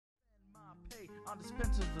on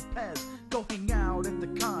dispensers of Pez. Go hang out at the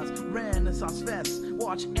cons, Renaissance fests.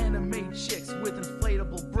 Watch anime chicks with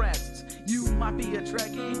inflatable breasts. You might be a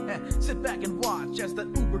Trekkie, sit back and watch as the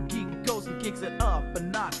uber geek goes and kicks it up a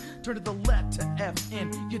notch. Turn to the letter F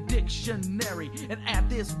in your dictionary and add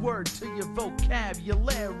this word to your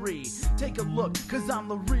vocabulary. Take a look, cause I'm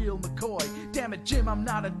the real McCoy. Damn it, Jim, I'm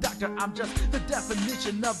not a doctor, I'm just the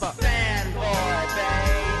definition of a fanboy,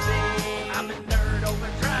 baby. I'm a nerd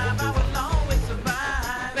overdrive, I will always survive.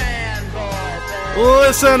 Fanboy, baby.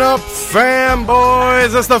 Listen up,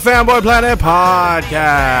 fanboys. It's the Fanboy Planet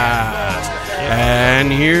Podcast.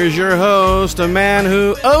 And here's your host, a man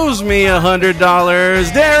who owes me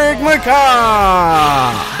 $100, Derek McCaw.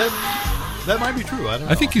 That might be true. I don't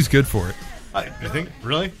know. I think he's good for it. You think?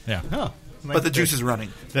 Really? Yeah. Huh. But the juice is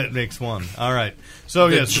running. That makes one. All right. So,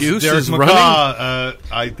 The yes, juice Derek is McCaw.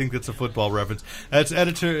 I think that's a football reference. That's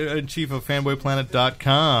editor-in-chief of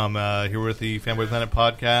FanboyPlanet.com. Here with the Fanboy Planet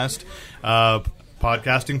Podcast.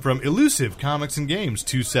 Podcasting from Elusive Comics and Games,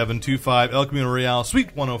 2725 El Camino Real,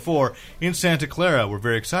 Suite 104 in Santa Clara. We're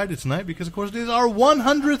very excited tonight because, of course, it is our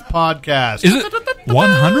 100th podcast. Is it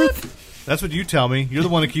 100th? That's what you tell me. You're the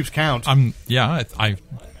one that keeps count. I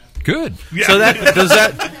good. Yeah. So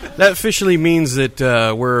that officially means that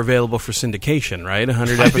we're available for syndication, right?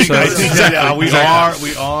 100 episodes. I think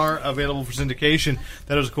we are available for syndication.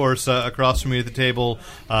 That is, of course, across from me at the table,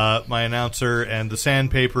 my announcer and the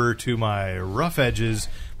sandpaper to my rough edges,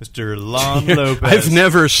 Mr. Lon Lopez. I've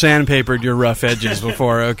never sandpapered your rough edges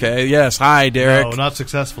before. Okay. Yes. Hi, Derek. No, not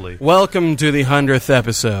successfully. Welcome to the 100th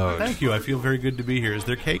episode. Thank you. I feel very good to be here. Is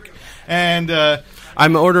there cake? And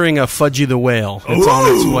I'm ordering a Fudgy the Whale. It's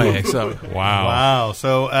on its way. So Wow.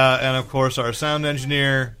 So, and of course, our sound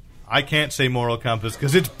engineer. I can't say moral compass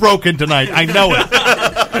because it's broken tonight. I know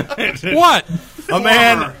it. What? A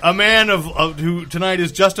man of who tonight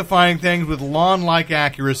is justifying things with lawn-like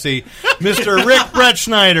accuracy, Mr. Rick Brett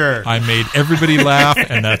Schneider. I made everybody laugh,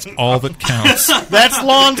 and that's all that counts. That's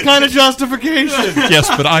lawn's kind of justification. Yes,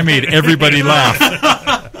 but I made everybody laugh.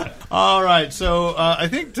 All right, so I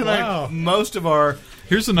think tonight most of our...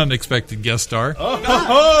 Here's an unexpected guest star.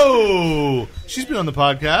 Oh, she's been on the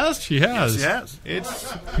podcast. She has. Yes. It's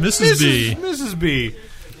Mrs. B. Mrs. B.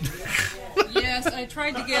 Yes, I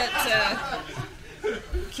tried to get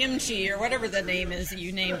Kimchi or whatever the name is that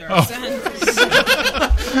you named our son.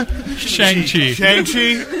 Shang-Chi.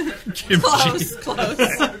 Shang-Chi.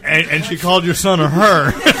 Close. And she called your son a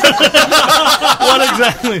her. What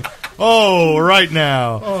exactly? Oh, right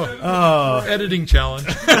now. Editing challenge.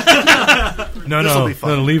 No,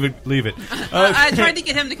 leave it. I tried to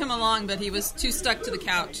get him to come along, but he was too stuck to the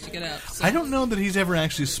couch to get up. So. I don't know that he's ever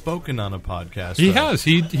actually spoken on a podcast. He has.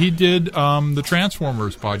 He did the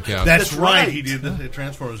Transformers podcast. That's right. He did the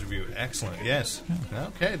Transformers review. Excellent. Yes.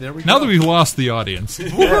 Okay, there we go. Now that we've lost the audience.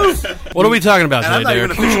 what are we talking about And I'm today, not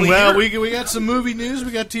Derek? even officially Well, here. we got some movie news,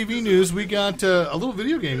 we got TV news, we got a little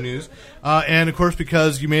video game news, and of course,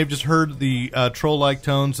 because you may have just heard the troll-like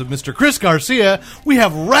tones of Mr. Chris Garcia, we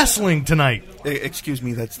have wrestling tonight. Excuse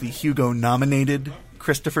me, that's the Hugo-nominated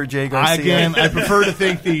Christopher J. Garcia. Again, I prefer to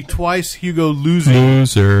think the twice Hugo losing.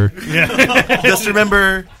 Loser. Just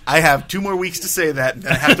remember, I have 2 more weeks to say that, and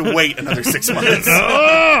then I have to wait another 6 months.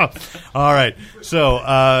 All right,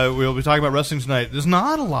 so we'll be talking about wrestling tonight. There's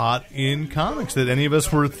not a lot in comics that any of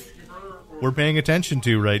us we're paying attention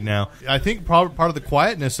to right now. I think part of the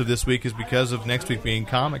quietness of this week is because of next week being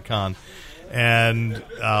Comic-Con. And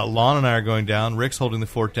Lon and I are going down. Rick's holding the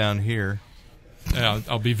fort down here. Yeah,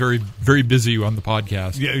 I'll be very, very busy on the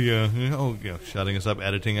podcast. Yeah. Oh, yeah, shutting us up,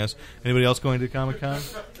 editing us. Anybody else going to Comic-Con?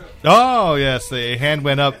 Oh, yes, the hand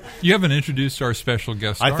went up. You haven't introduced our special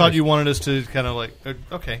guest star. I thought you wanted us to kind of like,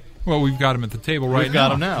 okay. Well, we've got him at the table right now. We've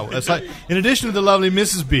got him now. In addition to the lovely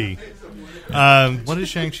Mrs. B. What is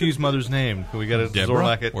Shang-Chi's mother's name? We got a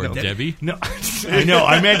Deborah Zorlak or Debbie? No, I know.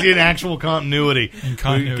 I meant in actual continuity.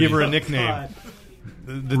 continuity. We give her a nickname.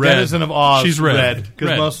 The Red. denizen of Oz. She's red.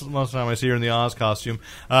 Because most of the time I see her in the Oz costume.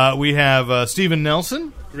 We have Stephen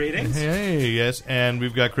Nelson. Greetings. Hey, yes. And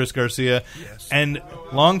we've got Chris Garcia. Yes. And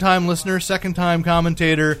longtime listener, second-time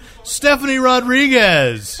commentator, Stephanie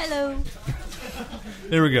Rodriguez. Hello.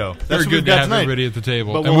 There we go. That's Very what good we've to got have tonight. everybody at the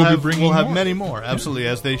table. But And we'll be have more. many more, absolutely,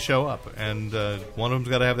 as they show up. And one of them's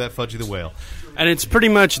got to have that Fudgy the Whale. And it's pretty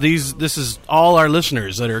much this is all our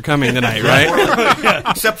listeners that are coming tonight, right?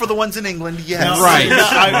 Except for the ones in England, yes. Right.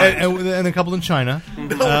 And a couple in China.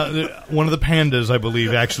 One of the pandas, I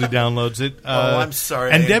believe, actually downloads it. I'm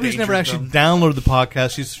sorry. And I Debbie's never endangered actually downloaded the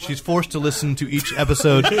podcast. She's forced to listen to each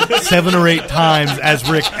episode 7 or 8 times as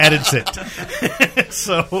Rick edits it.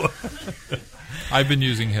 So... I've been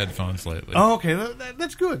using headphones lately. Oh, okay.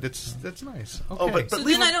 That's good. That's nice. Okay. Oh, but So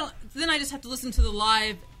leave then him- Then I just have to listen to the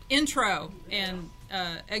live intro and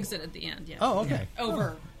exit at the end. Yeah. Oh, okay.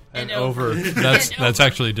 Over and over. That's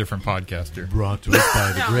actually a different podcast here. Brought to us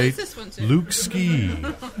by the No, great it's this one too. Luke Ski.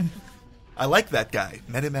 I like that guy.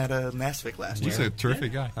 Met him at Nashville last He's year. a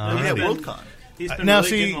terrific guy. Yeah, WorldCon. He's been Now, really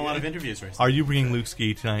see, getting a lot of interviews recently. Are you bringing Luke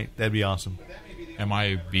Ski tonight? That'd be awesome. Am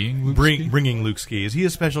I being Luke Ski? Bringing Luke Ski. Is he a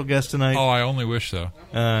special guest tonight? Oh, I only wish so.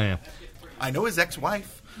 Yeah. I know his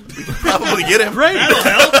ex-wife. We could probably get him. Great.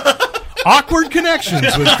 Awkward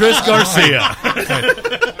Connections with Chris Garcia.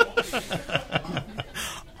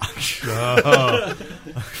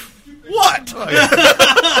 What?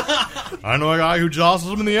 I know a guy who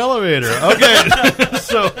jostles him in the elevator. Okay.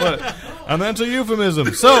 And that's a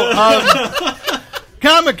euphemism. So,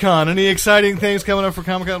 Comic-Con. Any exciting things coming up for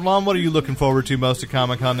Comic-Con? Lon, what are you looking forward to most at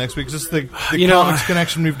Comic-Con next week? Is this the comics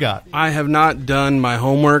connection we've got? I have not done my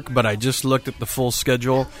homework, but I just looked at the full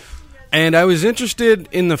schedule. And I was interested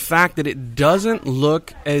in the fact that it doesn't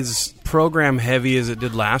look as program-heavy as it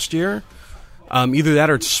did last year. Either that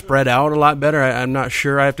or it's spread out a lot better. I'm not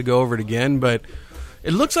sure. I have to go over it again. But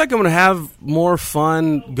it looks like I'm going to have more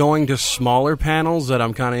fun going to smaller panels that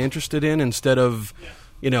I'm kind of interested in instead of,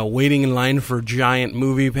 waiting in line for giant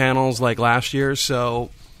movie panels like last year. So,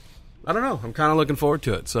 I don't know. I'm kind of looking forward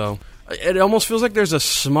to it. So, it almost feels like there's a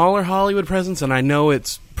smaller Hollywood presence, and I know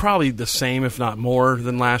it's probably the same, if not more,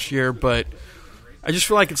 than last year. But I just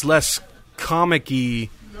feel like it's less comic-y.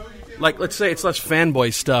 Like, let's say it's less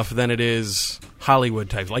fanboy stuff than it is Hollywood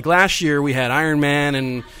types. Like last year, we had Iron Man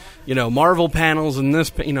and, Marvel panels and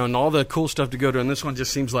this, and all the cool stuff to go to. And this one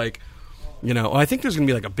just seems like, I think there's going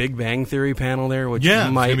to be like a Big Bang Theory panel there, which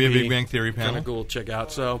might be a Big Bang Theory panel. Kind of cool to check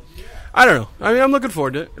out. So, I don't know. I mean, I'm looking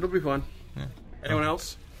forward to it. It'll be fun. Yeah. Anyone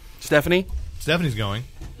else? Stephanie? Stephanie's going.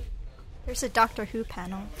 There's a Doctor Who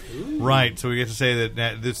panel. Right, so we get to say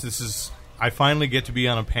that this is... I finally get to be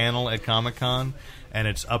on a panel at Comic-Con, and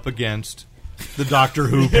it's up against the Doctor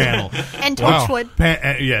Who panel. And Torchwood.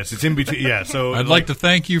 Yes, it's in between. Yeah, so I'd like to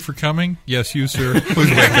thank you for coming. Yes, you, sir. Please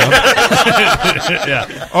wake up.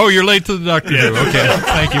 Yeah. Oh, you're late to the Doctor Who. Okay,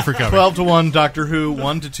 thank you for coming. 12-1 Doctor Who,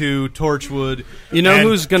 1-2 Torchwood. You know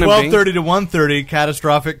who's going to be? 12:30 to 1:30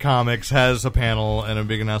 Catastrophic Comics has a panel and a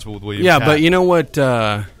big announcement with William. Yeah, Shatner. but you know what?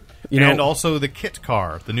 And also the kit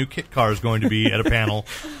car. The new kit car is going to be at a panel.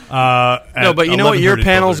 No, but you know what your 11:30,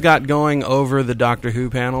 panel's 12:30. got going over the Doctor Who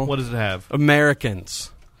panel? What does it have?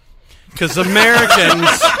 Americans. Because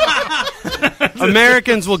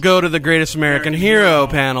Americans will go to the Greatest American Hero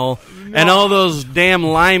panel, and all those damn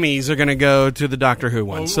limeys are going to go to the Doctor Who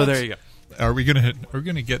one. So there you go. Are we gonna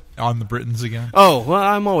get on the Britons again? Oh, well,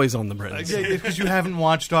 I'm always on the Brits. Because you haven't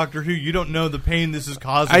watched Doctor Who, you don't know the pain this is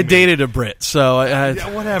causing. I me. dated a Brit, so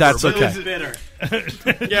whatever, that's but okay. Bitter.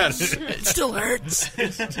 Yes. It still hurts.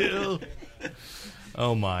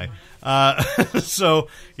 Oh my! So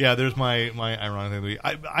yeah, there's my ironic thing.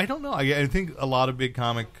 I don't know. I think a lot of big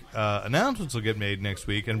comic announcements will get made next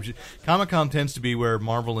week, and Comic-Con tends to be where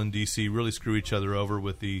Marvel and DC really screw each other over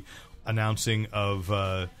with the announcing of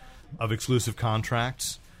exclusive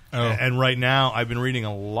contracts. Oh. And right now, I've been reading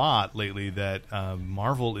a lot lately that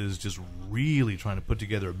Marvel is just really trying to put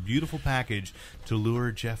together a beautiful package to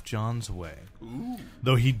lure Jeff Johns away. Ooh.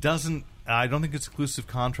 Though he doesn't. I don't think his exclusive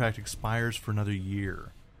contract expires for another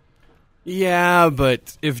year. Yeah,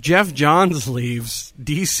 but if Jeff Johns leaves,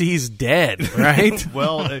 DC's dead, right?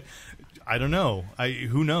 Well, I don't know.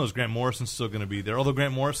 Who knows? Grant Morrison's still going to be there. Although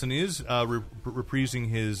Grant Morrison is reprising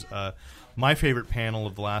his my favorite panel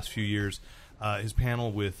of the last few years, his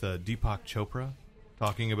panel with Deepak Chopra,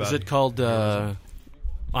 talking about... Is it called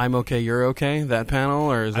I'm Okay, You're Okay, that panel?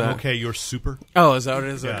 Or is I'm Okay, You're Super? Oh, is that what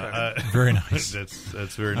it is? Yeah, Okay. Very nice.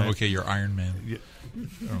 That's very nice. Okay, you're Iron Man. Yeah.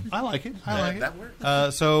 I like it. I like it. That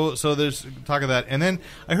works. So there's talk of that, and then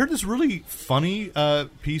I heard this really funny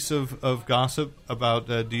piece of gossip about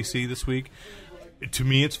DC this week. To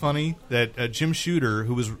me, it's funny that Jim Shooter,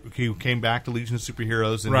 who came back to Legion of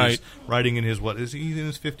Superheroes, and Right. he's writing in his in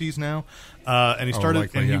his 50s now, and he started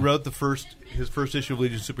likely, and he yeah. wrote his first issue of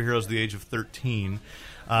Legion of Superheroes at the age of 13,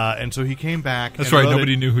 and so he came back. That's and right. wrote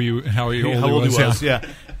Nobody it, knew how old he was. Yeah,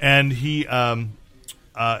 and he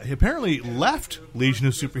apparently left Legion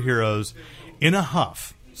of Superheroes in a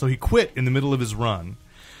huff. So he quit in the middle of his run.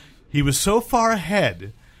 He was so far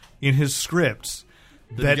ahead in his scripts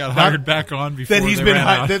That he got hired back on before that he's they been ran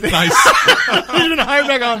out. nice. Nice. He's been hired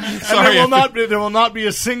back on. Sorry. And there will not be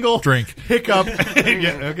a single Drink. hiccup.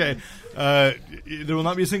 Yeah, okay. There will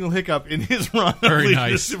not be a single hiccup in his run. Very of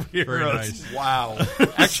nice. Legion of Superheroes. Very nice. Wow.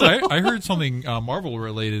 Actually, I heard something Marvel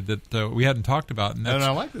related that we hadn't talked about, and And that's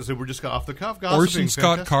I like this. We're just off the cuff gossiping. Orson Scott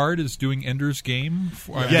Fantastic. Card is doing Ender's Game.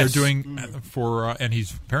 They're Yes. doing and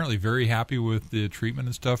he's apparently very happy with the treatment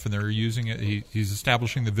and stuff, and they're using it. He's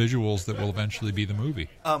establishing the visuals that will eventually be the movie.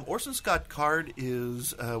 Orson Scott Card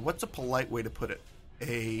is, what's a polite way to put it?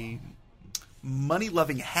 A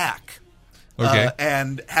money-loving hack. Okay.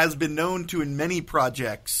 And has been known to, in many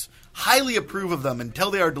projects, highly approve of them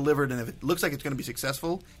until they are delivered, and if it looks like it's going to be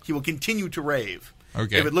successful, he will continue to rave.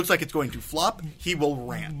 Okay. If it looks like it's going to flop, he will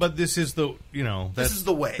rant. But this is the This is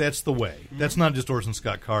the way. That's the way. That's not just Orson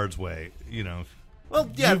Scott Card's way. Well,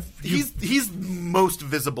 yeah, he's most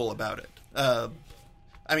visible about it.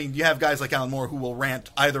 I mean, you have guys like Alan Moore who will rant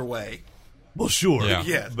either way. Well, sure. Yeah.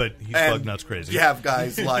 Yeah, But he's And bug nuts crazy. You have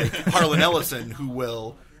guys like Harlan Ellison who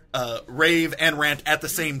will rave and rant at the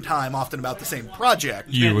same time, often about the same project.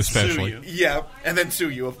 You especially. Yeah, and then sue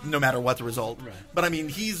you no matter what the result. Right. But I mean,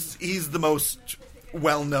 he's the most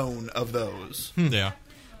well known of those. Yeah.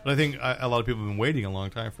 But I think a lot of people have been waiting a long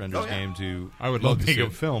time for Ender's Game to I would love to make see a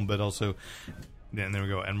it. film, but also, and there we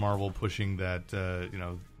go, and Marvel pushing that,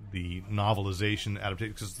 the novelization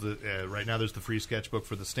adaptation, because right now there's the free sketchbook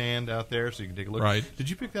for The Stand out there, so you can take a look. Right. Did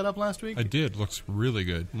you pick that up last week? I did. Looks really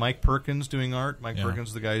good. Mike Perkins doing art. Mike Yeah. Perkins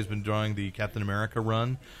is the guy who's been drawing the Captain America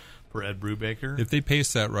run for Ed Brubaker. If they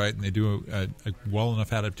pace that right and they do a well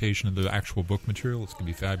enough adaptation of the actual book material, it's going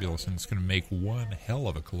to be fabulous, and it's going to make one hell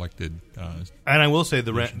of a collected. And I will say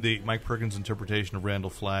the Mike Perkins interpretation of Randall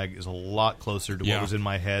Flagg is a lot closer to Yeah. what was in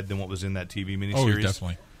my head than what was in that TV miniseries. Oh,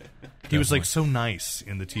 definitely. He was like so nice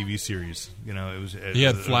in the TV series. It was. He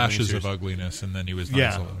had the flashes of miniseries. ugliness, and then he was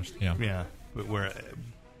nice. Yeah, Yeah.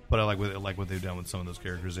 But I like what they've done with some of those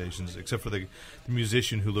characterizations, except for the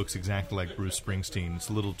musician who looks exactly like Bruce Springsteen. It's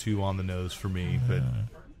a little too on the nose for me, but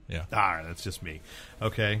Yeah. that's just me.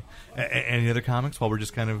 Okay, any other comics? While we're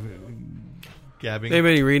just kind of gabbing.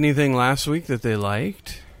 Anybody read anything last week that they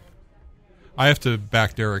liked? I have to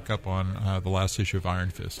back Derek up on the last issue of Iron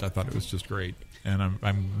Fist. I thought it was just great, and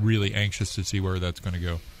I'm really anxious to see where that's going to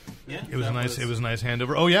go. Yeah, It was a nice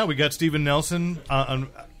handover. Oh yeah, we got Steven Nelson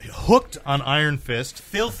hooked on Iron Fist.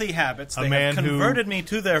 filthy habits. A They man have who- converted me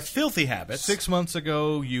to their filthy habits. 6 months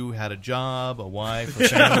ago, you had a job, a wife, a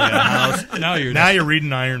family, a house. Now You're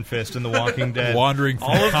reading Iron Fist and The Walking Dead. wandering from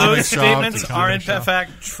All of comic those shop statements to are in comic shop.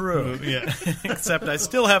 fact true. Yeah. Except I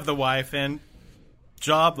still have the wife and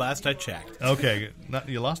job last I checked. Okay,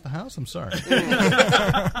 you lost the house. I'm sorry.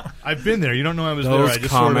 I've been there. You don't know I was Those there. I just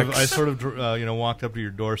comics. sort of walked up to your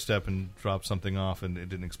doorstep and dropped something off, and it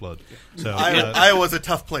didn't explode. So Iowa's a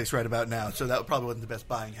tough place right about now, so that probably wasn't the best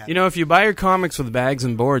buying habit. If you buy your comics with bags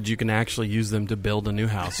and boards, you can actually use them to build a new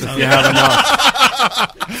house if you have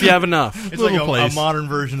enough. If you have enough. it's like a place. modern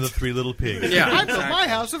version of the Three Little Pigs. Yeah, I built my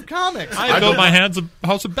house of comics. I built my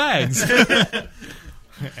house of bags.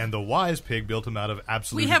 And the wise pig built him out of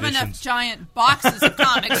absolute We have enough editions. giant boxes of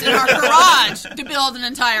comics in our garage to build an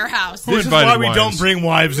entire house. This is invited why we wives? don't bring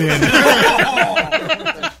wives in.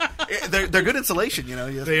 They're good insulation, You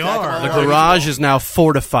They stack are. them the all up. garage is now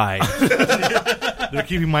fortified. They're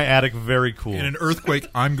keeping my attic very cool. In an earthquake,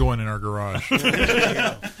 I'm going in our garage.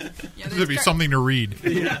 Yeah, There'll be something to read.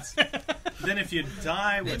 Yes. Then if you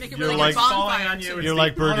die with make it your really legs like falling bonfire, on you, too. it's You're the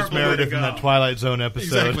like Burgess honorable way Meredith to in go. that Twilight Zone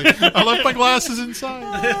episode. Exactly. I left my glasses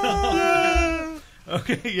inside.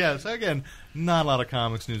 Okay, yes. Again, not a lot of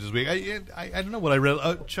comics news this week. I don't know what I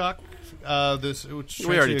read. Chuck, this which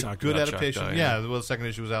We already a talked good about Chuck, adaptation. though, yeah. Well, the second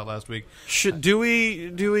issue was out last week. Do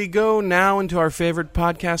we go now into our favorite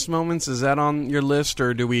podcast moments? Is that on your list,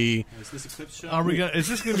 or do we? Is this a clip show? Are we gonna? Is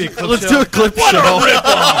this going to be a clip Let's show? do a clip show.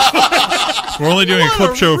 We're only doing a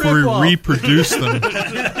clip show if we reproduce them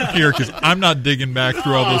here, because I'm not digging back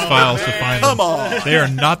through all those files to find them. Come on. They are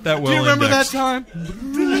not that well Do you remember indexed. that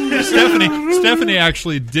time? Stephanie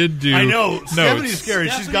actually did do I know. notes. Stephanie's scary.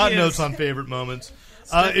 She's got Stephanie notes is- on favorite moments.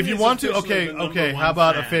 Stephanie If you is want to, officially the okay. number How one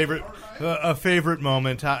about fan. a favorite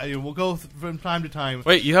moment? We'll go from time to time.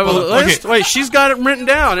 Wait, you have a Hold on, list? okay. Wait, she's got it written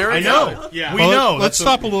down. There we I go. know. Yeah. We Well, know. Let's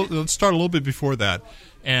That's start a little bit before that,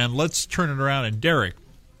 and let's turn it around. And Derek,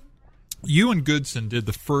 you and Goodson did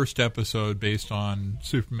the first episode based on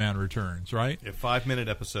Superman Returns, right? a 5-minute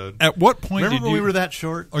episode. At what point Remember did you? when we were that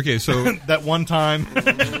short? Okay, so That one time.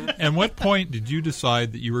 at what point did you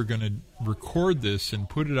decide that you were going to record this and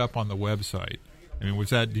put it up on the website? I mean,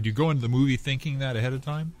 did you go into the movie thinking that ahead of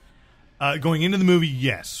time? Going into the movie,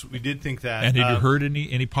 yes, we did think that. And had you heard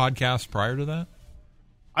any podcasts prior to that?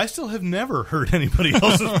 I still have never heard anybody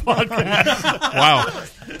else's podcast. Wow,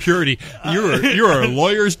 purity! You're a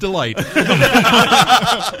lawyer's delight.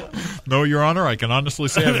 No, Your Honor, I can honestly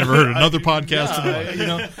say I've never heard another podcast in my life. You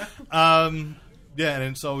know, yeah, and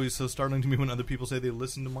it's always so startling to me when other people say they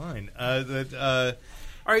listen to mine. All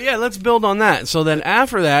right, yeah, let's build on that. So then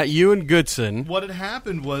after that, you and Goodson. What had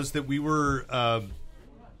happened was that we were, I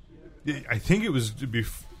think it was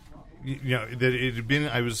before. You know, that it had been.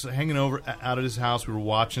 I was hanging out at his house. We were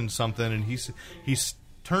watching something, and he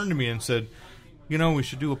turned to me and said, "You know, we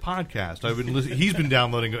should do a podcast." I've been he's been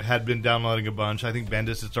downloading a bunch. I think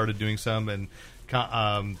Bendis had started doing some, and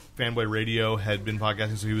Fanboy Radio had been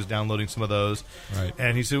podcasting, so he was downloading some of those. Right.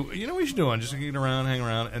 And he said, "You know, what we should do one. Just hang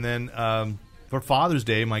around." And then for Father's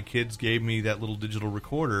Day, my kids gave me that little digital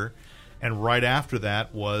recorder, and right after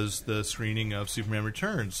that was the screening of Superman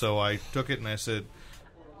Returns. So I took it and I said,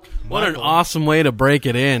 What an awesome way to break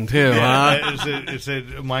it in, too, huh? It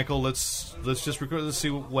said, Michael, let's just record. Let's see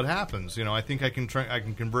what happens. You know, I think I can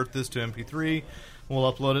convert this to MP3.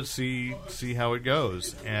 We'll upload it, see how it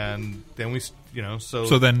goes, and then we, you know,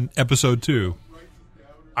 so then episode 2.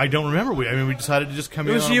 I don't remember. We decided to just come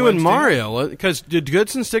in. It was on you Wednesday. and Mario. Because did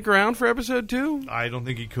Goodson stick around for episode 2? I don't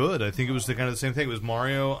think he could. I think it was the kind of the same thing. It was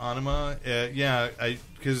Mario, Anima.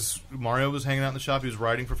 Because Mario was hanging out in the shop. He was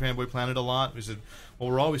writing for Fanboy Planet a lot. We said, well,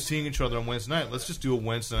 we're always seeing each other on Wednesday night. Let's just do a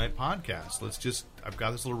Wednesday night podcast. I've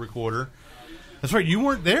got this little recorder. That's right. You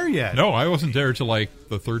weren't there yet. No, I wasn't there till like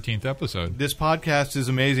the 13th episode. This podcast is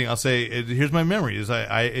amazing. I'll say, here's my memory: is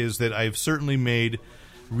that I've certainly made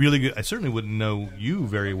really good. I certainly wouldn't know you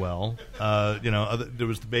very well. There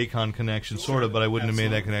was the Bacon connection, sort of, but I wouldn't have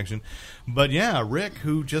made that connection. But yeah, Rick,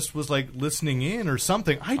 who just was like listening in or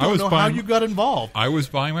something. I don't know how you got involved. I was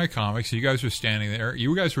buying my comics. You guys were standing there.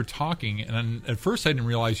 You guys were talking, and at first I didn't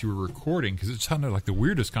realize you were recording because it sounded like the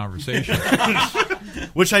weirdest conversation.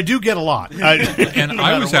 Which I do get a lot. And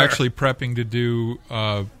I was actually prepping to do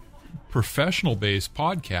professional-based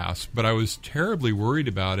podcasts, but I was terribly worried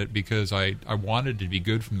about it because I wanted to be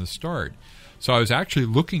good from the start. So I was actually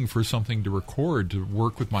looking for something to record to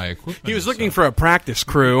work with my equipment. He was looking for a practice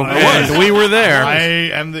crew, and we were there. I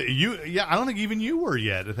don't think even you were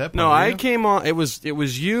yet at that point. No, I came on. It was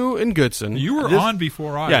you and Goodson. You were on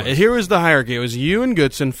before I was. Yeah, here was the hierarchy. It was you and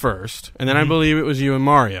Goodson first, and then I believe it was you and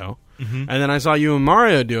Mario. And then I saw you and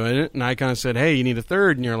Mario doing it, and I kind of said, hey, you need a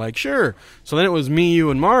third, and you're like, sure. So then it was me, you,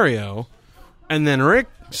 and Mario, and then Rick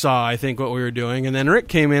saw, I think, what we were doing, and then Rick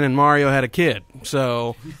came in, and Mario had a kid.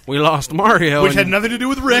 So we lost Mario. Which had nothing to do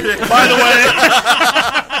with Rick, by the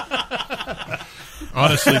way.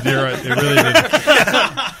 Honestly, dear, it really didn't.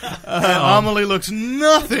 Amelie looks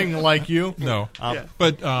nothing like you. No.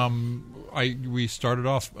 But we started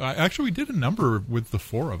off. Actually, we did a number with the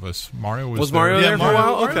four of us. Mario was Mario there for a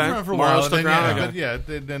while? Okay. For a Mario while. stuck around.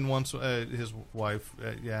 Then once his wife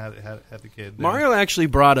had the kid. Mario actually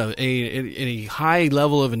brought a high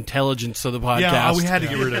level of intelligence to the podcast. Yeah, we had to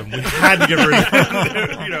get rid of him. We had to get rid of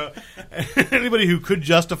him. You know, anybody who could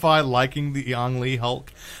justify liking the Yang Lee Hulk,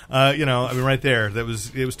 right there, it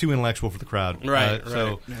was too intellectual for the crowd. Right.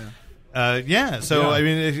 So. I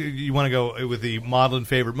mean, if you want to go with the model and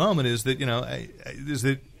favorite moment is that is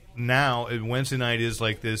that now Wednesday night is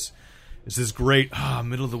like this. It's this great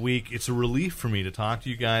middle of the week. It's a relief for me to talk to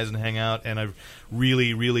you guys and hang out, and I've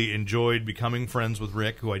really, really enjoyed becoming friends with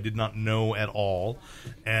Rick, who I did not know at all.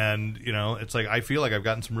 And it's like I feel like I've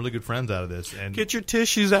gotten some really good friends out of this. And get your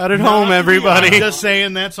tissues out at home, everybody. I'm just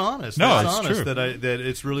saying that's honest. No, that's it's honest true. that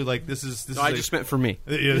it's really like this is. No, I just meant for me.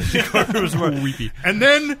 It was weepy. And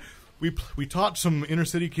then. We taught some inner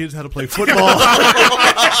city kids how to play football,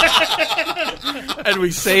 and we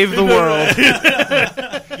saved the world.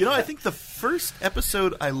 I think the first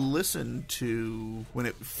episode I listened to when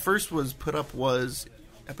it first was put up was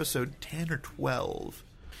episode 10 or 12.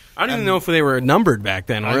 I don't even know if they were numbered back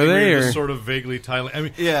then. Were they? Just sort of vaguely titled. I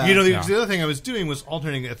mean, the other thing I was doing was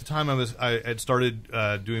alternating. At the time, I had started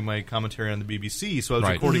doing my commentary on the BBC, so I was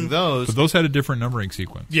recording those. But those had a different numbering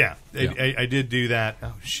sequence. Yeah, I did do that.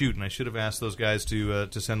 Oh shoot! And I should have asked those guys to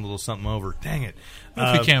send a little something over. Dang it!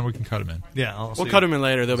 If we can cut them in. Yeah, we'll cut them in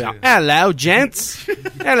later. They'll be like, "Hello, gents.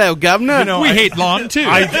 Hello, governor. We hate lawn too."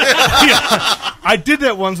 I did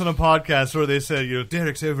that once on a podcast where they said,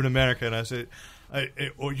 Derek's over in America, and I said.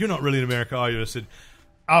 You're not really in America, are you? I said,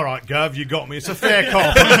 all right, Gov, you got me. It's a fair call.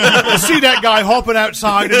 I see that guy hopping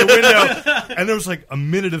outside in the window. And there was like a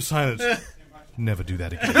minute of silence. Never do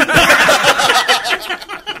that again.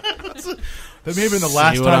 That may have been the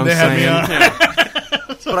last time they had me on.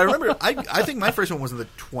 But I remember, I think my first one was in the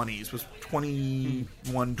 20s. Was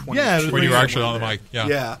 21, 22. Yeah, when you were actually on the mic. Yeah.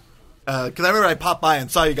 Yeah. Because I remember I popped by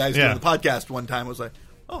and saw you guys doing the podcast one time. I was like,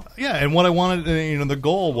 Oh, yeah, and what I wanted, the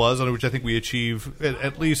goal was, which I think we achieve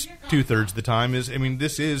at least 2/3 of the time, is,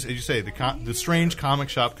 this is, as you say, the strange comic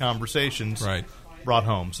shop conversations brought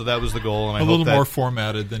home. So that was the goal. And I a hope little more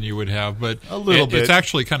formatted than you would have, but a little bit. It's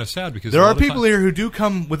actually kind of sad because there are people here who do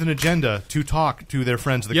come with an agenda to talk to their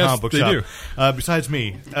friends at the comic book shop. Do. Besides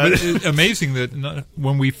me. But it's amazing that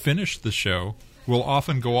when we finish the show, we'll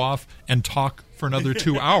often go off and talk for another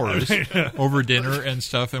 2 hours over dinner and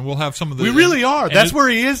stuff, and we'll have some of the... We really are. That's where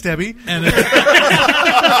he is, Debbie. And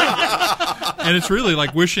it's really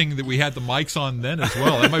like wishing that we had the mics on then as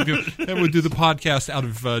well. That would do the podcast out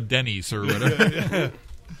of Denny's or whatever.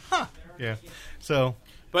 Yeah. So...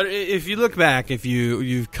 But if you look back,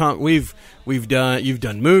 you've done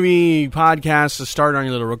movie podcasts to start on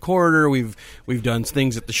your little recorder. We've done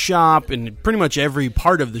things at the shop and pretty much every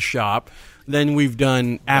part of the shop. Then we've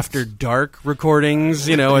done after dark recordings,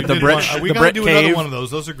 at the Brett. We got to do another one of those.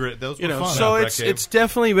 Those are great. Those were fun. So it's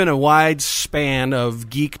definitely been a wide span of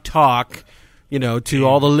geek talk. To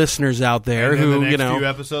all the listeners out there and who, the next few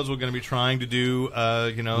episodes, we're going to be trying to do,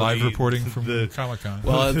 live reporting from the Comic-Con.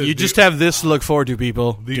 Well, you just have this to look forward to,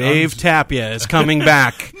 people. Dave Tapia is coming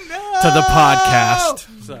back to the podcast.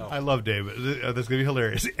 So. I love Dave. That's going to be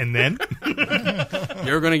hilarious. And then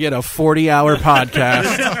you're going to get a 40-hour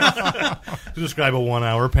podcast to describe a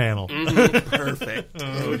 1-hour panel. Perfect.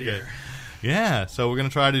 Oh dear. Yeah, so we're going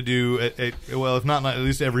to try to do if not at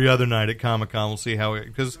least every other night at Comic-Con. We'll see how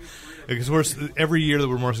because every year that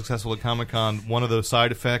we're more successful at Comic-Con, one of the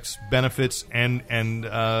side effects, benefits, and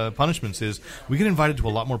punishments is we get invited to a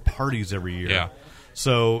lot more parties every year. Yeah.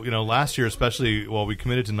 So last year especially, we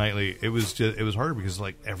committed to nightly. It was harder because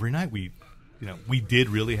every night we did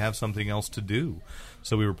really have something else to do.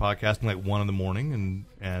 So we were podcasting 1 a.m,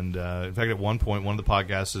 and in fact, at one point, one of the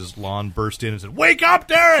podcasts, Lon burst in and said, "Wake up,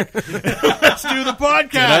 Derek! Let's do the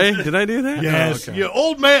podcast." Did I do that? Yes, okay. Yeah,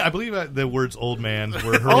 old man. I believe the words "old man"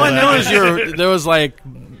 were hurled. All I know is there was like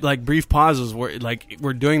brief pauses where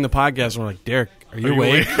we're doing the podcast and we're like, Derek, are you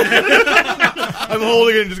awake? I'm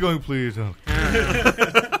holding it and just going, please don't.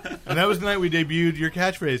 And that was the night we debuted your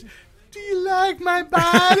catchphrase. Do you like my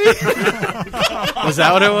body? Was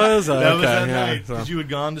that what it was? That was that night. Because you had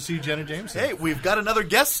gone to see Jenna Jameson. Hey, we've got another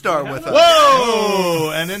guest star with us.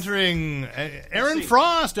 Whoa! And entering Aaron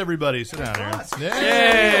Frost, everybody. Sit down, Aaron.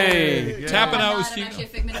 Yay! Yeah. Tapping out with I'm actually a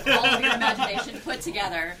figment of all of your imagination put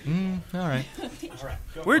together. All right.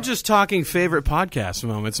 We're just talking favorite podcast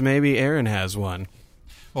moments. Maybe Aaron has one.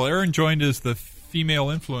 Well, Erin joined as the female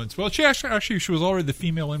influence. Well, she actually she was already the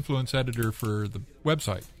female influence editor for the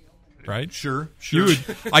website. Right? Sure.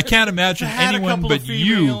 I can't imagine anyone but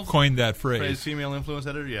you coined that phrase. Female influence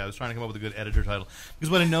editor? Yeah, I was trying to come up with a good editor title. Because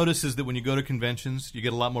what I noticed is that when you go to conventions, you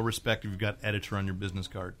get a lot more respect if you've got editor on your business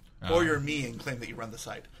card. Or you're me and claim that you run the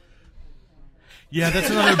site. Yeah, that's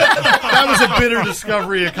another. That was a bitter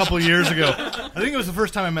discovery a couple years ago. I think it was the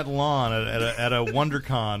first time I met Lon at a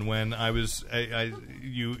WonderCon when I was.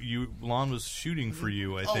 Lon was shooting for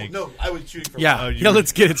you. I think. Oh no, I was shooting for. Yeah,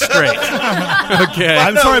 let's get it straight. Okay,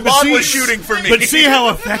 I'm sorry, but Lon was shooting for me. But see how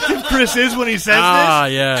effective Chris is when he says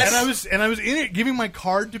this. Yes. And I was in it giving my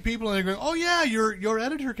card to people, and they're going, "Oh yeah, your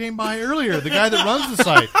editor came by earlier, the guy that runs the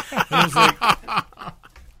site." And I was like.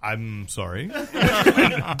 I'm sorry.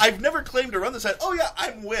 I've never claimed to run the site. Oh yeah,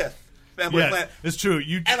 I'm with Fanboy Planet. It's true.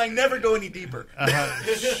 And I never go any deeper.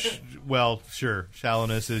 Well, sure.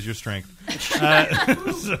 Shallowness is your strength.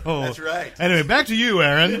 That's right. Anyway, back to you,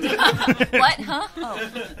 Aaron. What? Huh? Oh.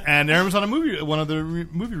 And Aaron was on one of the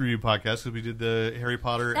movie review podcasts because we did the Harry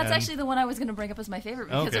Potter. That's actually the one I was going to bring up as my favorite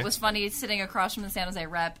because it was funny sitting across from the San Jose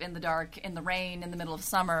rep in the dark, in the rain, in the middle of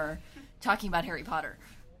summer, talking about Harry Potter.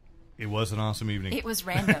 It was an awesome evening. It was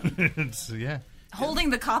random. Yeah. Holding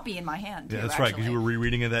the copy in my hand. Yeah, that's right, because you were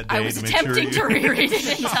rereading it that day. I was attempting to reread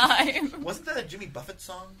it in time. Wasn't that a Jimmy Buffett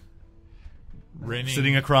song?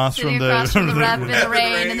 Sitting across from the rep in the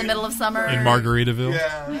rain in the middle of summer. In Margaritaville?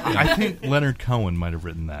 Yeah. I think Leonard Cohen might have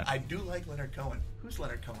written that. I do like Leonard Cohen. Who's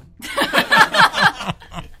Leonard Cohen?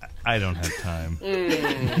 I don't have time.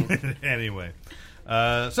 Anyway.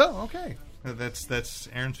 Okay. That's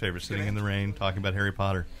Aaron's favorite, sitting in the rain, talking about Harry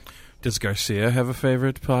Potter. Does Garcia have a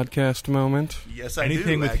favorite podcast moment? Yes, I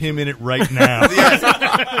Anything do. with him in it right now.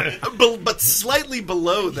 Yes. But slightly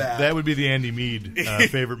below that. That would be the Andy Mead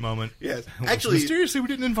favorite moment. Yes. Actually, mysteriously, we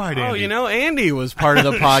didn't invite Andy. Oh, Andy was part of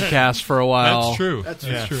the podcast for a while. That's true. That's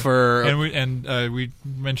true. And we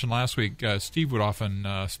mentioned last week, Steve would often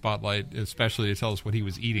spotlight, especially to tell us what he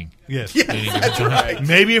was eating. Yes. That's right.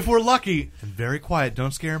 Maybe if we're lucky, and very quiet, don't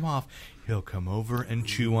scare him off, he'll come over and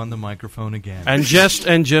chew on the microphone again. And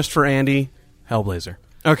just for Andy, Hellblazer.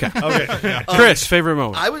 Okay. Okay. Chris, favorite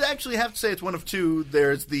moment? I would actually have to say it's one of two.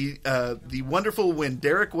 There's the wonderful when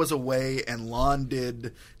Derek was away and Lon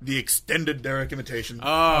did the extended Derek imitation.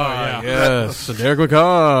 yeah. Yes. So Derek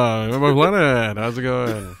McCaw, my planet. How's it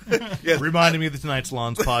going? Reminded me of tonight's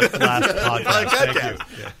Lon's last podcast. Thank you.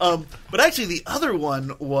 Yeah. But actually, the other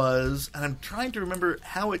one was, and I'm trying to remember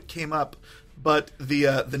how it came up, but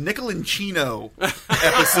the Nickel and Chino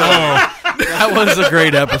episode. That was a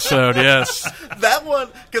great episode, yes. That one,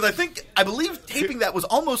 because I believe taping that was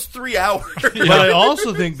almost 3 hours. But I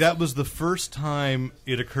also think that was the first time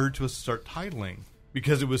it occurred to us to start titling.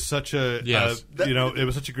 Because it was such a, it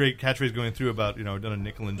was such a great catchphrase going through about, done a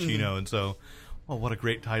Nickel and Chino, and so, well, what a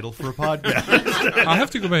great title for a podcast. I'll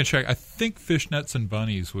have to go back and check. I think Fishnets and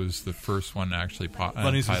Bunnies was the first one actually.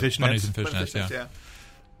 Bunnies and Fishnets. Bunnies and Fishnets, yeah.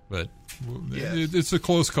 But it's a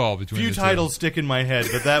close call between few the titles two. stick in my head,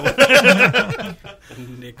 but that was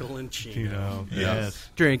Nickel and Chino. Yes.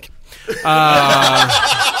 Drink.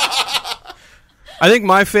 I think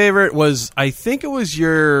my favorite was, I think it was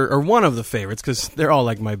or one of the favorites, because they're all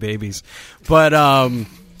like my babies. But,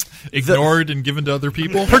 ignored and given to other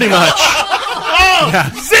people? Pretty much. Yeah.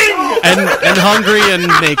 Zing! And hungry and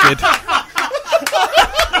naked.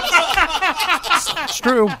 It's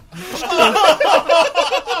true.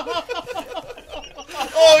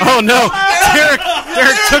 Oh no!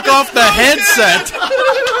 Derek took off the headset.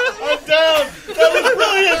 I'm down. That was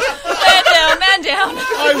brilliant. Man down.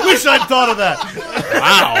 I wish I'd thought of that.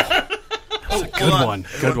 Wow. That's a good one.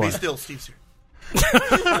 Good one. Be still, Steve's here.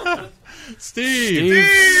 Steve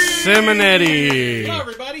Simonetti. Hello,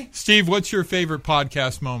 everybody. Steve, what's your favorite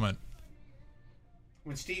podcast moment?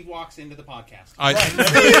 When Steve walks into the podcast.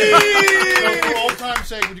 So for old time's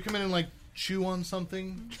sake, would you come in and chew on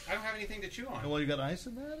something? I don't have anything to chew on. Well, you got ice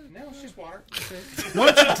in that? No, it's just water.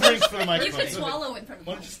 Why don't you drink for the You microphone? could swallow in front of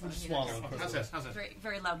Why me. don't you just swallow? How's this? Very,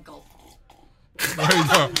 very loud gulp. There you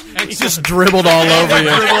go. He just dribbled all over you.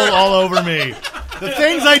 Dribble all over me. The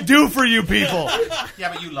things I do for you people.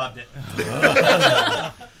 Yeah, but you loved it.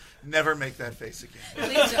 Never make that face again.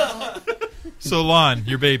 Please don't. So, Lon,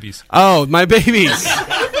 your babies. Oh, my babies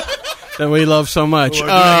that we love so much. We're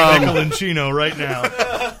doing Nickel and Chino right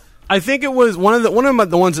now. I think it was one of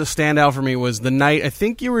the ones that stand out for me was the night. I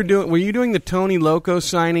think were you doing the Tony Loco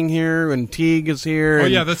signing here and Teague is here? Oh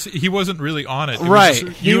and, yeah, he wasn't really on it. Right.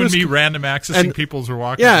 You and me random accessing people as we're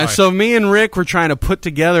walking. Yeah, by. so me and Rick were trying to put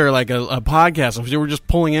together a podcast. We were just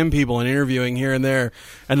pulling in people and interviewing here and there,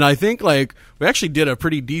 and I think we actually did a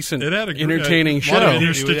pretty decent, entertaining show. A lot of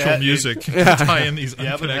interstitial music to tie in these but it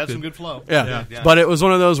had unconnected. some good flow. Yeah. But it was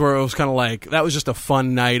one of those where it was kind of that was just a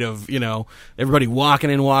fun night of everybody walking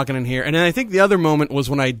in here, and then I think the other moment was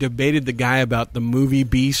when I debated the guy about the movie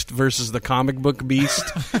Beast versus the comic book Beast.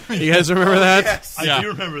 You guys remember that? Yes. I do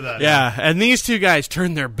remember that. Yeah, and these two guys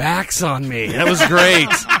turned their backs on me. That was great.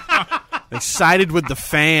 They sided with the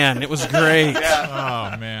fan. It was great.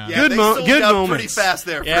 Oh man, Yeah, good they sold good out moments. pretty fast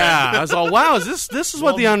there, Yeah, friend. I was all, wow. This is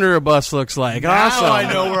what the under a bus looks like. Now Awesome.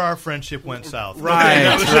 I know where our friendship went south. Right,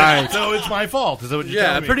 right. So it's my fault. Is that what you're Yeah,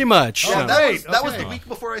 telling me? pretty much. Yeah, So- that was okay. the week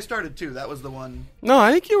before I started too. That was the one. No,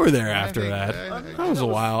 I think you were there after think- that. I think That was a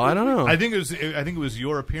while. I don't know. I think it was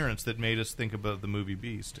your appearance that made us think about the movie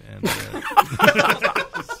Beast. And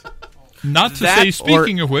not to That say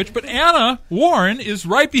speaking of which, but Anna Warren is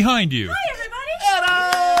right behind you. Hi, everybody.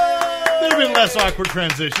 there have been less awkward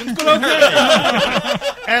transitions, but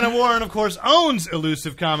okay. Anna Warren, of course, owns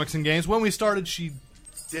Elusive Comics and Games. When we started, she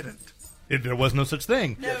Didn't. there was no such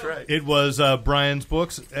thing. That's right. It was Brian's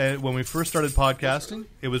books. When we first started podcasting,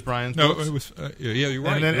 it was Brian's No, books. it was. Yeah, you're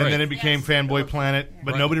right. and you're then right. it became Fanboy Planet,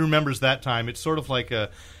 but Right. nobody remembers that time. It's sort of like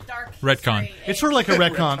a Dark Retcon. history. It's sort of like a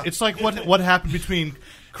retcon. It's like what happened between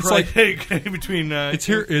between It's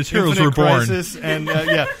Heroes Infinite Were Born. Crisis and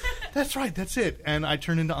yeah, that's right. That's it. And I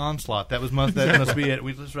turned into Onslaught. That must be it.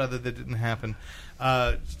 We just rather that didn't happen.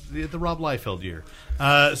 The Rob Liefeld year.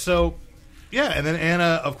 So. Yeah, and then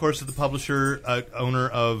Anna, of course, is the publisher, owner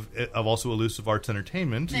of also Elusive Arts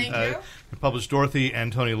Entertainment. Thank you. Published Dorothy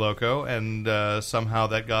and Tony Loco, and somehow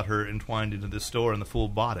that got her entwined into this store, and the fool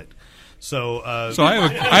bought it. So I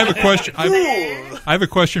have a question. I have a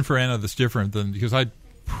question for Anna that's different than because I'm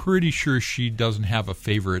pretty sure she doesn't have a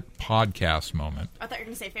favorite podcast moment. I thought you were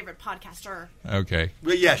going to say favorite podcaster. Okay.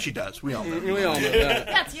 Well, yeah, she does. We all know. We all know that.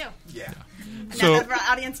 That's you. Yeah. So- Now the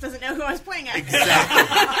audience doesn't know who I was pointing at.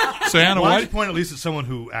 So Anna, why don't why you point at least at someone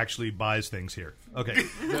who actually buys things here? Okay.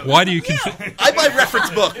 why do you I buy reference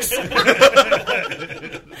books.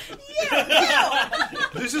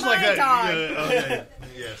 This is My like a dog. okay.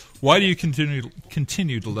 Yes. why do you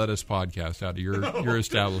continue to let us podcast out of your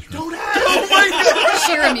establishment?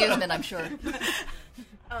 Sheer amusement, I'm sure.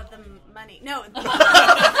 Oh, the money. No.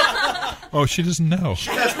 Oh, she doesn't know.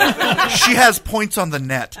 She has points on the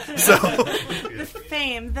net. So The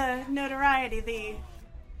fame, the notoriety,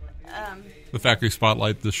 The fact we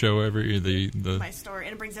spotlight the show every my story,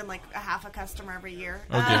 and it brings in like a half a customer every year.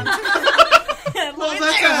 Okay. Well,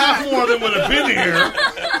 that's a half more than would have been here.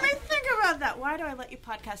 Let me think about that. Why do I let you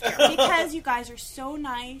podcast here? Because you guys are so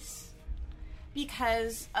nice.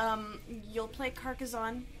 Because you'll play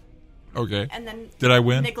Carcassonne. Okay. And then did I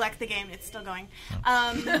win? Neglect the game. It's still going.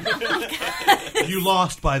 You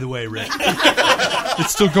lost, by the way, Rick.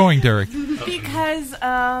 It's still going, Derek. Because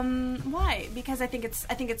why? Because I think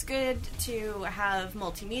it's good to have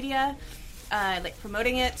multimedia. I like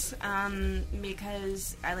promoting it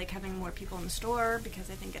because I like having more people in the store because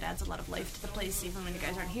I think it adds a lot of life to the place even when you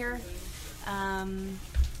guys aren't here.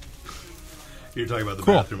 You're talking about the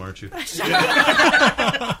Cool. bathroom, aren't you? Yes.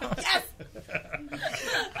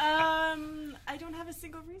 I don't have a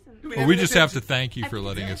single reason. Well, we just have to thank you for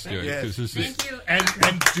letting us do it. Yes. This is, Thank you. And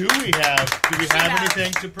do we have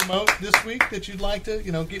anything to promote this week that you'd like to,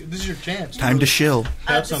 this is your chance. time to shill.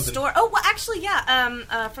 Have The something. store. Oh, well, actually,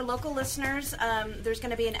 yeah. For local listeners, there's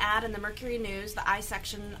going to be an ad in the Mercury News, the I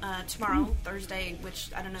section, tomorrow, Thursday, which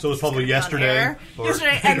I don't know. So if it's this is probably gonna be on yesterday, air. or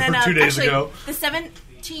Yesterday, and then 2 days actually, ago. the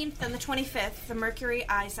 17th and the 25th, the Mercury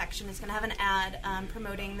I section is going to have an ad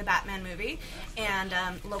promoting the Batman movie and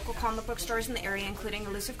local comic book stores in the area, including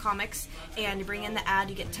Elusive Comics. And you bring in the ad,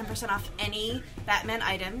 you get 10% off any Batman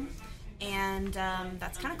item. And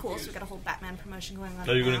that's kind of cool. So we've got a whole Batman promotion going on.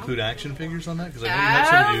 Are you going to now. include action figures on that? Because I know you have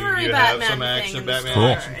some. Every You have Batman some thing action in the Batman store.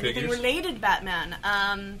 action Anything figures. related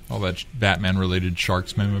Batman. all that Batman-related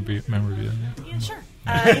Sharks memorabilia. Yeah, sure.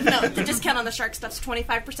 Even though the discount on the Shark stuff's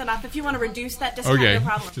 25% off. If you want to reduce that discount, Okay. no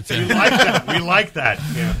problem. It's We in. like that. We like that.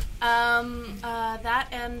 Yeah. That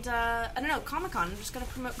and I don't know, Comic-Con. I'm just going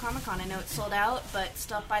to promote Comic-Con. I know it's sold out, but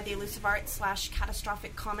stop by the Elusive Arts /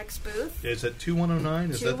 Catastrophic Comics booth. Is it 2109?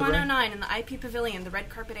 Is that the right? 2109 in the IP Pavilion, the red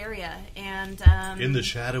carpet area, and In the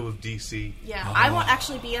shadow of DC. yeah, I won't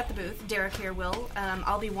actually be at the booth. Derek here will.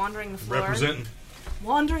 I'll be wandering the floor. Representing.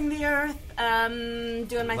 Wandering the earth,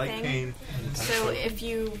 doing my Like thing. Kane. So if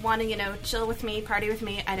you want to, chill with me, party with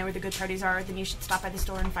me, I know where the good parties are, then you should stop by the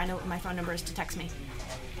store and find out what my phone number is to text me.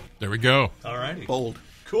 There we go. All righty. Bold.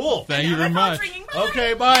 Cool. Thank you very My phone's much. ringing. Bye.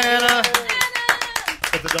 Okay, bye, Anna. Anna!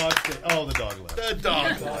 But the dog the dog left. The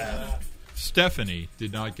dog left. Stephanie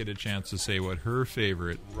did not get a chance to say what her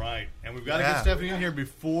favorite. Right. And we've got to Yeah. get Stephanie in here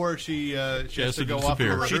before she has has to to go off to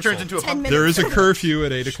disappear. a She rehearsal. turns into a 10 pumpkin. minutes. There is a curfew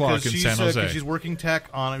at 8 o'clock in she's, San Jose. she's working tech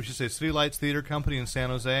on, we should say, City Lights Theater Company in San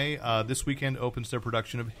Jose. This weekend opens their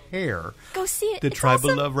production of Hair, Go see it. the It's Tribal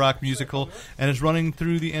awesome. Love Rock musical, and it's running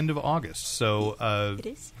through the end of August. So, It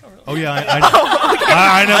is. oh yeah,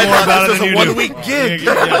 I know more about it this than was you a do. one-week gig.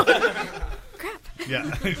 Crap.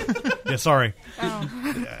 Yeah, yeah. Sorry. Oh.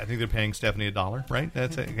 I think they're paying Stephanie $1, right?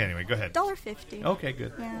 That's it. Okay, anyway, go ahead. $1.50. Okay,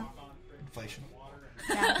 good. Yeah. Inflation.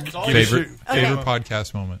 Favorite Okay.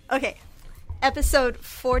 podcast moment. Okay. Episode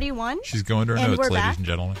 41. She's going to her And notes, we're ladies back. and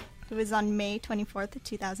gentlemen. It was on May 24th of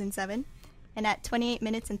 2007. And at 28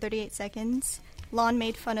 minutes and 38 seconds, Lon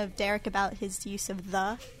made fun of Derek about his use of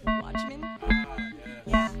the Watchmen.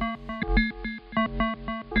 Yeah.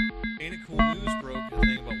 Ain't it cool news broke a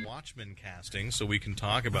thing about Watchmen casting, so we can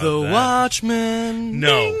talk about The that. Watchmen.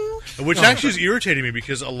 No, which actually is irritating me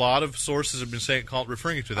because a lot of sources have been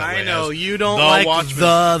referring it to that way. I know as you don't the like Watchmen.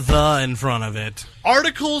 the in front of it.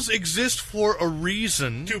 Articles exist for a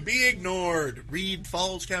reason. To be ignored. Read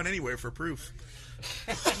Falls Count Anywhere for proof.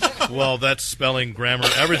 Well, that's spelling, grammar,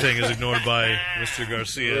 everything is ignored by Mr.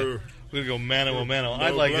 Garcia. We're gonna go mano a mano.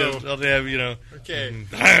 I'd like to have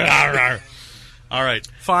Okay. All right.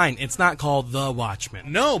 Fine, it's not called The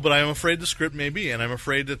Watchmen. No, but I'm afraid the script may be, and I'm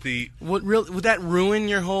afraid that Would that ruin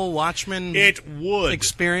your whole Watchmen it would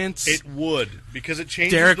experience? It would, because it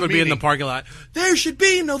changes. Derek the would be in the meaning. parking lot. There should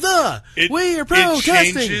be no the. We are It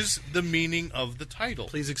protesting. changes the meaning of the title.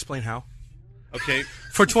 Please explain how. Okay.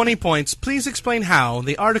 For 20 points, please explain how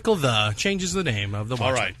the article the changes the name of the Watchmen.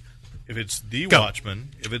 All right. If it's the Go.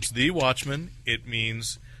 Watchmen, it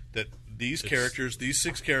means that these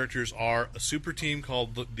 6 characters are a super team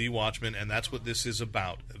called the Watchmen, and that's what this is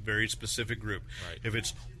about, a very specific group. Right. If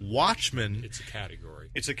it's Watchmen, It's a category.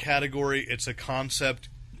 it's a category, it's a concept,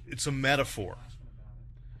 it's a metaphor.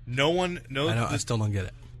 No one knows. I still don't get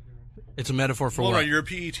it. It's a metaphor for Well, what? no, you're a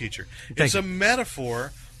PE teacher. Thank It's you. a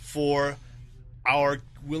metaphor for our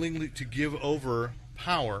willingly to give over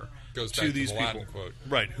power Goes to back to these the people. Latin quote.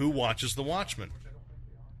 Right. Who watches the Watchmen?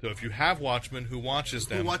 So if you have Watchmen, who watches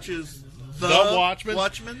them? Who watches The Watchmen?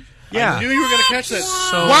 Watchmen? Yeah. I knew you were going to catch that.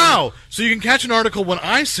 Wow. So you can catch an article when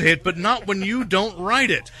I say it, but not when you don't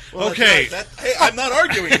write it. Well, okay. Hey, I'm not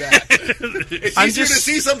arguing that. It's easier to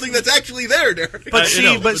see something that's actually there, Derek. But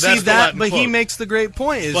he makes the great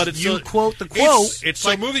point. Is But you quote the quote. It's So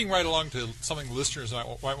like, moving right along to something listeners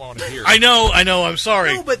might want to hear. I know. I'm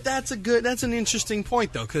sorry. No, but that's an interesting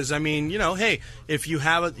point though, because I mean, hey, if you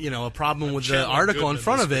have a problem with the article in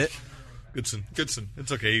front of it. Goodson.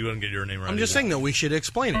 It's okay. You wouldn't get your name right. I'm just saying, though, we should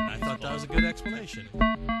explain it. I thought that was a good explanation.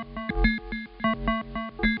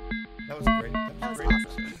 That was great. That was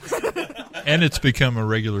awesome. And it's become a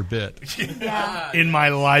regular bit. Yeah. In my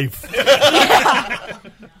life.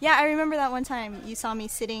 Yeah, I remember that one time you saw me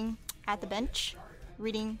sitting at the bench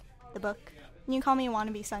reading the book. And you called me a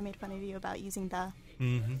wannabe, so I made fun of you about using the.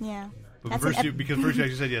 Mm-hmm. Yeah. But first you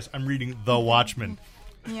actually said, yes, I'm reading The Watchmen.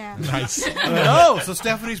 Yeah. Nice. Oh, so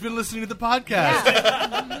Stephanie's been listening to the podcast.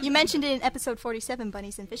 Yeah. You mentioned it in episode 47,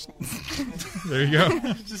 Bunnies and Fishnets. There you go.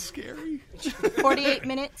 It's just scary. 48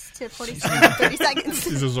 minutes to 30 seconds.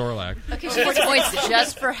 He's a Zorlak. Okay, she gets points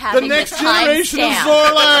just for having The next time generation of stamp.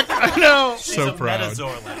 Zorlak. I know. So proud.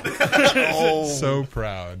 Oh. So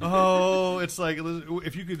proud. Oh, it's like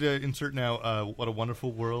if you could insert now, "What a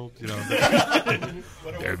Wonderful World,"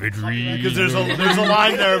 David Reed. because there's a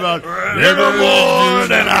line there about never more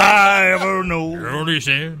than I ever know.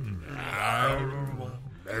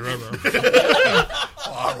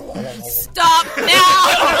 Stop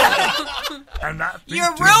now! You're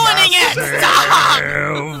ruining it!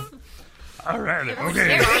 Stop! All right,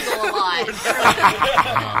 Hysterical a lot.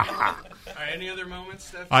 Any other moments,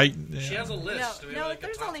 Steph? She has a list. No,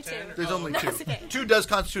 there's only two. There's only No, two. it's okay. Two does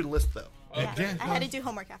constitute a list, though. Yeah, I had to do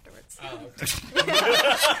homework afterwards.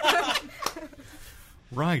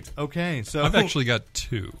 Right. Okay. So I've actually got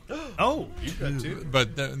two. Oh, you've got two. But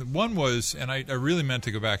one was, and I really meant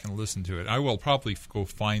to go back and listen to it. I will probably go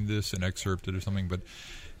find this and excerpt it or something. But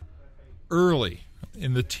early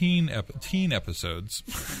in the teen episodes,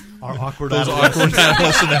 Our awkward those adolescents. awkward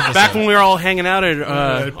adolescent episodes. Back when we were all hanging out at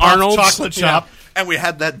Arnold's chocolate shop. And we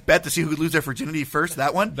had that bet to see who would lose their virginity first.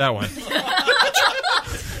 That one. That one.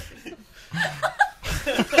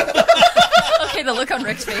 Okay, the look on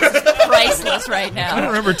Rick's face is priceless right now. I don't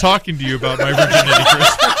remember talking to you about my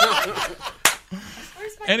virginity,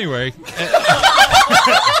 Chris. Anyway,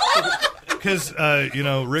 Because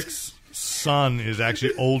Rick's son is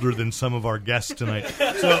actually older than some of our guests tonight.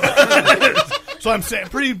 So I'm saying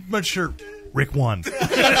pretty much sure Rick won.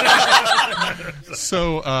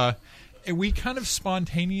 so we kind of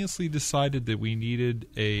spontaneously decided that we needed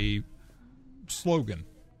a slogan.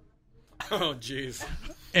 Oh, jeez.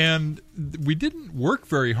 And we didn't work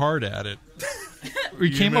very hard at it. We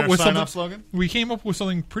You came mean up our with sign-off something. slogan? We came up with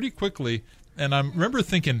something pretty quickly, and I remember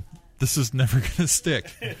thinking, "This is never going to stick,"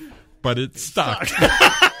 but it stuck.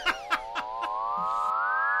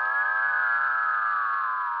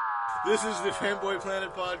 This is the Fanboy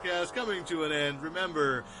Planet podcast coming to an end.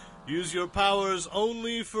 Remember, use your powers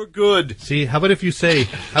only for good. See, how about if you say,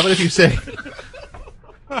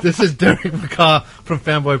 this is Derek McCaw from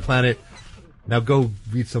Fanboy Planet. Now go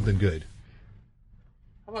read something good.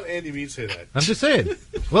 How about Andy Mead say that? I'm just saying.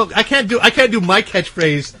 Well, I can't do my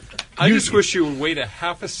catchphrase. I just wish you would wait a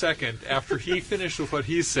half a second after he finished with what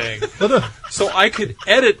he's saying, No. so I could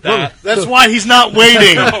edit that. That's why he's not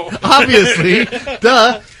waiting. Obviously,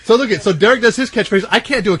 duh. So look at Derek does his catchphrase. I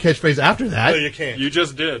can't do a catchphrase after that. No, you can't. You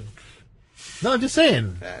just did. No, I'm just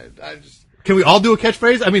saying. Can we all do a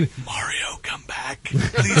catchphrase? I mean, Mario, come back.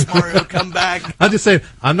 Please, Mario, come back. I'm just saying.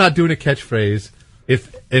 I'm not doing a catchphrase.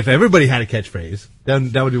 If everybody had a catchphrase, then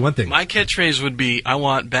that would be one thing. My catchphrase would be, I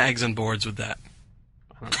want bags and boards with that.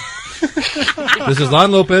 This is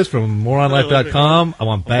Lon Lopez from moronlife.com. I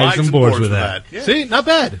want bags and boards with that. Yeah. See, not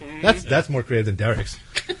bad. That's more creative than Derek's.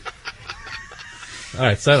 All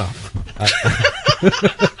right, sign off.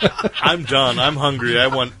 I'm done. I'm hungry. I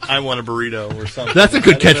want a burrito or something. That's a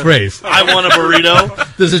good catchphrase. I want a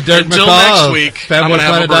burrito. This is Derek Until McCaw next week, of I'm gonna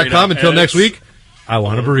have a FanboyPlanet.com. burrito. Until next week, I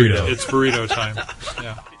want a burrito. It's burrito time.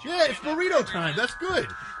 Yeah. Yeah, it's burrito time. That's good.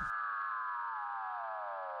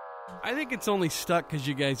 I think it's only stuck because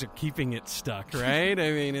you guys are keeping it stuck, right?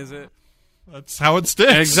 I mean, is it? That's how it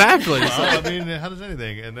sticks. Exactly. Well, I mean, how does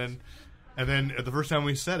anything? And then the first time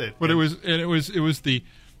we said it, But it was the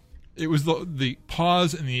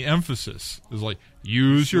pause and the emphasis. It was like,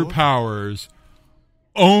 use your powers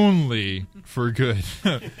only for good.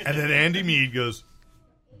 and then Andy Mead goes,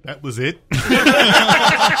 "That was it."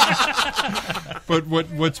 But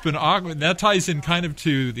what's been awkward, and that ties in kind of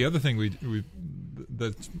to the other thing we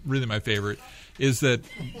that's really my favorite, is that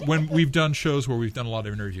when we've done shows where we've done a lot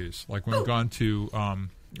of interviews, like when we've gone to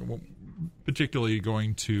particularly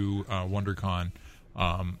going to WonderCon.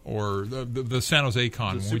 Or the San Jose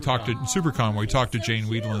Con when we talked to SuperCon when we talked to Jane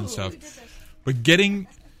Weedland and stuff, but getting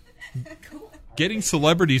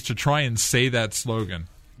celebrities to try and say that slogan.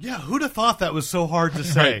 Yeah, who'd have thought that was so hard to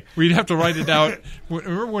say? Right. We'd have to write it out.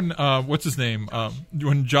 Remember when what's his name?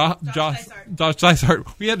 When Josh Dysart,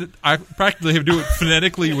 I practically have to do it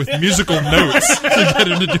phonetically with musical notes to get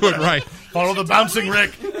him to do it right. Follow the bouncing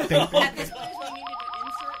Rick.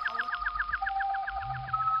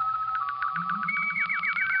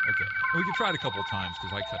 We can try it a couple of times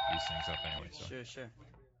because I cut these things up anyway. So.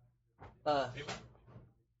 Sure.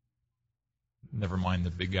 Never mind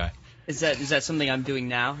the big guy. Is that something I'm doing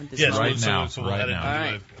now? Yes, right now. So we'll head into All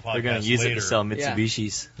right. They're going to use it to sell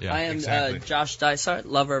Mitsubishis. Yeah, I am Josh Dysart,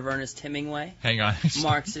 lover of Ernest Hemingway. Hang on.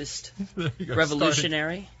 Marxist,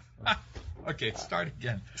 revolutionary. Okay, start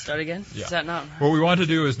again. Start again? Yeah. Is that not? What we want to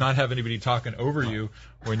do is not have anybody talking over you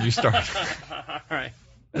when you start. All right.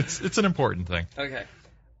 It's an important thing. Okay.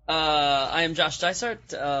 I am Josh Dysart.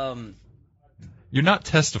 You're not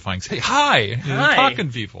testifying. Say hi. You're talking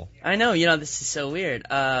to people. I know. This is so weird.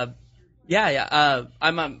 I'm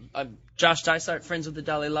Josh Dysart, friends with the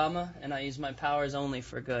Dalai Lama, and I use my powers only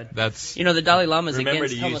for good. That's the Dalai Lama is Remember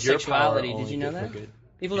against to use your homosexuality. power Did you know only that? for good.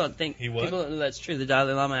 People don't think He what? people. That's true. The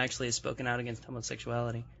Dalai Lama actually has spoken out against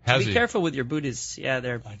homosexuality. Has Be he? careful with your Buddhists. Yeah,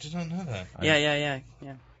 they're. I just don't know that. Yeah.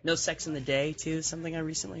 No sex in the day too. Something I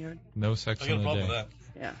recently heard. No sex I got in a the problem day. with that.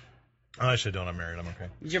 Yeah. Oh, actually, don't. I'm married. I'm okay.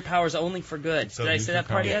 Use your powers only for good. So Did I you say can that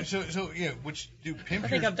part come- yet? So which do pimp? I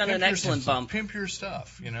think I've done pimp an your excellent stuff, bump. Pimp your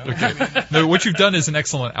stuff, Okay. No, what you've done is an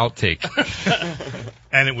excellent outtake.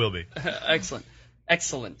 And it will be. Excellent.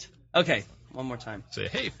 Okay, one more time. Say,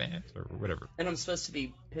 hey, fans, or whatever. And I'm supposed to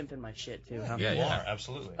be pimping my shit too, huh? You are,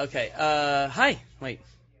 absolutely. Okay. Hi. Wait.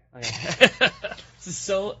 Okay. This is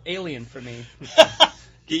so alien for me.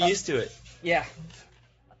 Get used to it. Yeah.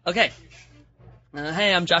 Okay.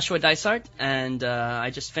 Hey, I'm Joshua Dysart, and I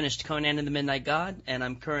just finished Conan and the Midnight God, and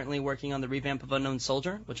I'm currently working on the revamp of Unknown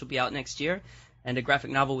Soldier, which will be out next year, and a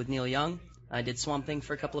graphic novel with Neil Young. I did Swamp Thing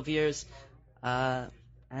for a couple of years, and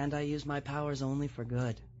I use my powers only for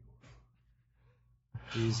good.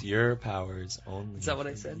 Use your powers only. Is that what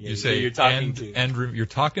I said? Yeah, You say you're talking to. you're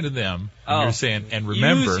talking to them. Oh. And you're saying, and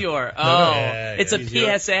remember. Use your. It's a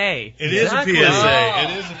PSA. It is a PSA. Oh.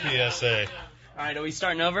 It is a PSA. All right, are we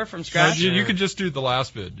starting over from scratch? You can just do the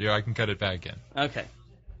last bit. Yeah, I can cut it back in. Okay.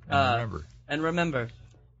 And remember. Remember,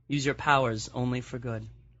 use your powers only for good.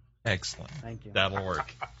 Excellent. Thank you. That'll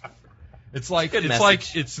work. It's like Good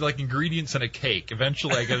it's like ingredients in a cake.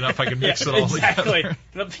 Eventually, I get enough I can mix it all exactly.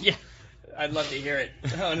 together. Yeah, I'd love to hear it.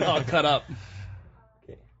 Oh no, I'll cut up.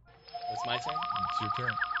 Okay. That's my turn? It's your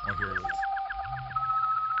turn. Oh, here it is.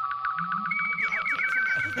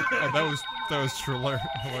 Oh, that was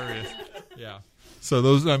hilarious. Yeah. So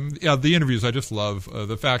those the interviews I just love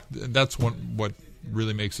the fact that's what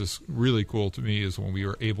really makes this really cool to me is when we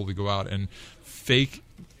were able to go out and fake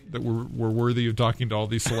that we're worthy of talking to all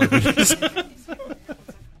these celebrities.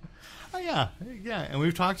 Oh yeah, and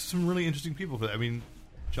we've talked to some really interesting people. I mean,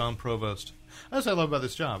 John Provost. That's what I love about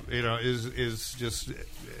this job. Is just.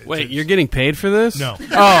 Wait, you're getting paid for this? No.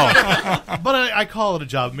 Oh. But I call it a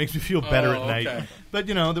job. It makes me feel better at night. Okay. But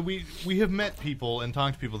that we have met people and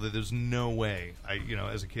talked to people that there's no way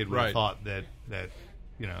as a kid would have thought that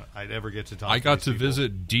I'd ever get to talk. I to got these to people.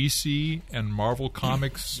 visit DC and Marvel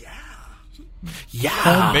Comics. Yeah.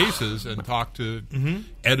 Home bases and talk to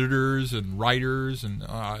editors and writers, and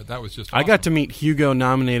that was just awesome. I got to meet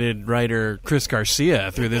Hugo-nominated writer Chris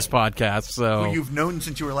Garcia through this podcast. So Who you've known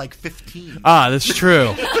since you were like 15. That's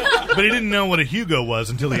true. But he didn't know what a Hugo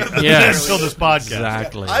was until Yes. until this podcast.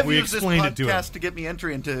 Exactly. I've We used this explained it to him. podcast to get me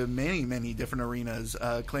entry into many, many different arenas,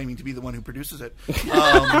 claiming to be the one who produces it.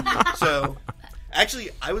 So,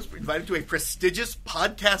 actually, I was invited to a prestigious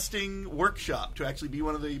podcasting workshop to actually be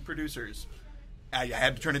one of the producers. I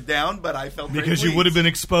had to turn it down, but I felt very Because you pleased. would have been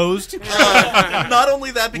exposed? Not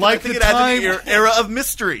only that, because I think it adds an era of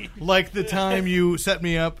mystery. Like the time you set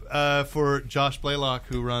me up for Josh Blaylock,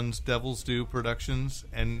 who runs Devil's Due Productions,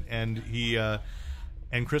 and he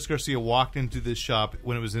and Chris Garcia walked into this shop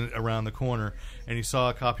when it was around the corner, and he saw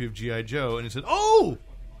a copy of G.I. Joe, and he said, "Oh,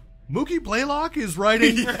 Mookie Blaylock is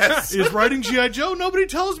writing G.I. Joe. Nobody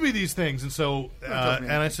tells me these things." And so,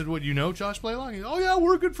 and I said, "What, you know Josh Blaylock?" He goes, "Oh yeah,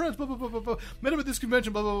 we're good friends. Blah, blah, blah, blah, blah. Met him at this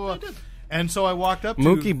convention. Blah blah blah." And so I walked up to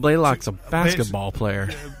Mookie Blaylock's a basketball player.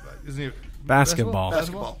 Isn't he?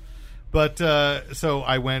 Basketball. But so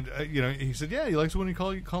I went. He said, "Yeah, he likes it when you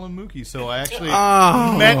call him Mookie." So I actually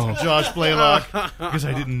met Josh Blaylock because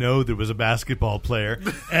I didn't know there was a basketball player.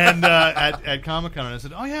 And at Comic-Con, and I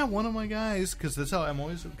said, "Oh yeah, one of my guys," because that's how I'm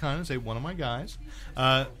always kind of say one of my guys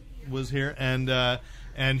was here, and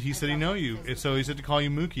he said he know you, so he said to call you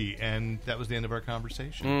Mookie, and that was the end of our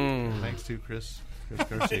conversation. Thanks to Chris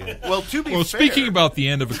Garcia. Well, fair, speaking about the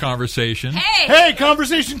end of a conversation. Hey,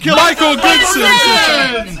 conversation killer, Michael Goodson.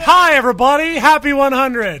 Hi, everybody. Happy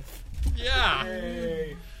 100th. Yeah.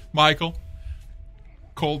 Hey. Michael,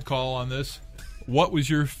 cold call on this. What was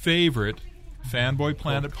your favorite Fanboy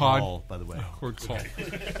Planet pod? By the way, cold call.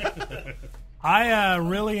 I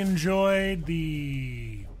really enjoyed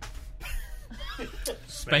the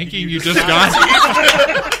spanking you just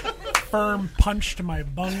got. Firm punch to my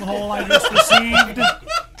bunghole I just received.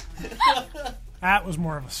 That was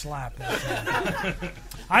more of a slap.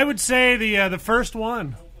 I would say the first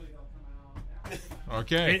one.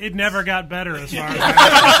 Okay. It never got better as far as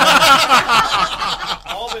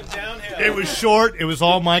all but downhill. It was short. It was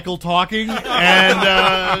all Michael talking,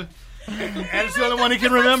 and it's the only one he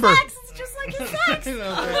can remember. Just like his sex. This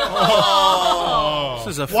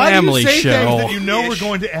is a Why family do you say show. Things that you know we're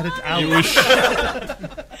going to edit out.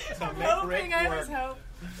 Hoping I was hope.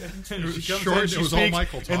 Short, it was all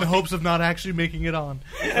Michael talking. In the hopes of not actually making it on.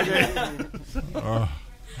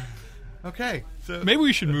 Okay. So maybe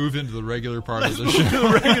we should move into the regular part of the show.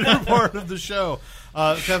 The regular part of the show.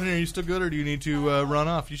 Stephanie, are you still good, or do you need to run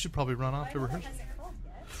off? You should probably run off to rehearsal.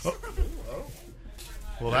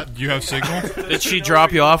 Well, do you have signal? Did she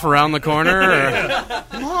drop you off around the corner? Or?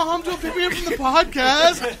 Mom, don't pick me up from the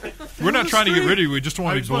podcast. We're not trying to get rid of you. We just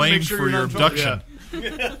want to be blamed for your abduction.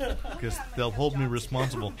 Because they'll hold me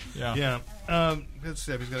responsible. Yeah.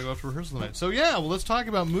 Stephanie's got to go off to rehearsal tonight. So let's talk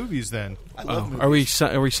about movies then. I love movies.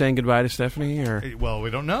 Are we saying goodbye to Stephanie? Or well,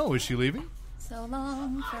 we don't know. Is she leaving? So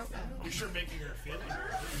long. You're sure making her feel it.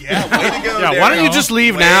 Yeah, way to go. Yeah, why don't you just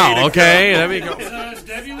leave now? Okay, there we go. Is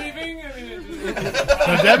Debbie leaving?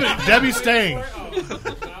 Debbie's staying.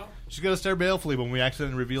 She's going to stare balefully when we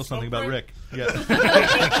accidentally reveal something about Rick. Yeah.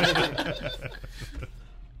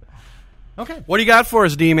 Okay. What do you got for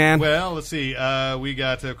us, D-Man? Well, let's see. We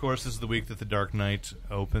got, of course, this is the week that The Dark Knight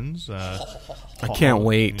opens. I can't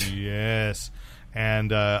wait. Yes.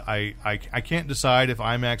 And I can't decide if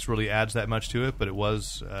IMAX really adds that much to it, but it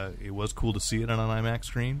was cool to see it on an IMAX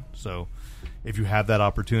screen. So if you have that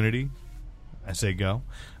opportunity, I say go.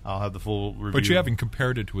 I'll have the full review. But you haven't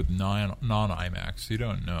compared it with non-IMAX. You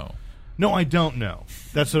don't know. No, I don't know.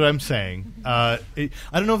 That's what I'm saying. I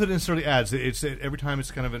don't know if it necessarily adds. It's every time it's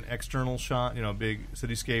kind of an external shot, big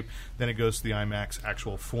cityscape. Then it goes to the IMAX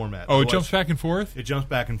actual format. Oh, it jumps back and forth. It jumps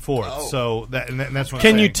back and forth. Oh. So that's what.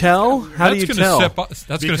 Can I'm you saying. tell? How do you tell? That's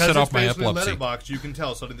going to set off my epilepsy. Letterbox, you can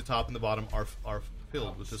tell. So the top and the bottom are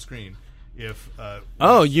filled with the screen. If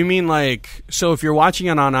you mean so if you're watching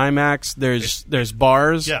it on IMAX, there's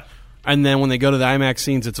bars. Yeah. And then when they go to the IMAX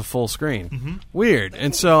scenes, it's a full screen. Mm-hmm. Weird.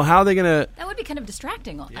 And so how are they going to... That would be kind of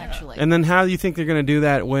distracting, actually. And then how do you think they're going to do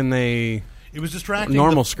that when they... It was distracting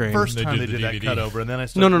normal screen. First time they did that cut over, and then I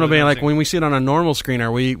started... No, but when we see it on a normal screen,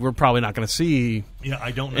 we're probably not going to see I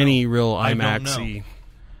don't know. Any real IMAX-y...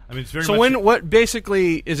 I mean, it's very so what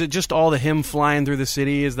basically is it? Just all the him flying through the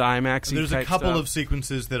city is the IMAX? There's a couple of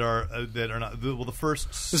sequences that are not. The first.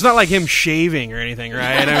 It's not like him shaving or anything,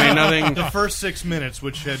 right? I mean, nothing. The first 6 minutes,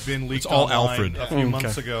 which had been leaked all online Alfred a few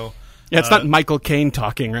months ago. Yeah, it's not Michael Caine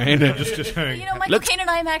talking, right? Michael Caine and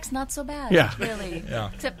IMAX not so bad. Yeah, really. Yeah.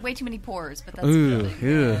 Except way too many pores, but that's really.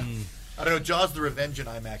 Yeah. I don't know. Jaws: The Revenge in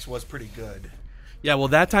IMAX was pretty good. Yeah, well,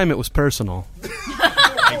 that time it was personal.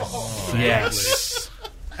 Yes.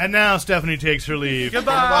 And now Stephanie takes her leave.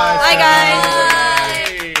 Goodbye. Bye,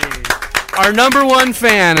 guys. Our number one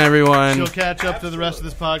fan, everyone. She'll catch up to the rest of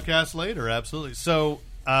this podcast later. Absolutely. So,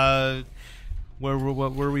 what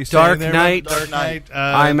were we saying there? Dark Knight,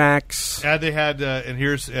 IMAX. They had,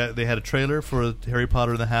 they had a trailer for Harry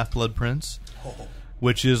Potter and the Half-Blood Prince,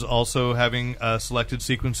 which is also having selected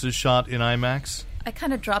sequences shot in IMAX. I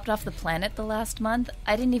kind of dropped off the planet the last month.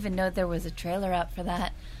 I didn't even know there was a trailer out for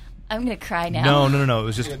that. I'm going to cry now. No. It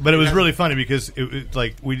was just, but it was really funny because it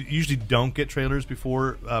we usually don't get trailers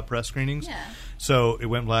before press screenings. Yeah. So it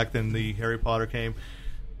went black. Then the Harry Potter came.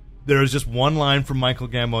 There was just one line from Michael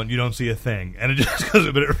Gambon. You don't see a thing, and it just goes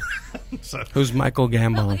a bit. So, who's Michael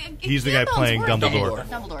Gambon? He's the guy playing Dumbledore.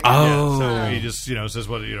 Oh, so he just says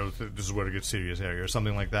what this is where it gets serious, Harry, or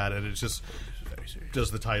something like that, and it's just.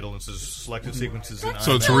 Does the title and says selected sequences in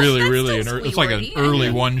so it's really it's like an early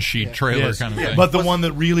one-sheet trailer kind of thing. But the one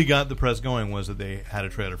that really got the press going was that they had a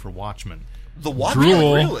trailer for Watchmen. The Watchmen?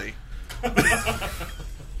 Really?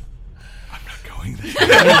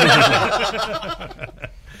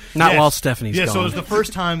 Not while Stephanie's gone. gone. So it was the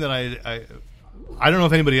first time that I don't know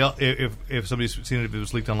if anybody else, if somebody's seen it, if it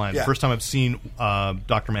was leaked online. Yeah. The first time I've seen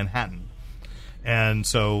Dr. Manhattan. And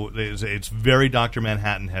so it's very Dr.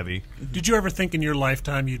 Manhattan heavy. Did you ever think in your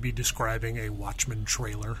lifetime you'd be describing a Watchmen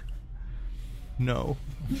trailer? No.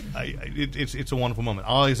 It's a wonderful moment.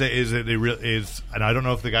 All I say is that and I don't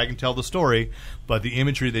know if the guy can tell the story, but the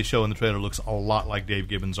imagery they show in the trailer looks a lot like Dave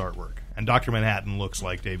Gibbons' artwork. And Dr. Manhattan looks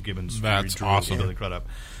like Dave Gibbons' That's awesome. Billy Crudup.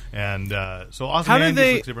 And so Awesome How Man do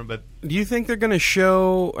they? looks different, but Do you think they're going to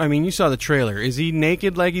show? I mean, you saw the trailer. Is he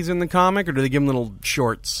naked like he's in the comic, or do they give him little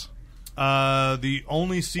shorts? the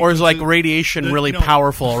only sequence Or is like radiation really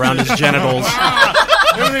powerful around his genitals?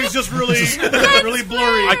 Everything's just really, really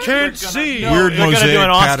blurry. I can't see. Weird They're going to do an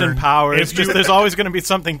Austin pattern. Powers. There's always going to be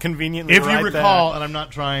something conveniently If you right recall, there. and I'm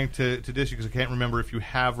not trying to dish you because I can't remember if you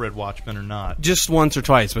have read Watchmen or not. Just once or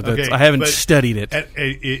twice, but I haven't studied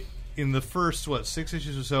it. In the first 6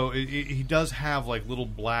 issues or so, he does have like little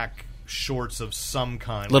black shorts of some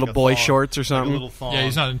kind, Little like a boy thong, shorts or like a something? little thong. Yeah,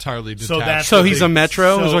 he's not entirely detached. So he's a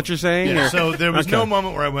Metro, is what you're saying? Yeah, Or- so there was Okay. no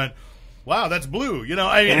moment where I went, "Wow, that's blue." You know,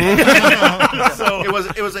 so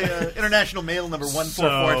it was a international mail number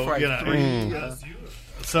 14453.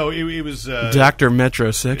 So it was Dr.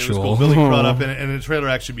 Metrosexual. It was cool. Billy Crudup, and the trailer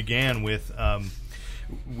actually began with the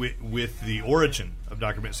origin of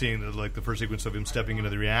Dr. seeing the first sequence of him stepping into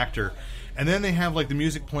the reactor, and then they have like the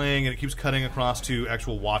music playing, and it keeps cutting across to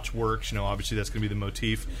actual watchworks. You know, obviously that's going to be the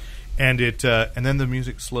motif, and then the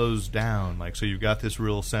music slows down, so you've got this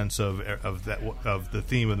real sense of the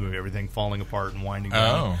theme of the movie, everything falling apart and winding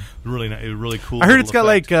down. Really cool. I heard it's got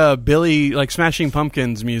effect. like Billy, like Smashing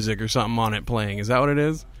Pumpkins music or something on it playing. Is that what it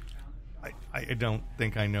is? I don't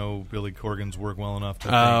think I know Billy Corgan's work well enough to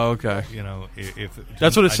think, okay. You know, if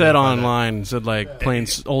That's what it said identify online. It said like playing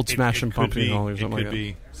old Smashing Pumpkins be, or something it could like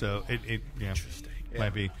be. So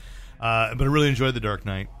might be. But I really enjoyed The Dark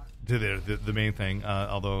Knight. The main thing,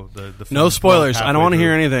 although the film No spoilers. was I don't want to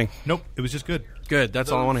halfway hear through. anything. Nope, it was just good. Good.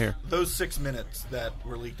 That's all I want to hear. Those 6 minutes that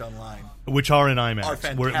were leaked online, Which are in IMAX. are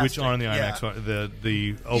fantastic. Which are in the IMAX. Yeah.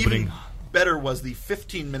 The opening. Even better was the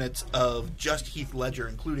 15 minutes of just Heath Ledger,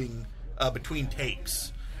 including between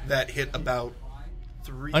takes, that hit about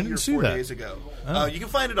 3 I didn't or see 4 that. days ago. Oh. You can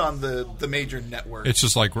find it on the major networks. It's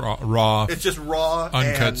just like raw. It's just raw,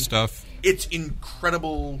 uncut and stuff. It's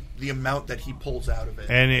incredible the amount that he pulls out of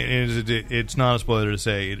it. And it's not a spoiler to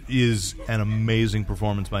say it is an amazing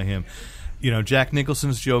performance by him. You know, Jack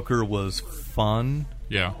Nicholson's Joker was fun.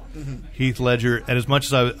 Yeah. Mhm. Heath Ledger, and as much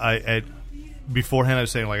as I beforehand I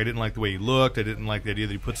was saying, like, I didn't like the way he looked, I didn't like the idea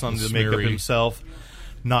that he put something to make up Smeary. himself.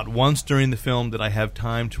 Not once during the film did I have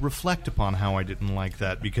time to reflect upon how I didn't like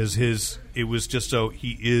that, because it was just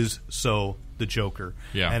he is so the Joker.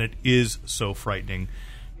 Yeah. And it is so frightening.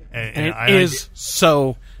 And it is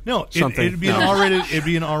so something. It'd be an R-rated. It'd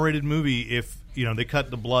be an R-rated movie if they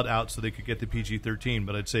cut the blood out so they could get the PG-13.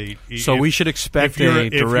 But I'd say So we should expect a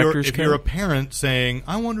director's If cut? you're a parent saying,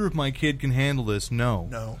 "I wonder if my kid can handle this,"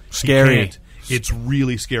 no, he Scary. can't. It's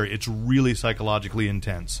really scary. It's really psychologically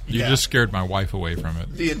intense. You just scared my wife away from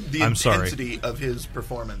it. The I'm sorry. intensity of his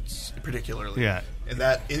performance, particularly. Yeah. And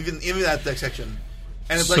that even that section,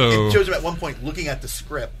 and it's So- it shows him at one point looking at the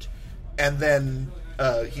script, and then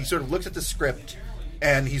he sort of looks at the script,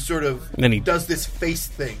 and he sort of And then he- does this face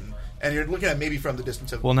thing, and you're looking at it maybe from the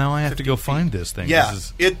distance of. Well, now I have to 15 go feet. find this thing. Yeah, This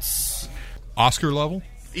is- it's Oscar level.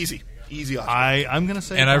 easy Oscar. I'm going to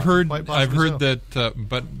say, And I've heard quite possibly so. that,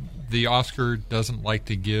 but the Oscar doesn't like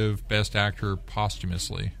to give Best Actor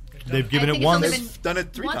posthumously. They've given I it think it's once. only been They've done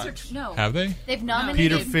it 3 once times. Or no. Have they? They've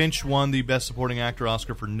nominated Peter Finch won the Best Supporting Actor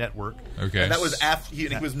Oscar for Network. Okay. And that was after he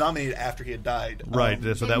was nominated after he had died. Right, so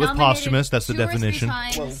They've that was nominated posthumous. That's the 2 or 3 definition.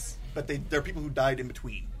 times. Well, but there are people who died in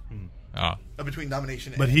between. Between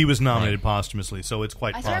nomination. But and he was nominated posthumously, so it's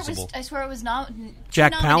quite possible. I swear it was not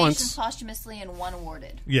Jack two nominations Palance. posthumously and 1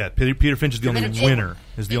 awarded. Yeah, Peter Finch is the only But it- winner.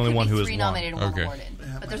 Is the it only could one be who has 3 won. nominated and 1 awarded.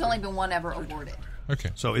 But there's only been 1 ever awarded.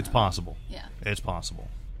 Okay. So it's possible. Yeah. It's possible.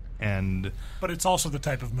 And But it's also the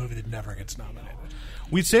type of movie that never gets nominated.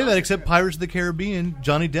 we'd say that, except Pirates of the Caribbean,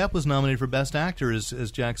 Johnny Depp was nominated for Best Actor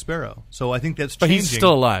as Jack Sparrow. So I think that's But changing. he's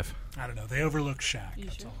still alive. I don't know. They overlooked Shaq.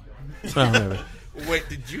 That's all. Oh, maybe. Wait,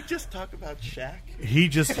 did you just talk about Shaq? He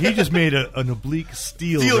just made an oblique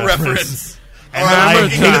steel Steel reference. reference. And I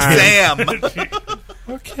hate him. Sam.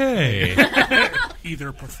 Okay.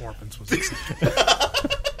 Either performance was acceptable.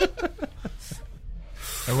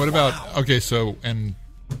 And what about and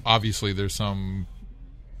obviously there's some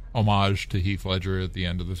homage to Heath Ledger at the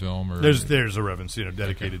end of the film, or There's a reference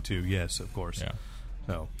dedicated to, yes, of course. Yeah.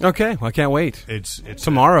 So Okay, well, I can't wait. It's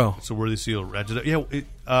tomorrow. It's a worthy seal.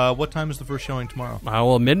 What time is the first showing tomorrow?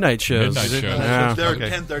 Midnight shows. Midnight shows. Yeah. There are Okay.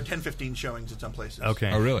 10:15 showings in some places.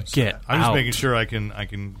 Okay. Oh, really? Get I'm just out. making sure I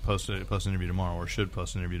can post an interview tomorrow, or should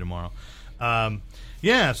post an interview tomorrow.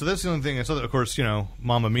 Yeah, so that's the only thing. And so, of course,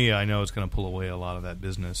 Mamma Mia, I know is going to pull away a lot of that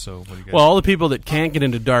business. So, what do you guys? Well, all the people that can't get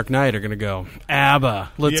into Dark Knight are going to go, ABBA,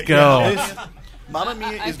 let's Yeah, go. yeah, Mamma Mia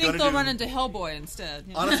I is think going they'll to run into Hellboy instead.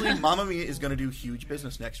 you know? honestly, Mamma Mia is going to do huge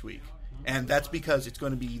business next week, and that's because it's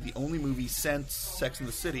going to be the only movie since Sex and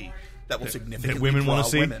the City that will significantly that women draw wanna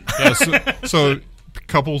see? women. Yeah, so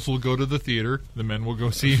couples will go to the theater. The men will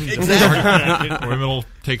go see. Exactly. Women will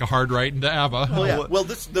take a hard right into ABBA. Well, yeah. Well,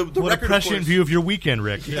 the what a record, of prescient course, view of your weekend,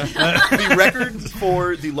 Rick. the record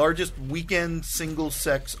for the largest weekend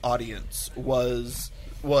single-sex audience was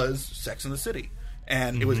Sex and the City,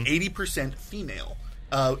 and it was 80% female.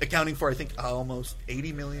 Accounting for, I think, almost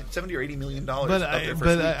 $70 or $80 million.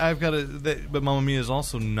 But Mamma Mia is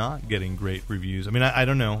also not getting great reviews. I mean, I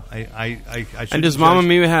don't know. I And does Mamma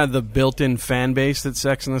Mia have the built-in fan base that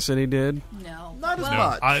Sex and the City did? No. Not as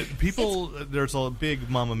much. There's a big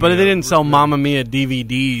Mamma Mia. But they didn't sell Mamma Mia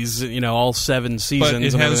DVDs, all 7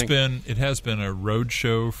 seasons. But and it has been a road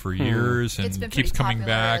show for years It's been and keeps pretty coming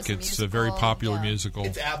popular back. as a It's a musical, very popular yeah. musical.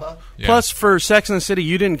 It's ABBA. Yeah. Plus, for Sex and the City,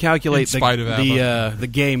 you didn't calculate In spite of ABBA. the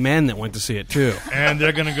gay men that went to see it too. And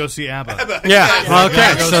they're going to go see ABBA. Yeah. Well,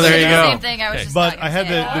 okay. So there you go. Same thing. I was just But not I gonna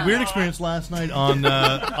had say the weird experience last night on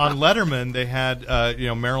Letterman. They had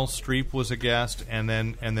Meryl Streep was a guest, and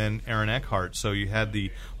then Aaron Eckhart. So you had the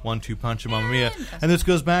 1-2 punch of Mamma Mia. And this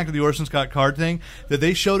goes back to the Orson Scott Card thing that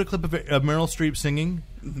they showed a clip of Meryl Streep singing.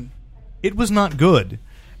 Mm-hmm. It was not good.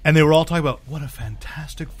 And they were all talking about what a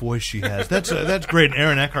fantastic voice she has. That's great. And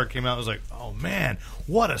Aaron Eckhart came out and was like, "Oh man,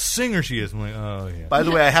 what a singer she is!" I'm like, "Oh yeah." By the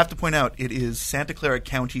way, I have to point out it is Santa Clara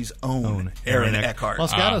County's own Aaron Eckhart.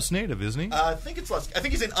 Los Gatos native, isn't he? I think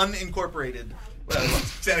he's an unincorporated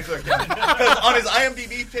Santa Clara County. Because on his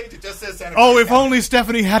IMDb page, it just says Santa Clara Oh, if County. only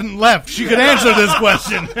Stephanie hadn't left, she could answer this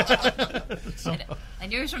question. I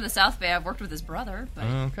knew he was from the South Bay. I've worked with his brother. But,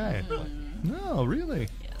 Okay. No, really?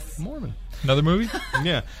 Yes. Mormon. Another movie?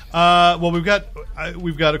 Yeah. Well, we've got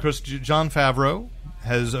of course Jon Favreau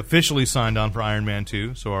has officially signed on for Iron Man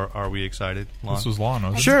 2. So are we excited? Lon? This was Lon,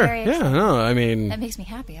 wasn't it? Sure. very Yeah. excited. No. I mean, That makes me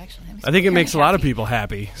happy, actually. That makes I me think it very makes a lot of happy. people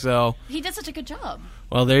happy. So, He did such a good job.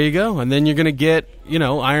 well, there you go. And then you're going to get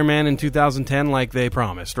Iron Man in 2010 like they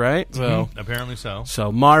promised, right? So Apparently so.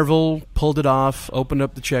 So Marvel pulled it off, opened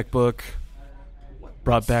up the checkbook,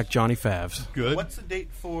 brought back Johnny Favs. Good. What's the date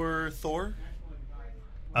for Thor?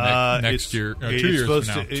 Next year, 2 years supposed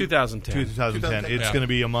from now. 2010. 2010. It's Yeah. going to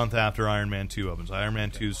be a month after Iron Man 2 opens. Iron Man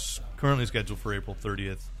 2 is currently scheduled for April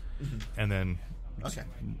 30th, and then Okay.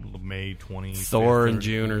 May 25th. Thor in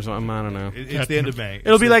June or something. I don't know. It's the end of May.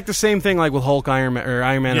 It'll be like the same thing like with Hulk, Iron Man, or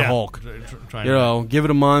Iron Man and Hulk. Give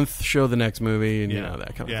it a month, show the next movie, and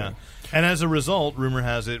that kind of thing. And as a result, rumor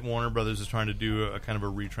has it Warner Brothers is trying to do a kind of a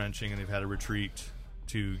retrenching, and they've had a retreat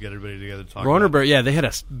to get everybody together to talk. Warner about Bros. Yeah, they had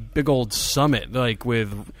a big old summit like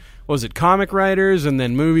with what was it, comic writers, and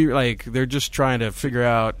then movie. Like they're just trying to figure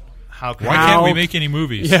out Why can't we make any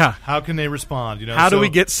movies? Yeah, how can they respond? How do we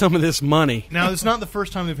get some of this money? Now, it's not the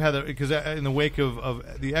first time they've had that, because in the wake of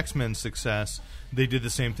the X-Men success, they did the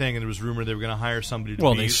same thing, and there was rumor they were going to hire somebody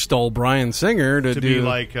to they stole Bryan Singer to be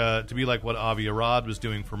like what Avi Arad was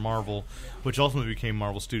doing for Marvel, which ultimately became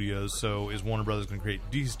Marvel Studios. So is Warner Brothers going to create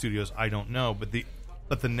DC Studios? I don't know, but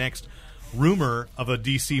the next rumor of a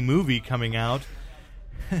DC movie coming out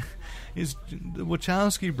is the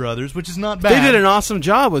Wachowski brothers, which is not bad. They did an awesome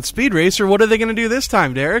job with Speed Racer. What are they going to do this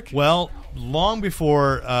time, Derek? Well, long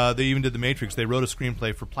before they even did The Matrix, they wrote a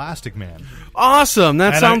screenplay for Plastic Man. Awesome!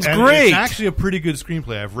 That sounds great. It's actually a pretty good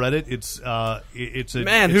screenplay. I've read it. It's a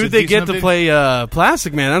who'd they get to play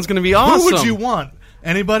Plastic Man? That's going to be awesome. Who would you want?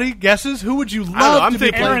 Anybody guesses? Who would you love? I'm to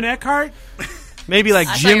thinking be Aaron Eckhart. Maybe like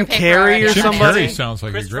Jim Carrey or Jim somebody. Carrey sounds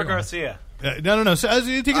like Christopher a great one. Garcia. No. So,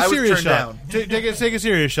 take a I was serious turned shot. down. Take a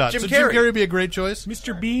serious shot. Jim Jim Carrey. Carrey would be a great choice.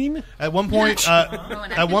 Mr. Bean. At one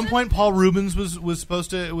point, Paul Rubens was supposed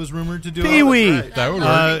to. Was rumored to do Pee Wee. it. That would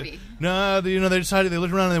work. No, they decided, they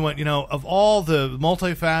looked around and they went, of all the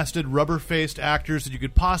multifaceted, rubber-faced actors that you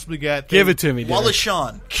could possibly get, Give it to me, Derek. Wallace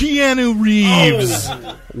Shawn. Keanu Reeves.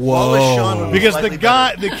 Whoa. Whoa. Wallace Shawn would be Because the slightly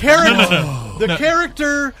guy, better. the character, the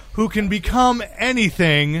character who can become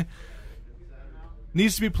anything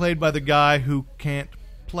needs to be played by the guy who can't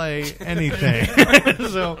play anything.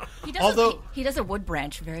 So He does a wood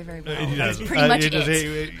branch very, very well. He does. That's pretty much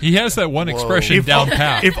it. He has that one expression down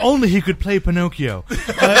pat. If only he could play Pinocchio,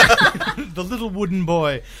 the little wooden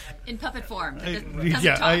boy. In puppet form.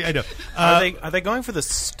 I know. Are they going for the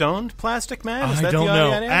stoned Plastic Man? Is I that don't the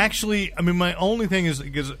know. idea? Actually, I mean, my only thing is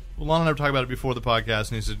because Lon and I were talking about it before the podcast,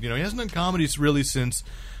 and he said, he hasn't done comedies really since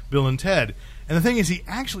Bill and Ted. And the thing is, he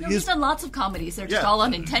actually He's done lots of comedies. They're just all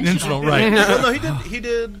unintentional. Intentional, right? Well, no, he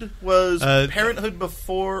did was Parenthood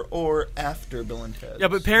before or after Bill and Ted. Yeah,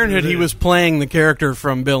 but Parenthood, he was playing the character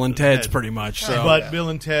from Bill and Ted's pretty much. So. But Bill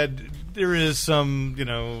and Ted, there is some,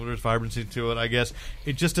 there's vibrancy to it, I guess.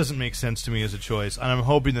 It just doesn't make sense to me as a choice. And I'm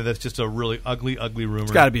hoping that that's just a really ugly, ugly rumor.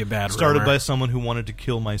 It's got to be a bad started rumor. by someone who wanted to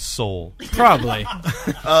kill my soul. Probably.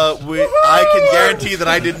 I can guarantee that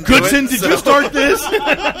I didn't do Goodson, it. did you start this?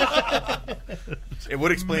 It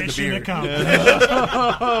would explain Mission the beard.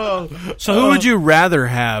 accomplished. So who would you rather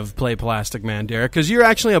have play Plastic Man, Derek? Because you're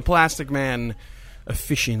actually a Plastic Man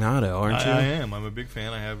aficionado, aren't you? I am. I'm a big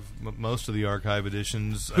fan. I have most of the archive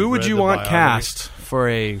editions. Who I've would read you the want biographies. cast for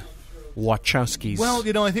a Wachowskis? Well,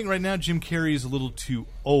 I think right now Jim Carrey is a little too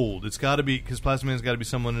old. It's got to be, because Plastic Man's got to be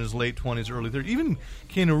someone in his late 20s, early 30s. Even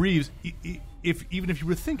Keanu Reeves, even if you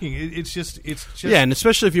were thinking, it's just yeah, and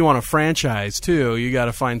especially if you want a franchise too, you got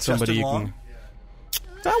to find somebody you Long? can.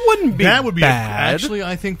 That wouldn't be bad. Actually,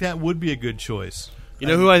 I think that would be a good choice. You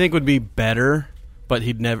know who I think would be better, but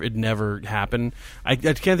it'd never happen. I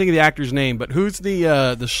can't think of the actor's name, but who's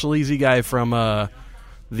the sleazy guy from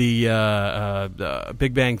the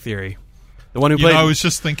Big Bang Theory? The one who played. I was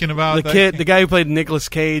just thinking about the guy who played Nicolas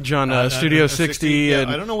Cage on Studio 60. Yeah,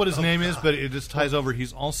 I don't know what his name is, but it just ties over.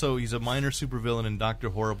 He's a minor supervillain in Dr.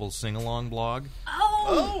 Horrible's sing-along blog.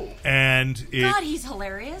 Oh! And God, he's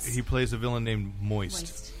hilarious. He plays a villain named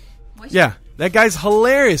Moist. Yeah, that guy's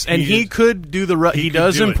hilarious, and he could do he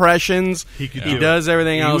does impressions. He could. He does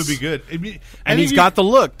everything else. He would be good. And he's got the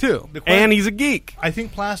look too, and he's a geek. I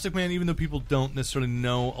think Plastic Man, even though people don't necessarily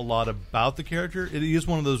know a lot about the character, it is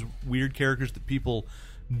one of those weird characters that people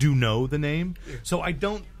do know the name. So I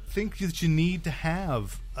don't think that you need to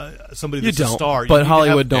have somebody that's a star. But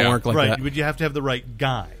Hollywood don't work like that. Right, but you have to have the right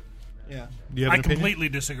guy. Yeah. Do you have I an opinion? completely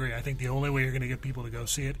disagree. I think the only way you're going to get people to go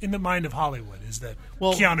see it, in the mind of Hollywood, is that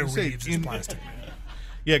Well, Keanu say, Reeves is Plastic Man.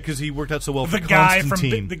 Yeah, because he worked out so well The for guy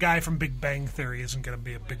Constantine. the guy from Big Bang Theory isn't going to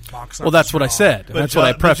be a big box office. Well, that's what I draw. said. But That's what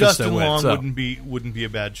I prefaced Justin it with. Long So. wouldn't be a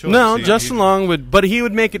bad choice. No, Justin Long would, but he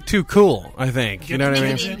would make it too cool. I think. You know what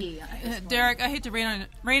I mean? Derek, I hate to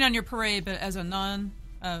rain on your parade, but as a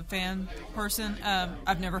fan person,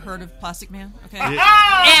 I've never heard of Plastic Man. Okay,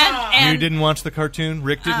 and you didn't watch the cartoon.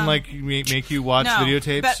 Rick didn't make you watch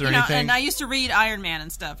videotapes but, or anything. And I used to read Iron Man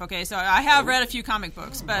and stuff. Okay, so I have read a few comic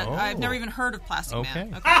books, but I've never even heard of Plastic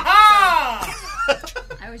Man. Okay,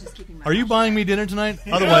 I was just keeping my. Are you buying me dinner tonight?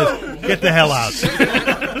 Otherwise, get the hell out.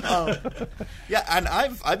 Yeah, and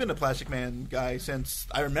I've been a Plastic Man guy since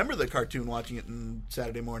I remember the cartoon, watching it on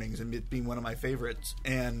Saturday mornings, and it being one of my favorites.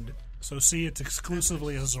 And so, see, it's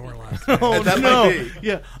exclusively a Zorlak. Oh that no! might be.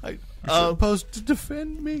 Yeah, you're supposed to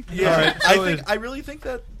defend me. Yeah, All right, I really think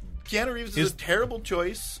that Keanu Reeves is a terrible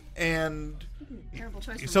choice, and terrible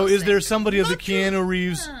choice. So, is there somebody of the Keanu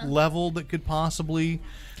Reeves level that could possibly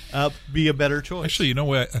be a better choice? Actually, you know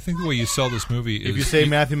what? I think the way you sell this movie is if you say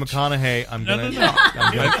Matthew McConaughey, I'm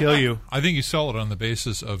gonna kill you. I think you sell it on the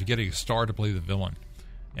basis of getting a star to play the villain.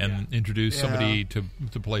 And introduce somebody to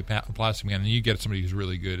play Plastic Man, and you get somebody who's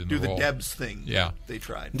really good in the role. Do the Debs thing. Yeah, they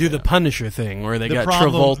tried. Do the Punisher thing where they got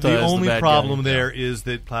problem, Travolta. The as only the bad problem guy. there is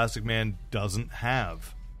that Plastic Man doesn't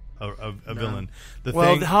have a villain.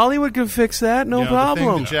 Hollywood can fix that, no problem.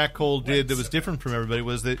 The thing that Jack Cole did that was different from everybody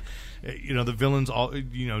was that the villains all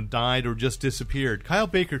died or just disappeared. Kyle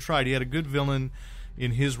Baker tried. He had a good villain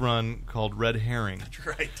in his run called Red Herring. That's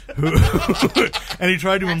right. And he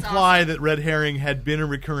tried to imply that Red Herring had been a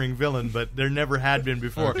recurring villain, but there never had been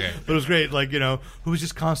before. Okay. But it was great, who was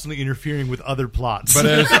just constantly interfering with other plots. But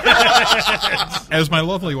as my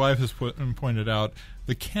lovely wife has pointed out,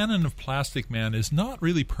 the canon of Plastic Man is not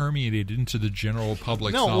really permeated into the general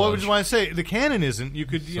public. No, knowledge. what would I say? The canon isn't. You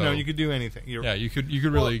could, you could do anything. You could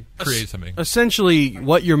really create something. Essentially,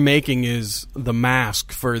 what you're making is the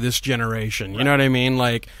mask for this generation. You know what I mean?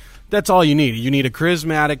 Like, that's all you need. You need a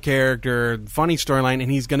charismatic character, funny storyline,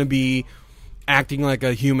 and he's going to be acting like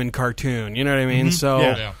a human cartoon. You know what I mean?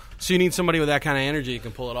 Mm-hmm. So you need somebody with that kind of energy who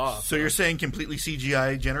can pull it off. So you're saying completely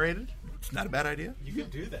CGI generated? It's not a bad idea. You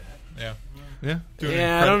could do that. Yeah.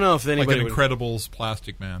 I don't know if anybody like an Incredibles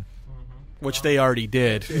Plastic Man. Which they already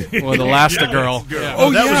did with Elastigirl. Yeah.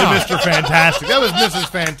 Oh, that was a Mr. Fantastic. That was Mrs.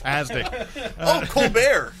 Fantastic.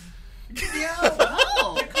 Colbert. You could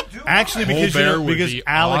do Actually, because Colbert would because be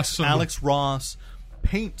Alex awesome. Alex Ross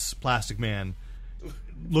paints Plastic Man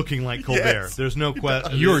looking like Colbert. Yes. There's no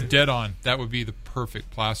question. You're dead on. That would be the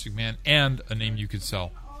perfect Plastic Man and a name you could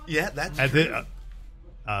sell. Yeah, that's At true. the-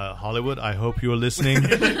 Hollywood, I hope you're listening.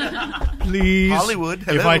 Please, Hollywood,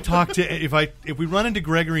 hello. If I talk to if we run into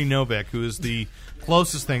Gregory Novak, who is the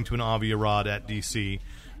closest thing to an Avi Arad at DC,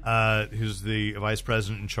 who's the vice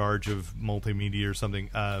president in charge of multimedia or something,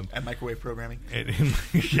 and microwave programming.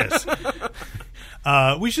 Yes,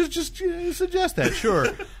 we should just suggest that, sure,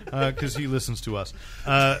 because he listens to us.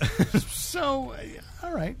 So,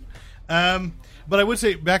 all right. But I would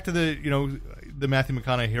say back to the Matthew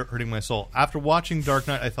McConaughey hurting my soul. After watching Dark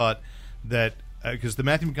Knight, I thought that because the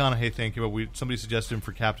Matthew McConaughey thing came up, somebody suggested him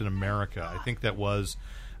for Captain America. I think that was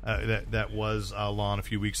Lon a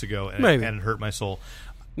few weeks ago, and it hurt my soul.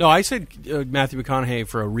 No, I said Matthew McConaughey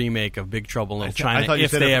for a remake of Big Trouble in Little China. I thought you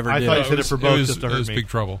if said they it, ever I did. thought you said it for both just to It hurt was me. Big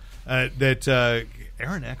Trouble. That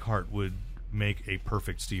Aaron Eckhart would make a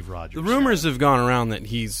perfect Steve Rogers. The rumors have gone around that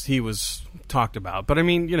he was talked about, but I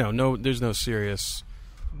mean, there's no serious.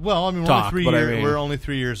 Well, I mean, talk, we're only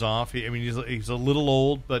 3 years off. He's a little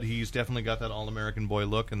old, but he's definitely got that all-American boy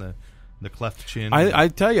look and the cleft chin. I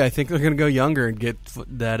tell you, I think they're going to go younger and get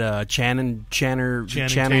that Channing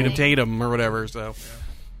Tatum or whatever. So,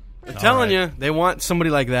 I'm telling you, they want somebody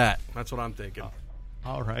like that. That's what I'm thinking.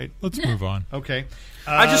 All right, Let's move on. okay.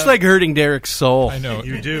 I just like hurting Derek's soul. I know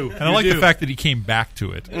You do, and I like the fact that he came back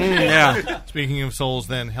to it. Yeah, Speaking of souls,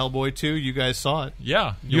 then Hellboy 2, you guys saw it.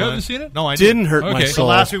 Yeah, you haven't seen it? No, I didn't hurt my Okay. So soul.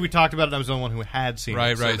 last week we talked about it, and I was the only one who had seen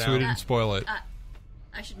Right, it. right. So we didn't spoil it.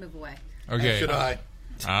 I should move away. Okay. Should I?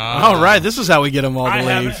 All right, this is how we get them all to I leave.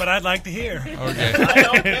 haven't, but I'd like to hear.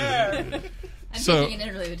 Okay. I'm So- taking an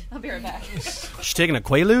interlude. I'll be right back. She's taking a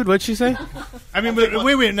Quaalude. What'd she say? I mean, but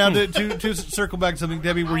wait. Now, to circle back to something,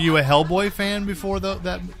 Debbie, were you a Hellboy fan before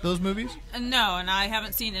those movies? No, and I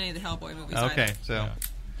haven't seen any of the Hellboy movies. Okay, either. so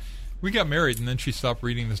We got married, and then she stopped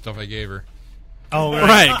reading the stuff I gave her. oh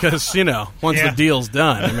Right, because once Yeah. the deal's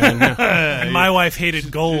done, I mean, And my wife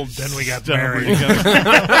hated gold, then we got married.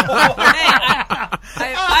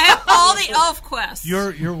 I have all the elf quests.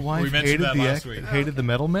 Your wife We mentioned hated that last week. hated the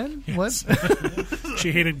metal men. What?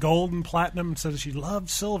 She hated gold and platinum and said she loved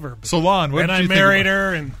silver. But So, Lon, what then did I you think married about-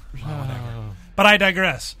 her, and but I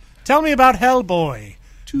digress. Tell me about Hellboy.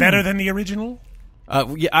 Better than the original?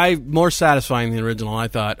 more satisfying than the original. I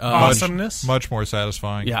thought. Awesomeness? Much more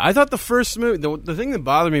satisfying. Yeah, I thought the first movie. The thing that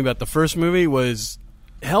bothered me about the first movie was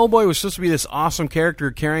Hellboy was supposed to be this awesome character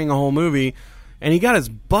carrying a whole movie, and he got his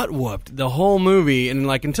butt whooped the whole movie, and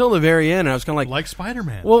until the very end, I was kind of like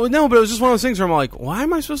Spider-Man. Well, no, but it was just one of those things where I'm like, why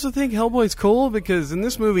am I supposed to think Hellboy's cool? Because in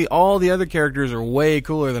this movie, all the other characters are way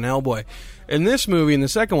cooler than Hellboy. In this movie, in the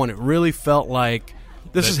second one, it really felt like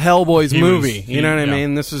this is Hellboy's movie. You know what I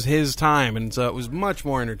mean? This is his time, and so it was much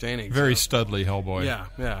more entertaining. Very studly Hellboy.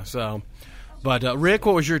 Yeah. So, but Rick,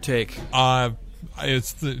 what was your take?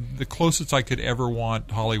 It's the closest I could ever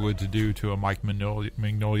want Hollywood to do to a Mike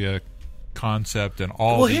Mignola concept and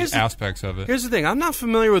all the aspects of it. Here's the thing. I'm not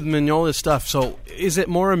familiar with Mignola's stuff, so is it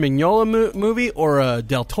more a Mignola movie or a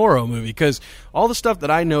Del Toro movie? Because all the stuff that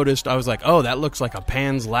I noticed, I was like, oh, that looks like a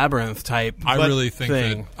Pan's Labyrinth type I really think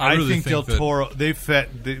thing. that... I think Del that- Toro, they fed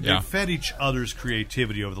each other's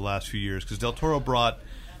creativity over the last few years, because Del Toro brought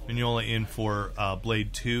Mignola in for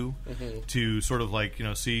Blade 2 to sort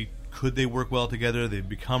of see could they work well together. They've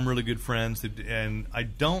become really good friends, and I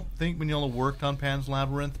don't think Mignola worked on Pan's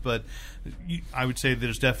Labyrinth, but I would say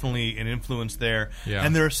there's definitely an influence there. Yeah.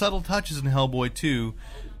 And there are subtle touches in Hellboy 2.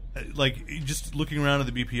 Like, just looking around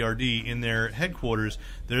at the BPRD in their headquarters,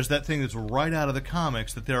 there's that thing that's right out of the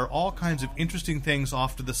comics, that there are all kinds of interesting things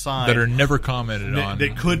off to the side that are never commented on.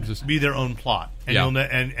 That could be their own plot, and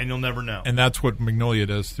you'll never know. And that's what Mignola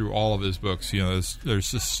does through all of his books. There's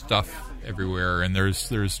just stuff everywhere, and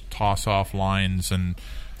there's toss off lines and.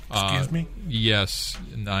 Excuse me? Yes,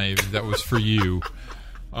 that was for you.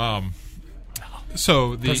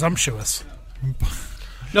 So the presumptuous.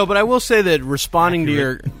 No, but I will say that responding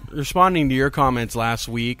to your comments last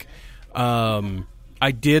week,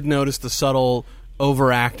 I did notice the subtle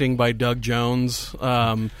overacting by Doug Jones.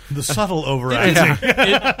 The subtle overacting.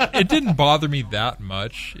 It didn't bother me that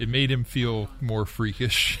much. It made him feel more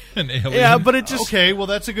freakish and alien. Yeah, but it just okay. Well,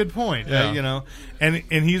 that's a good point. Yeah. And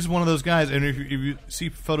he's one of those guys. And if you see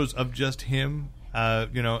photos of just him.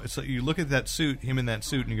 It's like you look at that suit, him in that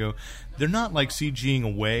suit, and you go, they're not like CGing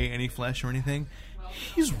away any flesh or anything.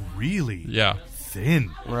 He's really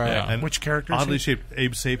thin. Right. Yeah. And which character is oddly he? shaped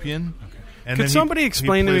Abe Sapien. And Could then somebody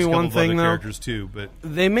explain to plays me a couple one of thing, other though? characters too, but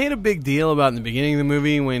they made a big deal about in the beginning of the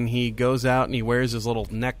movie when he goes out and he wears his little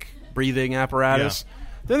neck breathing apparatus.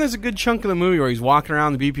 Then there's a good chunk of the movie where he's walking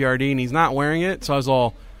around the BPRD and he's not wearing it. So I was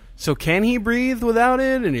all, so can he breathe without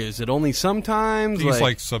it? And is it only sometimes? He's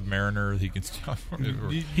like Submariner. He can stop.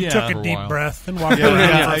 He took a deep breath and walked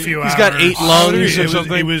around for a few hours. He's got 8 lungs or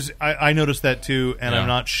something. It was. I noticed that too, and I'm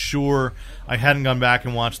not sure. I hadn't gone back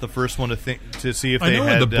and watched the first one to see if they had. I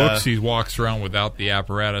know in the books he walks around without the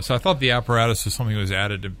apparatus. I thought the apparatus is something that was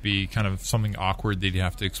added to be kind of something awkward that you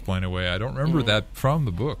have to explain away. I don't remember that from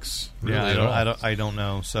the books. Really I don't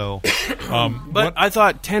know. So, but I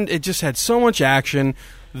thought it just had so much action.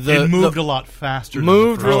 It moved a lot faster.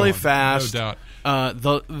 Moved really fast. No doubt.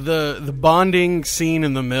 The bonding scene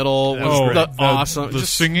in the middle was awesome. The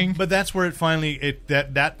singing, but that's where it finally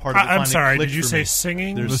that part of it. I'm sorry. Did you say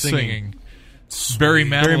singing? The singing. Barry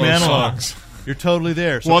Manilow songs. You're totally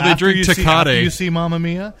there. So while they drink Tecate. After you see Mamma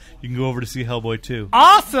Mia, you can go over to see Hellboy 2.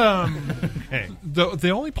 Awesome! Okay.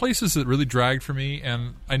 The only places that really dragged for me,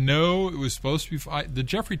 and I know it was supposed to be... the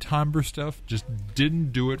Jeffrey Tambor stuff just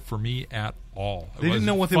didn't do it for me at all. They didn't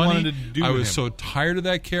know what they wanted to do I with was him. so tired of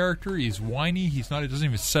that character. He's whiny. He doesn't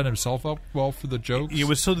even set himself up well for the jokes. It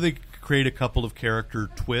was so that they could create a couple of character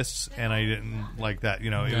twists, and I didn't like that. It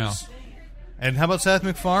was... And how about Seth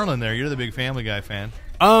MacFarlane there? You're the big Family Guy fan.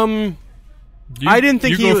 I didn't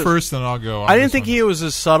think you go first, then I'll go. I didn't think he was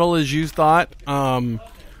as subtle as you thought. I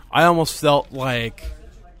almost felt like,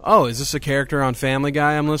 oh, is this a character on Family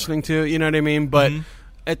Guy I'm listening to? You know what I mean? But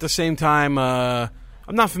at the same time, I'm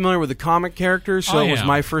not familiar with the comic characters, so it was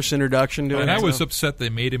my first introduction to it. And I was upset they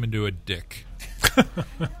made him into a dick.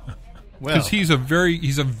 Well, because he's a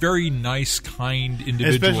very nice, kind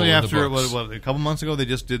individual. Especially after what a couple months ago, they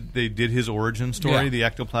did his origin story, the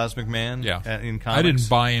ectoplasmic man. Yeah, in comics. I didn't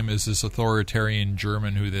buy him as this authoritarian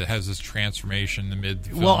German who has this transformation in the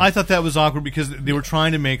mid-film. Well, I thought that was awkward because they were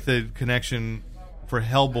trying to make the connection for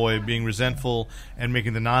Hellboy being resentful and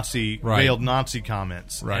making the veiled Nazi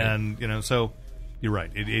comments, right? And so. You're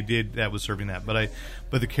right. It did. That was serving that, but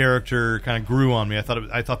the character kind of grew on me.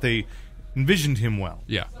 I thought they envisioned him well.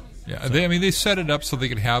 Yeah. Yeah, so. They set it up so they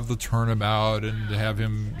could have the turnabout and to have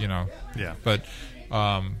him, Yeah. But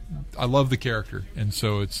I love the character, and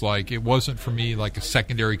so it's like it wasn't for me like a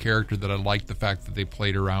secondary character that I liked the fact that they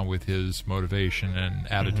played around with his motivation and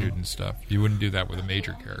attitude and stuff. You wouldn't do that with a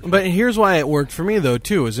major character. But here's why it worked for me though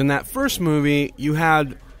too: is in that first movie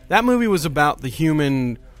that movie was about the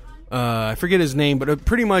human. I forget his name, but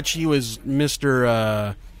pretty much he was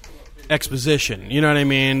Mr. Exposition. You know what I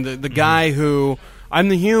mean? The guy who. I'm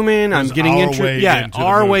the human. I'm getting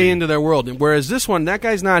our way into their world. Whereas this one, that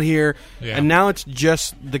guy's not here, and now it's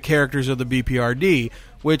just the characters of the BPRD,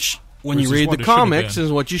 which when you read the comics is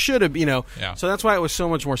what you should have. Yeah. So that's why it was so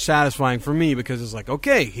much more satisfying for me because it's like,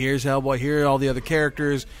 okay, here's Hellboy, here are all the other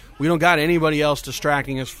characters. We don't got anybody else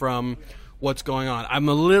distracting us from what's going on. I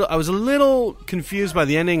was a little confused by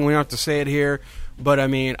the ending. We don't have to say it here, but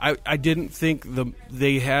I didn't think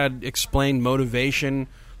they had explained motivation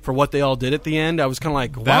for what they all did at the end. I was kind of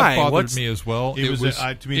like, why? That bothered me as well. It was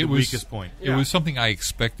to me the weakest point. It was something I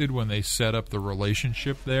expected when they set up the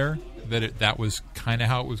relationship there, that was kind of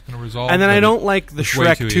how it was going to resolve. And then I don't like the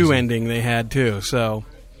Shrek 2 ending they had, too. So,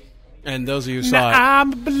 and those of you who saw it.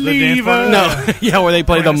 I'm a believer. No, yeah, where they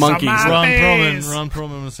play the monkeys. Ron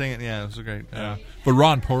Perlman was singing. Yeah, it was great. But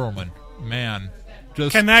Ron Perlman, man.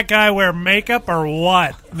 Can that guy wear makeup or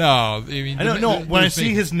what? No, I don't know. When I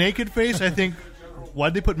see his naked face, I think,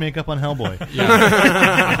 why'd they put makeup on Hellboy?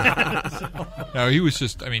 No, he was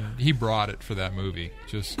just. He brought it for that movie.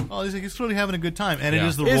 He's clearly having a good time, and it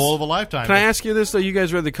is the role of a lifetime. Can I ask you this though? You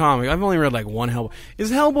guys read the comic. I've only read like one Hellboy.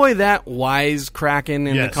 Is Hellboy that wisecracking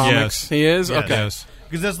in the comics? Yes. He is. Yes. Okay,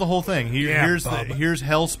 because that's the whole thing. Here's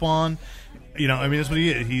Hellspawn. That's what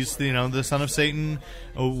he is. He's the son of Satan,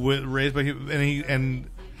 raised by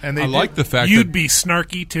and they I like the fact you'd be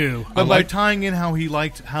snarky too. But by tying in how he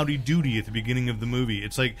liked Howdy Doody at the beginning of the movie,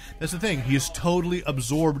 it's like that's the thing. He has totally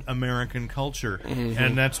absorbed American culture,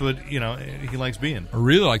 and that's what he likes being. I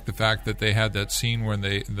really like the fact that they had that scene when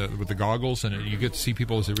with the goggles, and you get to see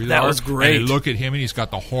people as they really that are. Was great. And they look at him, and he's got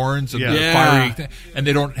the horns and the fiery thing, and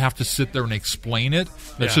they don't have to sit there and explain it.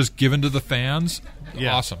 That's just given to the fans.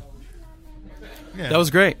 Yeah. Awesome. Yeah. That was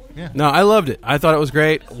great. Yeah. No, I loved it. I thought it was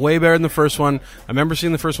great. Way better than the first one. I remember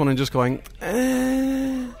seeing the first one and just going,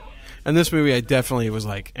 eh. And this movie, I definitely was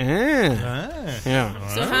like, Yeah.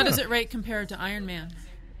 So how does it rate compared to Iron Man?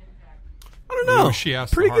 I don't know. She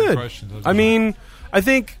asked pretty the hard good. questions. I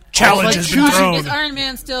think challenge has been thrown. Is Iron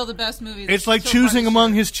Man still the best movie? It's like choosing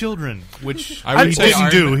among his children, which I would he say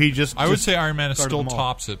didn't do. He just. I would say Iron Man started still them all.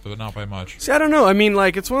 tops it, but not by much. See, I don't know.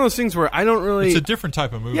 It's one of those things where I don't really. It's a different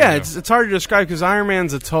type of movie. Yeah, though. it's hard to describe because Iron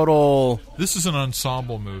Man's a total. This is an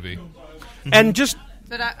ensemble movie. And just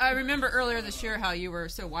But I remember earlier this year how you were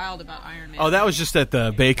so wild about Iron Man. Oh, that was just at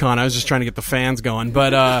the Baycon. I was just trying to get the fans going.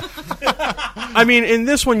 But, I mean, in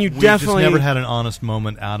this one, you definitely... just never had an honest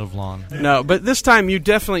moment out of long. No, but this time, you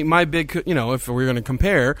definitely... My big... You know, if we were going to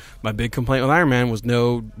compare, my big complaint with Iron Man was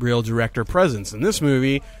no real director presence. In this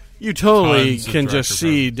movie, you totally can just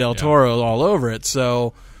see Del Toro all over it.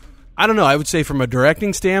 So, I don't know. I would say from a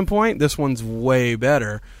directing standpoint, this one's way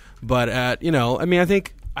better. But, you know, I mean, I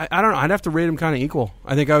think... I don't know. I'd have to rate them kind of equal.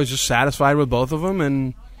 I think I was just satisfied with both of them,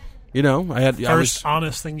 and you know, First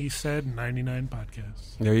honest thing you said, 99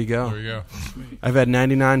 podcasts. There you go. There you go. I've had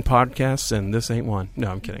 99 podcasts, and this ain't one.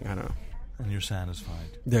 No, I'm kidding. I don't know. And you're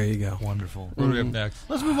satisfied. There you go. Wonderful. What do we have next?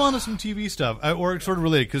 Let's move on to some TV stuff, or sort of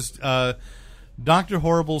related, because Dr.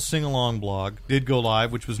 Horrible's sing-along blog did go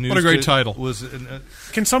live, which was news. What a great title.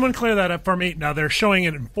 Can someone clear that up for me? Now, they're showing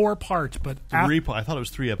it in 4 parts, but... I thought it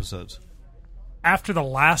was 3 episodes. After the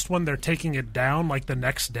last one, they're taking it down like the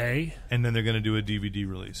next day? And then they're going to do a DVD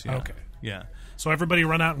release. Yeah. Okay. Yeah. So everybody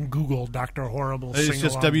run out and Google Dr. Horrible. It's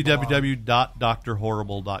just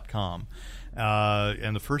www.drhorrible.com.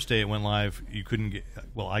 And the first day it went live, you couldn't get...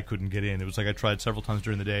 Well, I couldn't get in. It was like I tried several times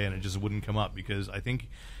during the day, and it just wouldn't come up because I think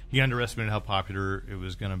he underestimated how popular it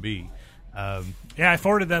was going to be. Yeah, I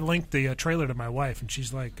forwarded that link, the trailer, to my wife, and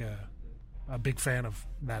she's like a big fan of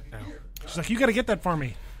that now. She's like, you got to get that for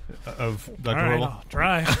me. Of Dr. All right, Horrible? I'll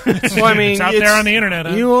try. Well, I mean, it's out there on the internet.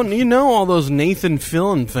 Huh? You know all those Nathan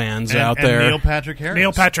Fillion fans out there. Neil Patrick Harris.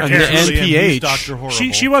 Neil Patrick and Harris. The NPH. Dr.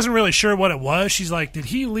 Horrible. She wasn't really sure what it was. She's like, did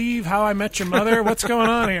he leave How I Met Your Mother? What's going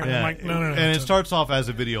on here? Yeah. I'm like, no. And it starts off as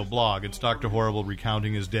a video blog. It's Dr. Horrible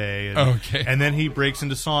recounting his day. And, Okay. And then he breaks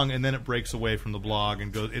into song, and then it breaks away from the blog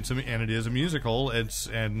and goes. And it is a musical. It's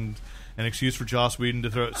an excuse for Joss Whedon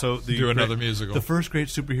to throw. So do another musical. The first great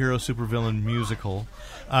superhero supervillain musical,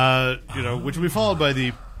 which will be followed by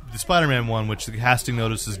the Spider-Man one, which the casting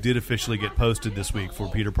notices did officially get posted this week for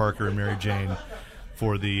Peter Parker and Mary Jane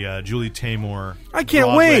for the Julie Taymor. I can't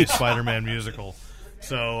Broadway wait. Spider-Man musical.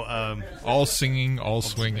 So all singing, all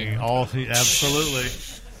swinging, absolutely.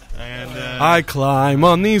 And I climb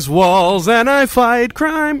on these walls and I fight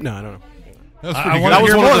crime. No, I don't know. That was I pretty wanna good.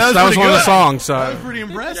 hear more. That was one of the songs. So That was pretty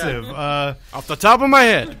impressive. off the top of my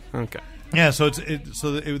head. Okay. Yeah, so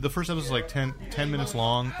the first episode was like 10 minutes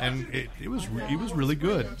long, and it was really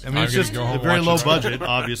good. I mean, I'm it's gonna just go home a and very watch low it. budget,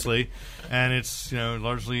 obviously, and it's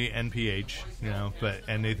largely NPH,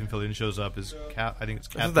 and Nathan Fillion shows up as I think it's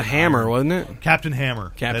This Captain is the Hammer, wasn't it? Captain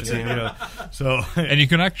Hammer. Captain That's Hammer. it. So And you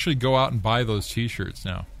can actually go out and buy those T-shirts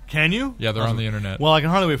now. Can you? Yeah, they're on the internet. Well, I can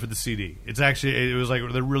hardly wait for the CD. It was like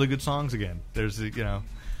they're really good songs again. There's a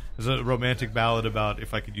romantic ballad about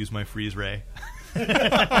if I could use my freeze ray.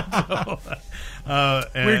 We're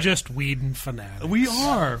just Whedon fanatics. We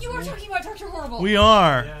are. You were talking about Dr. Horrible. We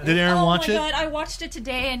are. Did Aaron watch it? Oh my god, I watched it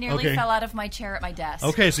today and nearly Okay. fell out of my chair at my desk.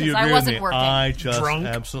 Okay, so you 'cause agree I wasn't with me. working. I just Drunk?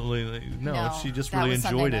 absolutely no. She just that really was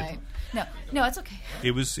enjoyed Sunday it. night. No, it's okay.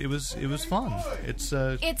 It was fun. It's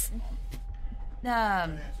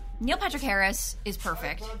Neil Patrick Harris is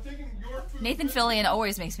perfect. Nathan Fillion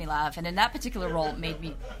always makes me laugh, and in that particular role, made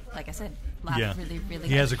me, like I said, laugh really, really.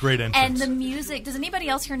 He has a great entrance. And the music. Does anybody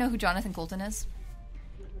else here know who Jonathan Colton is?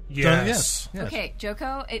 Yes. Okay,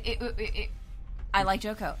 Joko. I like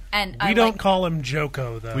Joko, and We don't call him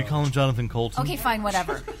Joko, though. We call him Jonathan Colton. Okay, fine,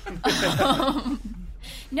 whatever.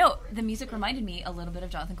 No, the music reminded me a little bit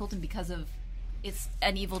of Jonathan Colton because of it's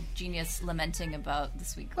an evil genius lamenting about the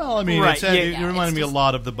sweet girl. Well, I mean, Right, it yeah, reminded me a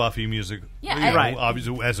lot of the Buffy music. Yeah, right.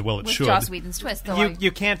 Obviously, as well it with should. Joss Whedon's twist. Though You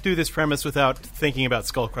can't do this premise without thinking about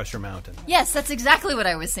Skullcrusher Mountain. Yes, that's exactly what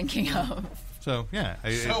I was thinking of. So yeah,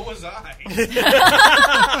 was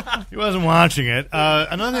I. he wasn't watching it.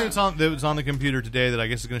 Another thing that was on the computer today that I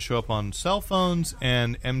guess is going to show up on cell phones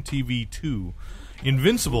and MTV2.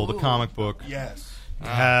 Invincible, the comic book,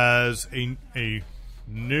 has a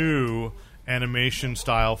new animation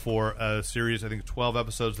style for a series. I think 12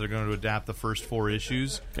 episodes. They're going to adapt the first 4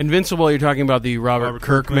 issues. Invincible. You're talking about the Robert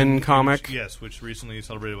Kirkman comic. Which recently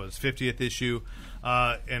celebrated its 50th issue.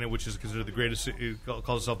 Which is considered the greatest. It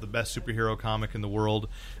calls itself the best superhero comic in the world,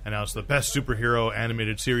 and now it's the best superhero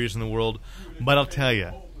animated series in the world. But I'll tell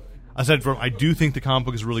you, aside from I do think the comic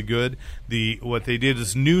book is really good. What they did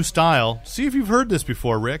is new style. See if you've heard this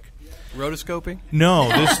before, Rick. Rotoscoping? No,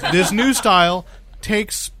 this new style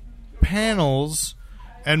takes panels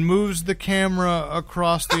and moves the camera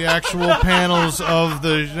across the actual panels of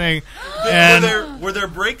the thing. And were there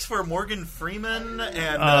breaks for Morgan Freeman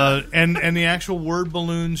and the actual word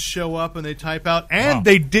balloons show up and they type out, and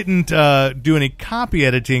they didn't do any copy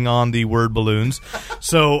editing on the word balloons,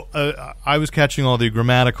 so I was catching all the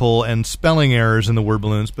grammatical and spelling errors in the word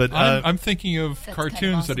balloons. But I'm thinking of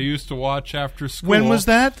cartoons that I used to watch after school. When was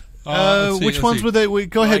that? Which ones were they?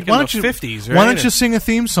 Go ahead. Why don't you 50s, right? Why don't you sing a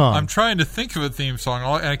theme song? I'm trying to think of a theme song,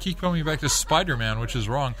 and I keep going back to Spider-Man, which is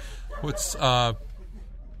wrong. What's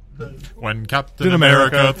when Captain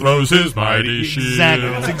America throws his mighty shield? Exactly.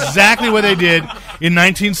 That's exactly what they did in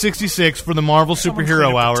 1966 for the Marvel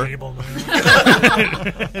Superhero Hour.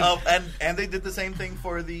 And they did the same thing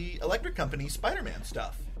for the Electric Company Spider-Man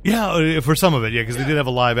stuff. Yeah, for some of it, because they did have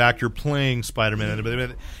a live actor playing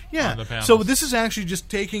Spider-Man. Yeah, so this is actually just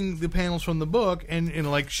taking the panels from the book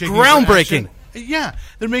and like shaking groundbreaking. Yeah,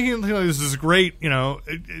 they're making it like this is great.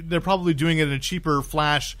 They're probably doing it in a cheaper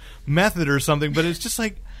Flash method or something, but it's just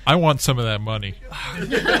like I want some of that money.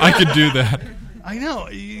 I could do that. I know.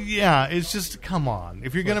 Yeah, it's just come on.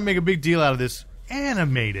 If you're going to make a big deal out of this,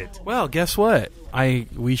 animate it. Well, guess what?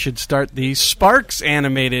 We should start the Sparks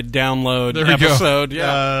animated download episode. Go.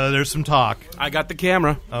 Yeah, there's some talk. I got the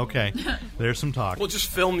camera. Okay, there's some talk. We'll just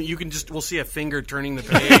film. We'll see a finger turning the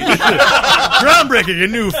page. Groundbreaking, a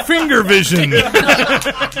new finger vision.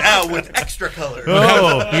 Now with extra color. You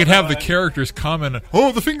can have the characters comment.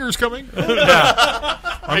 Oh, the finger's coming.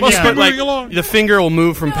 I must be moving along. The finger will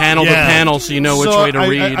move from panel to panel, so you know which way to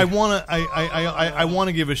read. I want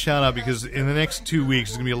to give a shout out because in the next 2 weeks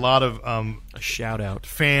there's going to be a lot of a shout out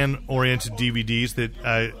fan-oriented DVDs that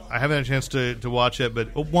I haven't had a chance to watch yet,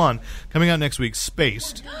 but one coming out next week,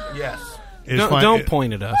 Spaced. Yes. Don't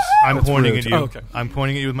point at us. I'm That's pointing rude. at you. Oh, okay. I'm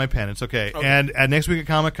pointing at you with my pen. It's okay. And at next week at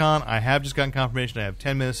Comic-Con, I have just gotten confirmation I have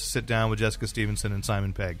 10 minutes to sit down with Jessica Stevenson and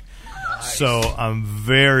Simon Pegg. Nice. So I'm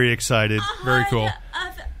very excited. Very cool.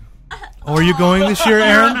 Are you going this year,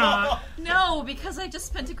 Aaron? No, because I just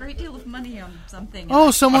spent a great deal of money on something.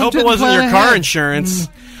 Oh, someone I hope it wasn't your car insurance.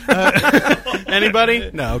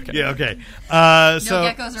 Anybody? No, okay. Yeah, okay. No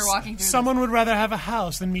geckos are walking through. Someone would rather have a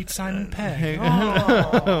house than meet Simon Pegg.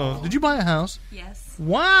 Did you buy a house? Yes.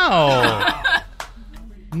 Wow.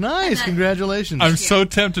 Nice. Congratulations. I'm so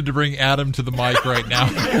tempted to bring Adam to the mic right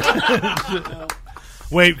now.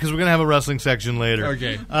 Wait, because we're going to have a wrestling section later.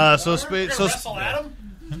 Okay. Wrestle Adam?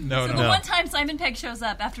 No. The one time Simon Pegg shows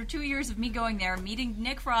up, after 2 years of me going there, meeting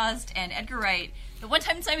Nick Frost and Edgar Wright, the one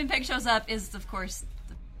time Simon Pegg shows up is, of course,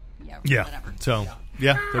 whatever. So,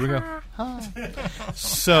 there we go.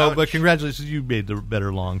 So, but congratulations, you made the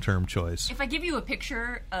better long-term choice. If I give you a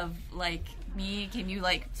picture of, me, can you,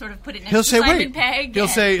 sort of put it next He'll to say, Simon wait. Pegg? He'll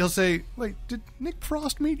say, wait, did Nick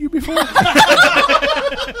Frost meet you before?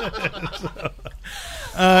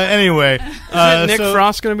 Anyway, is Nick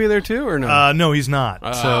Frost going to be there too, or no? No, he's not.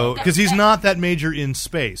 Because he's not that major in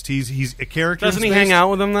Spaced. He's a character. Doesn't in he Spaced. hang out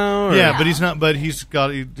with them though? Or? Yeah, but he's not. But he's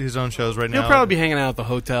got his own shows right now. He'll probably be hanging out at the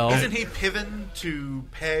hotel. Isn't he Piven to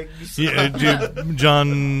Pegg's? Yeah,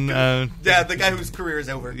 John. The guy whose career is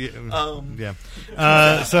over.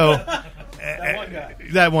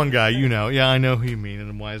 That one guy, Yeah, I know who you mean,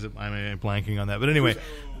 and why is it I'm blanking on that? But anyway,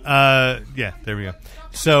 there we go.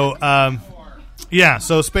 So,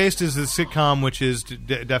 so Spaced is a sitcom, which is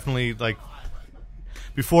definitely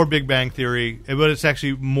before Big Bang Theory, but it's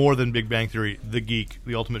actually more than Big Bang Theory. The Geek,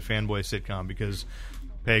 the ultimate fanboy sitcom, because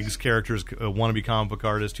Pegg's character is a wannabe comic book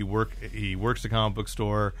artist. He works the comic book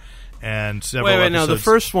store, and several Wait, no, the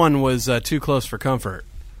first one was Too Close for Comfort.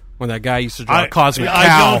 When that guy used to draw Cosmic Cow.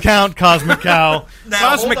 I don't count Cosmic Cow.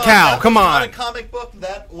 Cosmic Cow, come on. That was not a comic book.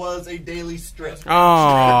 That was a daily strip.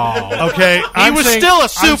 Oh, okay. He was still a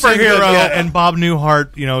superhero. And Bob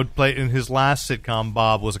Newhart, played in his last sitcom.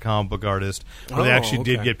 Bob was a comic book artist. Where they actually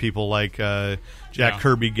did get people like Jack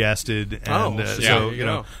Kirby guested, and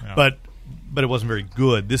but it wasn't very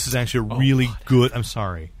good. This is actually a really good. I'm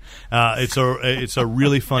sorry. It's a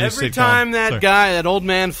really funny Every sitcom. time that old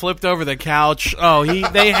man flipped over the couch,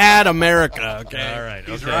 they had America. Okay, all right,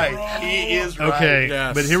 he's right. He is right. Okay,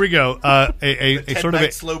 yes. But here we go. A sort of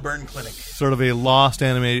a slow burn clinic, sort of a lost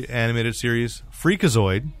animated series.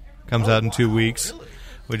 Freakazoid comes out in 2 weeks,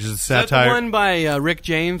 which is a satire. Is that the one by Rick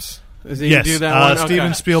James? Does he yes, do that one?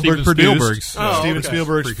 Steven Spielberg produced. Steven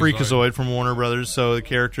Spielberg's Freakazoid from Warner Brothers. So the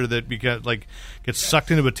character that gets sucked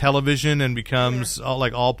into a television and becomes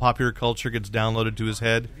all popular culture gets downloaded to his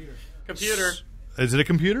head. Computer. Is it a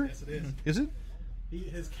computer? Yes, it is. Is it?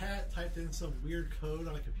 His cat typed in some weird code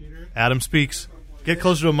on a computer. Adam speaks. Get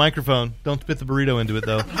closer to a microphone. Don't spit the burrito into it,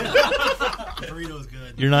 though. The burrito is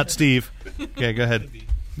good. You're not Steve. Okay, go ahead.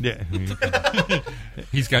 Yeah.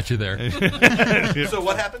 He's got you there. So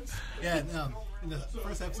what happens? Yeah, in the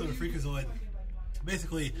first episode of Freakazoid,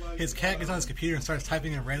 basically his cat gets on his computer and starts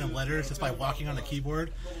typing in random letters just by walking on the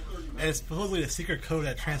keyboard. And it's supposedly a secret code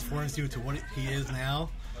that transforms you to what he is now.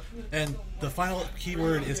 And the final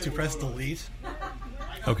keyword is to press delete.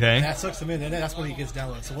 Okay. And that sucks him in, and that's when he gets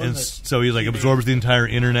downloaded. So, And so he like absorbs the entire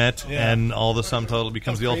internet, Yeah. and all the sum total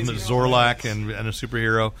becomes the ultimate crazy. Zorlak and a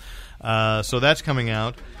superhero. So that's coming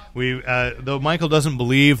out. We though Michael doesn't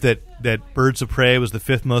believe that Birds of Prey was the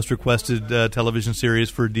 5th most requested television series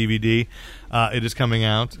for DVD. It is coming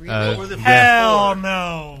out. Or the Hell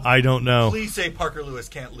no. I don't know. Please say Parker Lewis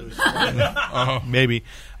can't lose. Maybe.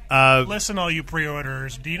 Listen, all you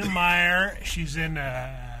pre-orders. Dina Meyer, she's in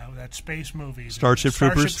that space movie. Starship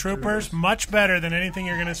Troopers? Troopers, much better than anything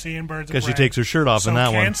you're going to see in Birds of Prey. Because she takes her shirt off so in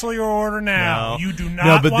that one. cancel your order now. No. You do No,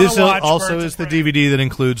 not but want this to watch also Birds is of the Prey. DVD that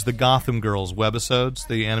includes the Gotham Girls webisodes,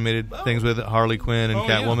 the animated things with Harley Quinn and Oh,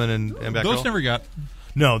 yeah. Catwoman and Batgirl. Those never got.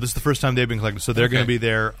 No, this is the first time they've been collected, so they're Okay. going to be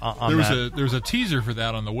there on There was that. there was a teaser for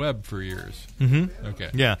that on the web for years. Mm-hmm. Okay.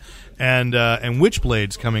 Yeah, and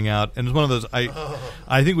Witchblade's coming out, and it's one of those.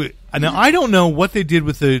 I think now I don't know what they did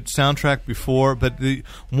with the soundtrack before, but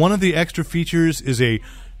one of the extra features is a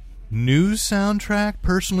news soundtrack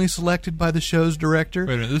personally selected by the show's director.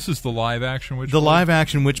 Wait a minute, this is the live action Witchblade? The live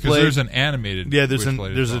action Witchblade. Because there's an animated. Yeah, there's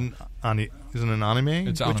Witchblade isn't an anime?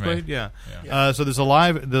 It's Witchblade? anime. Yeah. Yeah. So there's a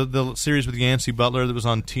live the series with Yancey Butler that was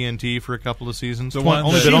on TNT for a couple of seasons. The one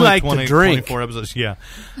only that- been She only liked to drink. 24 episodes. Yeah.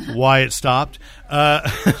 Why it stopped.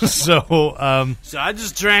 So I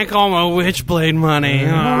just drank all my Witchblade money.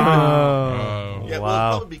 Oh. Yeah, well,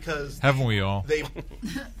 Wow. probably because Haven't we all? they.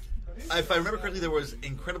 If I remember correctly, there was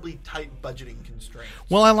incredibly tight budgeting constraints.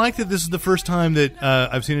 Well, I like that this is the first time that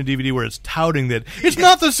I've seen a DVD where it's touting that it's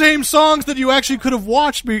not the same songs that you actually could have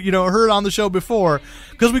watched, heard on the show before,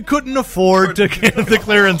 because we couldn't afford to get the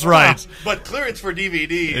clearance rights. But clearance for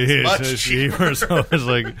DVD is much cheaper. So it's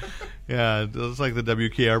like, yeah, it's like the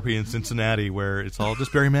WKRP in Cincinnati where it's all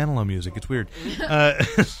just Barry Manilow music. It's weird.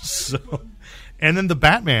 And then the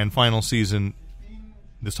Batman final season.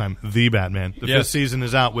 This time, the Batman. The 5th season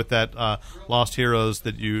is out with that Lost Heroes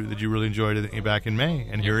that you really enjoyed back in May,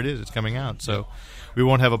 and here it is. It's coming out. So we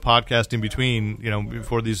won't have a podcast in between,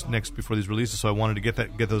 before these releases. So I wanted to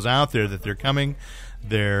get those out there that they're coming.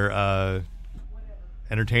 They're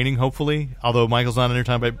entertaining, hopefully. Although Michael's not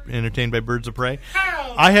entertained by Birds of Prey.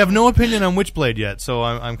 I have no opinion on Witchblade yet, so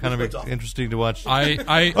I'm kind of interested to watch. Okay.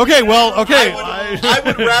 I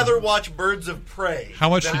would rather watch Birds of Prey. How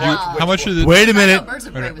much than did you? watch How much Witchblade. of it? Wait a minute. Birds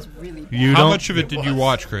of Prey was really. How much of it did you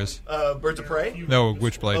watch, Chris? Birds of Prey? No,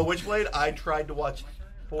 Witchblade. Oh, Witchblade? I tried to watch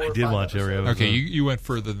 4 or 5 watch every episode. Okay, you went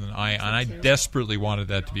further than I, and I desperately wanted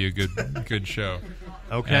that to be a good show.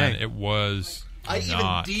 Okay. And it was I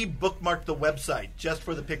not. even de-bookmarked the website just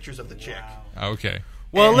for the pictures of the chick. Okay.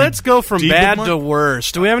 Well, let's go from bad to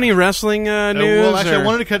worse. Do we have any wrestling news? Well, actually, or- I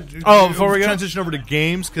wanted to before we go, transition over to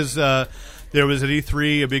games because there was at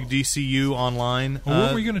E3 a big DCU online. Well,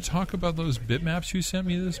 weren't we going to talk about those bitmaps you sent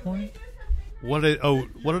me this morning? What did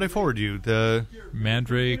I forward you? The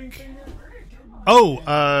Mandrake.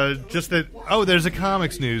 Just that. Oh, there's a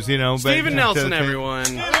comics news. Stephen Nelson, everyone.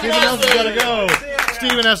 Stephen Nelson's got to go.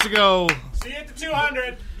 Stephen has to go. See you at the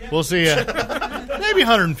 200. We'll see you. Maybe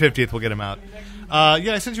 150th. We'll get him out.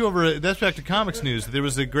 I sent you over. That's back to comics news. There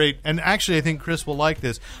was a great, and actually, I think Chris will like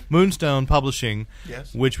this. Moonstone Publishing,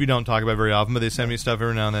 yes, which we don't talk about very often, but they send me stuff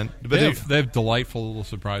every now and then. But They have delightful little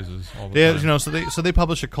surprises all the time. So they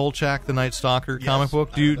publish a Kolchak the Night Stalker comic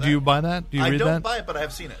book. Do you buy that? Do you read that? I don't buy it, but I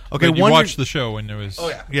have seen it. Okay, but you watched the show when there was. Oh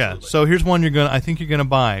yeah, yeah. So here's one I think you're gonna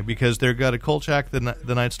buy because they've got a Kolchak the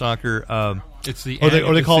Night Stalker. It's the or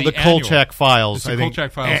they call it the Kolchak Files. It's the I think,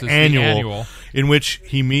 Kolchak Files. It's annual, the annual, in which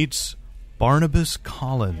he meets Barnabas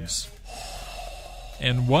Collins.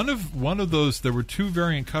 And one of those, there were 2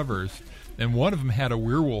 variant covers, and one of them had a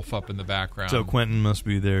werewolf up in the background. So Quentin must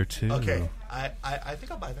be there too. Okay, I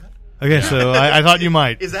think I'll buy that. Okay, so I thought you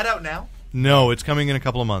might. Is that out now? No, it's coming in a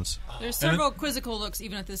couple of months. There's several quizzical looks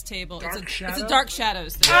even at this table. It's a Shadow? Dark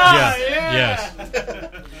Shadows. Yes.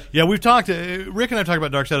 Yeah, we've talked. Rick and I talked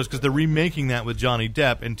about Dark Shadows because they're remaking that with Johnny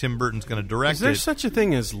Depp, and Tim Burton's going to direct Is there it. such a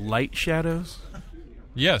thing as light shadows?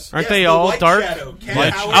 Yes. Aren't they all dark? The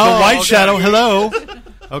White Shadow. Hello.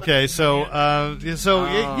 Okay, so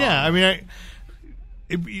yeah. I mean,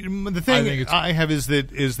 the thing I have is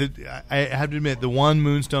that I have to admit the one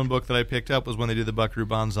Moonstone book that I picked up was when they did the Buckaroo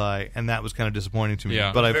Banzai, and that was kind of disappointing to me.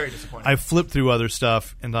 Yeah. But Very disappointing. I flipped through other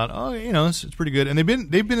stuff and thought, it's pretty good. And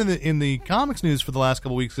they've been in the comics news for the last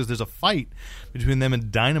couple of weeks because there's a fight between them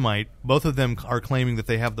and Dynamite. Both of them are claiming that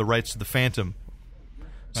they have the rights to the Phantom.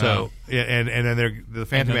 So and then the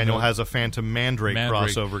Phantom Annual has a Phantom Mandrake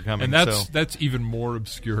crossover coming. And that's even more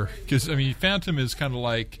obscure because I mean, Phantom is kind of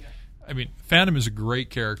like, I mean, Phantom is a great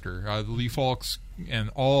character. Lee Falk's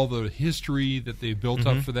and all the history that they built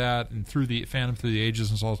up for that, and through the Phantom through the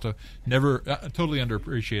ages and all stuff, never totally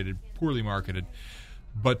underappreciated, poorly marketed.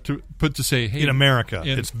 But to say, hey, in America,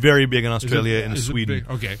 it's very big in Australia and Sweden.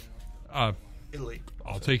 Okay, Italy.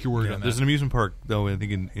 I'll take your word on that. There's an amusement park, though, I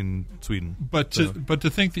think, in Sweden. But to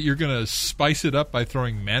think that you're going to spice it up by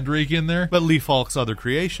throwing Mandrake in there, but Lee Falk's other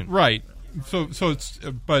creation, right? So it's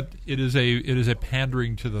but it is a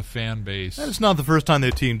pandering to the fan base. And it's not the first time they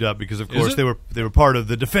teamed up because, of course, they were part of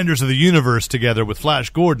the Defenders of the Universe together with Flash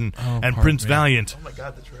Gordon and Prince Valiant. Oh my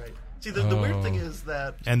God, that's right. See, the weird thing is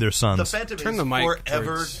that and their sons. The Phantom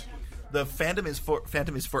The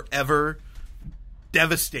Phantom is forever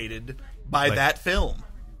devastated by that film.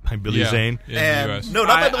 By Billy Zane? And no,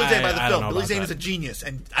 not by Billy Zane, by the film. Billy Zane is a genius,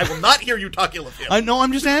 and I will not hear you talk ill of him.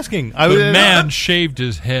 I'm just asking. The man shaved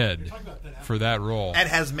his head for that role. And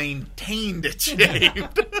has maintained it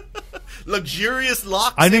shaved. Luxurious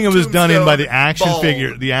locks. I think it was done in by the action bald.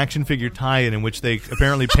 figure tie-in, in which they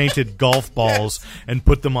apparently painted golf balls and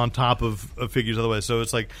put them on top of figures otherwise. So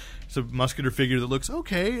it's like it's a muscular figure that looks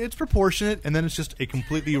okay, it's proportionate, and then it's just a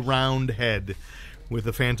completely round head with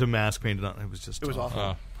a Phantom mask painted on. It was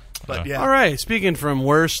awful. But yeah. All right, speaking from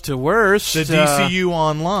worst to worst. The DCU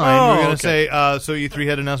Online, we're going to say, so E3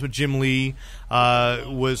 had an announcement. Jim Lee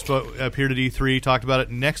appeared at E3, talked about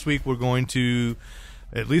it. Next week we're going to,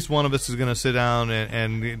 at least one of us is going to sit down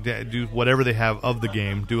and do whatever they have of the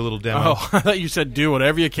game, do a little demo. Oh, I thought you said do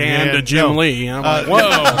whatever you can to Jim Lee. I'm like,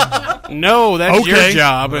 whoa. No, that's your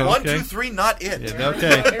job. 1, 2, 3, not it.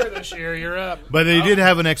 Okay. Here this year, you're up. But they did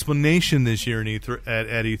have an explanation this year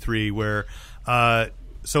at E3 where...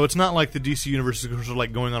 so it's not like the DC universe is sort of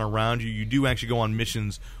like going on around you. You do actually go on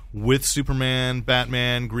missions with Superman,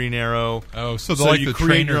 Batman, Green Arrow. Oh, so they're like you the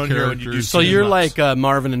create trainer your own hero and characters. you do you're like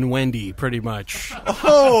Marvin and Wendy, pretty much.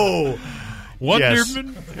 Oh!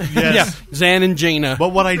 Wonderman? Yes. Yeah, Zan and Jaina. But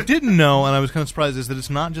what I didn't know, and I was kind of surprised, is that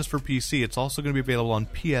it's not just for PC. It's also going to be available on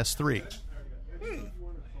PS3.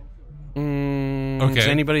 Does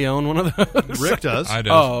anybody own one of those? Rick does. I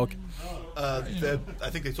do. Oh, okay. I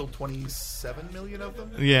think they sold 27 million of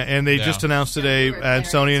them. Yeah, and they just announced today, and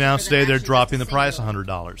Sony announced today, they're dropping the price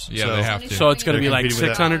 $100. Yeah, so they have to. So it's going to be like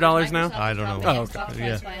 $600 now? I don't know. Oh,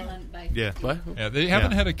 okay. Yeah. What? Yeah, they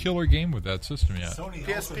haven't had a killer game with that system yet.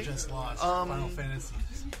 Sony also just lost Final Fantasy.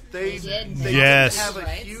 They didn't have a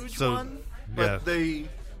huge one, but they...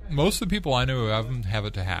 Most of the people I know have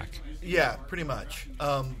it to hack. Yeah, pretty much.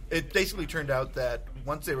 It basically turned out that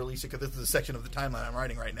once they released it, because this is a section of the timeline I'm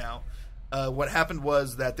writing right now, what happened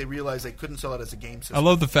was that they realized they couldn't sell it as a game system. I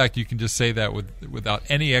love the fact you can just say that without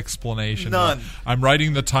any explanation. None. I'm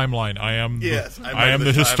writing the timeline. I am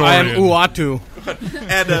the historian. I am Uatu.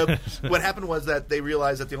 And what happened was that they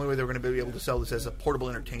realized that the only way they were going to be able to sell this as a portable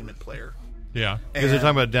entertainment player. Yeah, because they're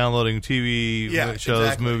talking about downloading TV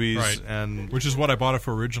shows, movies, right. and which is what I bought it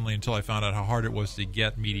for originally until I found out how hard it was to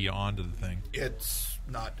get media onto the thing. It's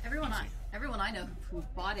not. Everyone I know who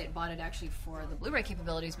bought it actually for the Blu-ray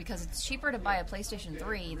capabilities because it's cheaper to buy a PlayStation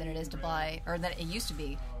 3 than it is to buy, or than it used to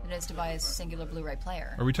be, than it is to buy a singular Blu-ray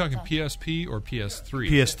player. Are we talking PSP or PS3?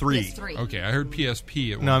 PS3. Okay, I heard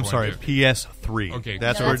PSP at one point. No, I'm sorry, PS3. Okay,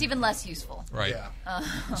 that's even less useful. Right.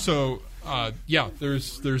 So,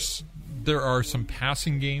 there are some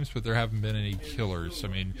passing games, but there haven't been any killers. I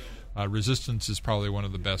mean, Resistance is probably one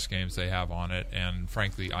of the best games they have on it, and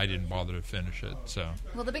frankly, I didn't bother to finish it. So,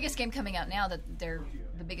 well, the biggest game coming out now that the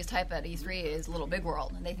biggest hype at E3 is Little Big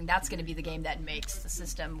World, and they think that's going to be the game that makes the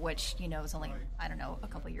system, which is only a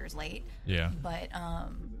couple years late. Yeah, but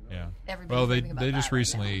well, they just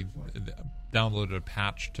recently downloaded a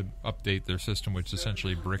patch to update their system, which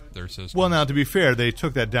essentially bricked their system. Well, now to be fair, they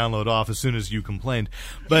took that download off as soon as you complained,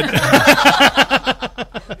 but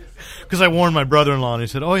because I warned my brother-in-law and he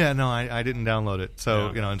said, "Oh yeah, no, I didn't download it,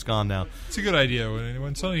 so it's gone now." It's a good idea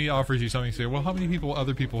when somebody offers you something. You say, "Well, how many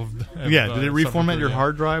other people have did it reformat your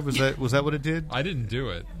hard drive? Was that what it did? I didn't do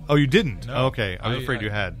it. Oh, you didn't? No. Okay, I was afraid you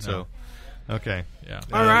had. So, okay. Yeah.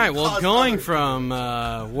 All right. Well, going from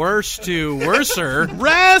worse to worser,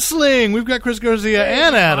 wrestling. We've got Chris Garcia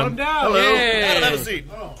and Adam. Hello. Adam, have a seat.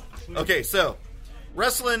 Okay, so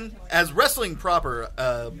wrestling proper.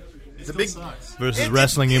 The big versus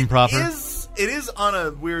wrestling improper. It is on a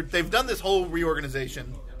weird. They've done this whole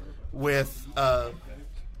reorganization with the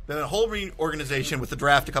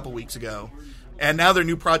draft a couple weeks ago, and now their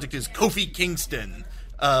new project is Kofi Kingston.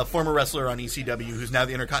 Former wrestler on ECW, who's now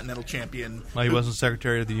the Intercontinental Champion. Well, he wasn't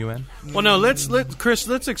Secretary of the UN? Well, no, let's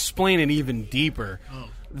explain it even deeper.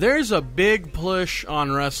 there's a big push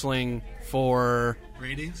on wrestling for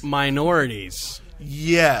Ratings? minorities.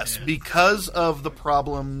 Yes, because of the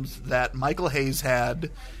problems that Michael Hayes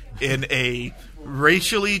had in a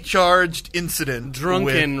racially charged incident.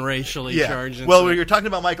 Drunken racially charged incident. Well, when you're talking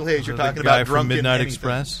about Michael Hayes, you're The talking guy about from drunken Midnight anything.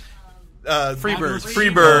 Express? Freebirds.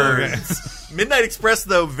 Freebirds. Midnight Express,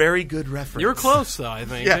 though, very good reference. You were close, though, I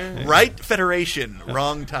think. Yeah, right Federation,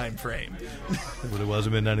 wrong time frame. But it was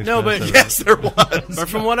a Midnight Express. No, but yes, there was. But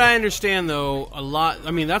from what I understand, though, a lot.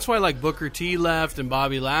 I mean, that's why like Booker T left and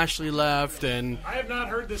Bobby Lashley left, and I have not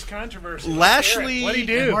heard this controversy. Lashley. What did he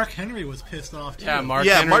do? And Mark Henry was pissed off too. Yeah, Mark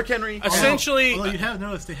Henry. Essentially, Essentially, although you have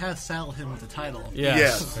noticed they have saddled him with the title.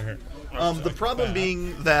 Yes. The problem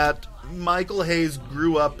being that Michael Hayes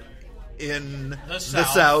grew up in the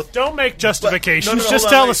South. Don't make justifications. But- no, just hold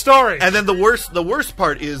on, tell wait. the story. And then the worst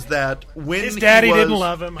part is that when His daddy he was, didn't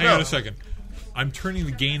love him. Hang on a second. I'm turning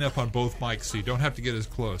the gain up on both mics, so you don't have to get as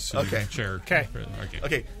close. So you Okay. can share. Okay.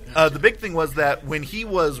 Okay. The big thing was that when he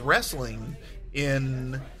was wrestling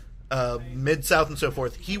in Mid-South and so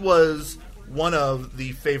forth, he was one of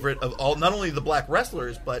the favorite of all, not only the black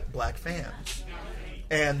wrestlers, but black fans.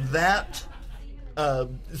 And that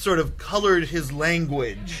sort of colored his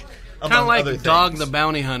language. kind of among other like Dog things. the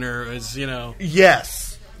Bounty Hunter is, you know.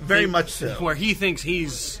 Yes, very much so. Where he thinks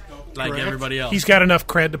he's like Correct. everybody else. He's got enough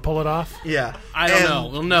cred to pull it off. Yeah. I don't And- know.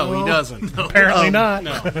 Well, no, he doesn't. Apparently not.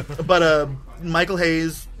 No. But Michael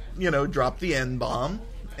Hayes, dropped the N-bomb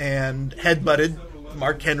and headbutted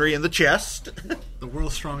Mark Henry in the chest. The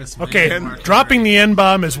world's strongest man. Okay, Mark dropping the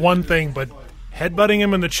N-bomb is one thing, but headbutting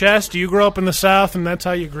him in the chest, do you grow up in the South and that's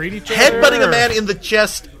how you greet each other? Headbutting a man in the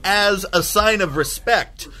chest as a sign of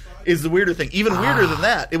respect is the weirder thing. Even weirder than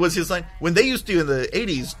that, it was his sign. When they used to, in the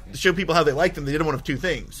 80s, show people how they liked him, they did one of two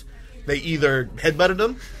things. They either headbutted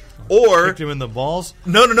him or... Kicked him in the balls?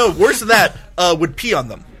 No. Worse than that, would pee on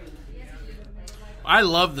them. I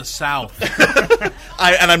love the South.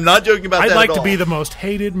 And I'm not joking about I'd that like at to all. be the most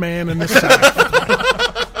hated man in the South.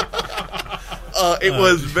 It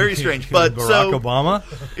was very strange. But Barack Obama?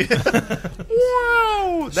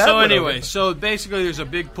 Wow! That So went anyway, over. so basically there's a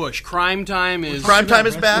big push. Crime Time is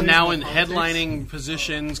back. Now in headlining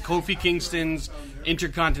positions. Kofi Kingston's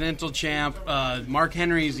Intercontinental Champ. Mark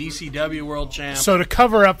Henry's ECW World Champ. So to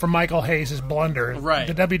cover up for Michael Hayes' blunder, Right.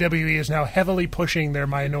 the WWE is now heavily pushing their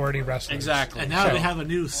minority wrestlers. Exactly. And now So- they have a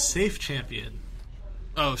new safe champion.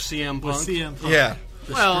 Oh, CM Punk? With CM Punk. Yeah.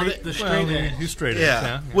 The Well, straight, the they- straight well, edge. he's straight edge,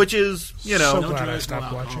 Yeah, which is, So No glad I drugs, no stopped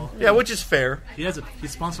alcohol. watching. yeah, which is fair. He's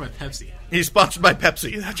sponsored by Pepsi. He's sponsored by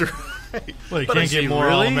Pepsi. That's right. Well, you But can't is get he more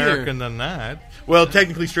really, All-American than that. Well,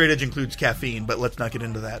 technically, straight edge includes caffeine, but let's not get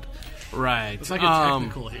into that. Right. It's like a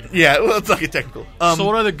technical here. Yeah, well, let's not get technical. So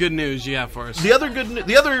what other good news you have for us? The other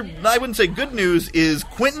I wouldn't say good news is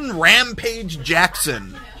Quentin Rampage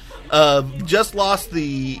Jackson just lost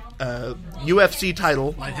the UFC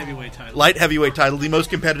title. Light heavyweight title, the most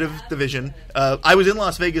competitive division. I was in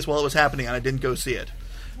Las Vegas while it was happening, and I didn't go see it.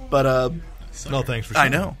 But No, thanks for I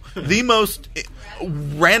saying know. The most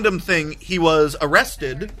random thing, he was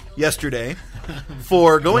arrested yesterday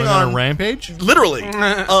for going on a rampage? Literally.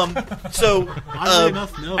 And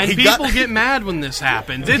people get mad when this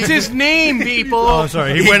happens. It's his name, people. Oh,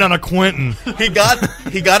 sorry. He went on a Quentin. He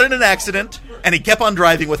got in an accident, and he kept on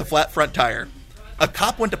driving with a flat front tire. A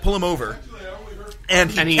cop went to pull him over,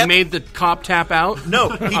 and he made the cop tap out? No,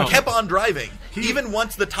 he Oh. kept on driving. Even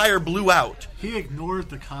once the tire blew out. He ignored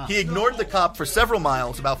the cop. He ignored the cop for several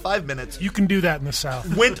miles, about 5 minutes. You can do that in the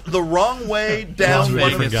South. Went the wrong way down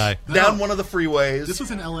one of the freeways. This was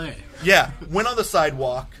in L.A. Yeah, went on the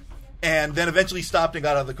sidewalk, and then eventually stopped and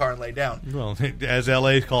got out of the car and laid down. Well, as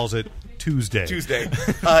LA calls it, Tuesday.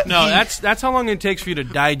 No, that's how long it takes for you to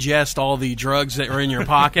digest all the drugs that were in your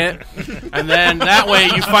pocket, and then that way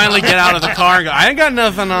you finally get out of the car and go, "I ain't got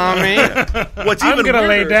nothing on me." What's I'm even gonna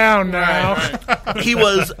lay weirder- down now. He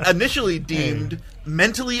was initially deemed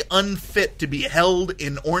mentally unfit to be held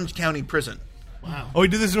in Orange County Prison. Wow. Oh, he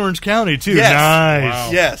did this in Orange County, too. Yes. Nice. Wow.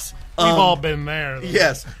 Yes. We've all been there.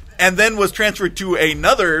 Yes. And then was transferred to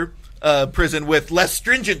another prison with less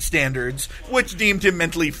stringent standards, which deemed him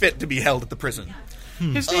mentally fit to be held at the prison.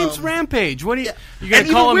 His name's Rampage. What do you And gonna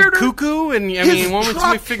even call him weirder, Cuckoo? And I his mean, want me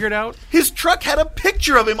truck- to figure it out? His truck had a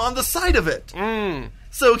picture of him on the side of it. Mm.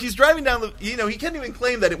 So he's driving down the... he can't even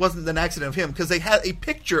claim that it wasn't an accident of him because they had a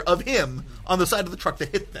picture of him on the side of the truck that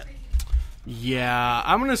hit them. Yeah,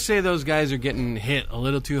 I'm gonna say those guys are getting hit a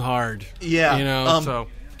little too hard. Yeah. So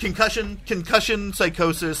Concussion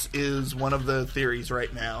psychosis is one of the theories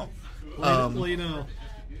right now. Well,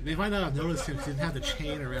 they might not have noticed him because he didn't have the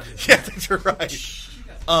chain around his Yeah, neck. that's right.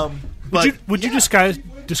 Would you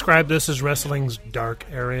describe this as wrestling's dark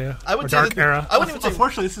area? I would or say dark that- era. I wouldn't even say.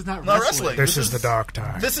 Unfortunately, this is not wrestling. This is the dark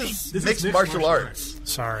time. This is mixed martial arts.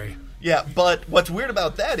 Sorry. Yeah, but what's weird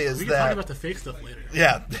about that is We can that talk about the fake stuff later.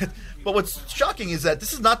 Yeah, but what's shocking is that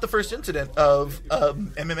this is not the first incident of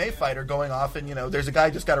MMA fighter going off, and there's a guy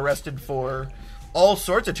just got arrested for all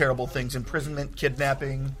sorts of terrible things: imprisonment,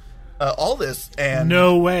 kidnapping, all this. And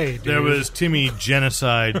no way, dude. There was Timmy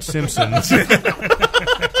Genocide Simpson. And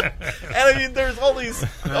I mean, there's all these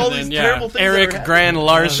terrible things. Eric that are Grand happening.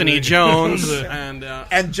 Larceny Jones,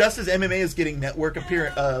 and just as MMA is getting network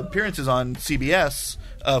appearances on CBS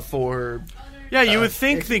for. Yeah, you would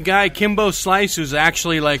think the guy Kimbo Slice, who's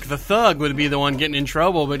actually like the thug, would be the one getting in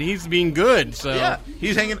trouble, but he's being good. So yeah,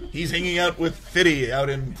 he's hanging out with Fitty out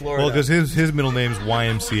in Florida. Well, because his middle name's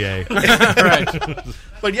YMCA. Right.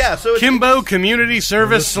 But yeah, so Kimbo Community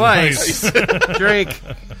Service Slice. Drake.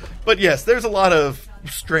 But yes, there's a lot of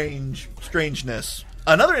strangeness.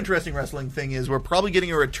 Another interesting wrestling thing is we're probably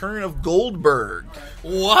getting a return of Goldberg.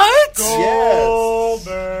 What?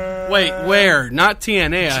 Goldberg. Wait, where? Not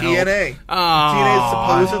TNA. I TNA. Hope. TNA is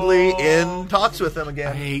supposedly in talks with him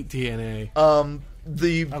again. I hate TNA.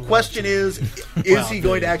 The question is he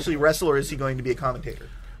going to actually wrestle or is he going to be a commentator?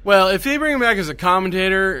 Well, if they bring him back as a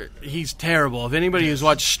commentator, he's terrible. If anybody who's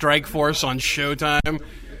watched Strikeforce on Showtime,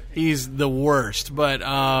 he's the worst. But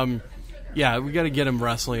yeah, we got to get him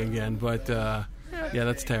wrestling again. But yeah,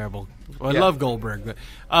 that's terrible. Well, I love Goldberg, but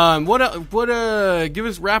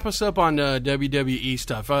wrap us up on WWE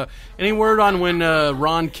stuff. Any word on when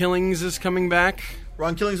Ron Killings is coming back?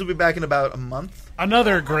 Ron Killings will be back in about a month.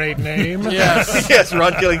 Another great name. Yes, yes,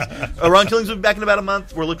 Ron Killings. Ron Killings will be back in about a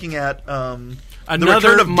month. We're looking at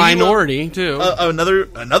another minority too.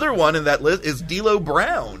 Another one in that list is D'Lo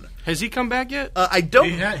Brown. Has he come back yet? I don't.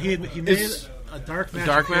 He made a dark match.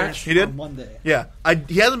 Dark match? He did on Monday. Yeah,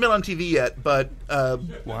 he hasn't been on TV yet, but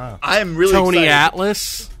wow, I am really Tony excited.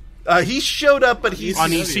 Atlas. He showed up, but he's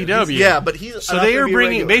on ECW. Yeah, but he's so they are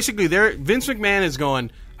bringing basically. Vince McMahon is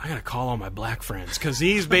going. I gotta call all my black friends because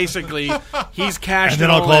he's basically he's cashed. And then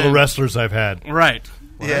I'll call the wrestlers I've had. Right.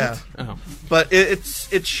 Yeah. Oh. But it's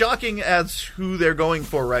shocking as who they're going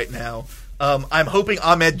for right now. I'm hoping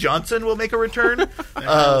Ahmed Johnson will make a return. That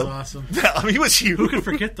was awesome. I mean, he was huge. Who could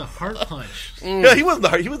forget the heart punch? Yeah, he was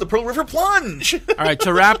the Pearl River Plunge. All right,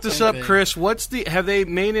 to wrap this up, Chris, have they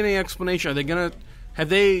made any explanation? Have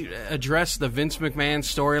they addressed the Vince McMahon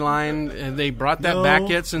storyline? Have they brought that back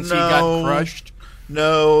yet since he got crushed?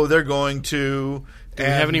 No, they're going to. Do you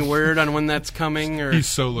have any word on when that's coming? Or He's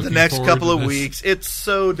so looking the next forward couple to of this. weeks. It's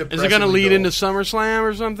so depressing. Is it going to lead into SummerSlam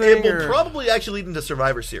or something? It will probably actually lead into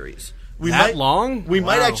Survivor Series. We might Wow.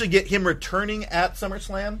 actually get him returning at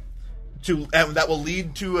SummerSlam, and that will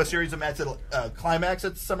lead to a series of matches at climax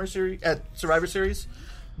at Survivor Series.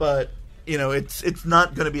 But it's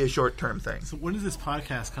not going to be a short term thing. So when does this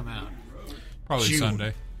podcast come out? Probably June.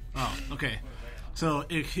 Sunday. Oh, okay. So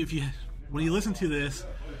when you listen to this,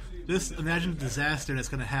 just imagine the disaster that's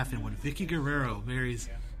going to happen when Vicky Guerrero marries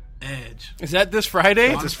Edge. Is that this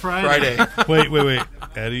Friday? This Friday. Wait.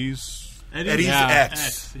 Eddie's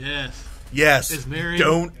ex. Yes. Yes. Is married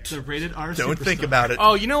Don't the rated R Don't superstar. think about it.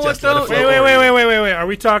 Oh, you know what Just let though? it flow Wait. Are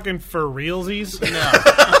we talking for realsies?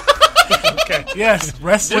 No. Okay. Yes,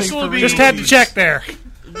 wrestling. This will for be- Just had to check there.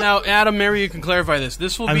 Now, Adam, maybe you can clarify this.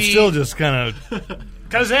 This will I'm be still just kind of.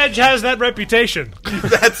 Because Edge has that reputation.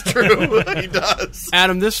 That's true. He does.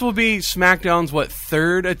 Adam. This will be SmackDown's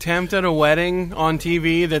third attempt at a wedding on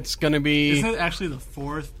TV. That's going to be. Isn't it actually the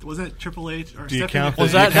fourth? Was it Triple H or Do you Stephanie? count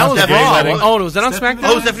Was Do you that count was the gay Raw? wedding? Oh, was that on Stephanie-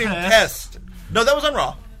 SmackDown? Oh, Stephanie Test. No, that was on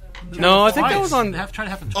Raw. No, I think that was on. They have tried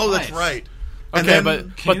to happen Oh, twice. that's right. And Okay,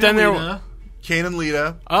 then but then there. Lita. Kane and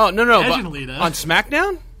Lita. Oh no, Edge but and Lita. on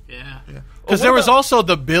SmackDown. Yeah. Because what there was about- also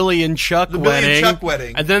the Billy and Chuck The Billy wedding. and Chuck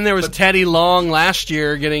wedding. And then there was But- Teddy Long last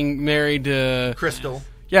year getting married to Crystal.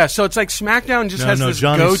 Yeah, so it's like SmackDown just has this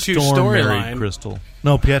Johnny go-to Storm married storyline. Crystal.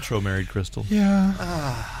 No, Pietro married Crystal. Yeah.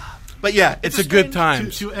 But yeah, It's a good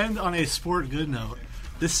time. To end on a sport good note,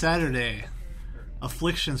 this Saturday,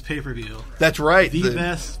 Afflictions pay-per-view. That's right. The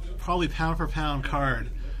best, probably pound for pound card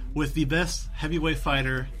with the best heavyweight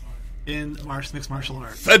fighter in mixed martial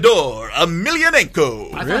arts. Fedor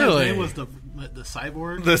Emelianenko. I thought his name was the the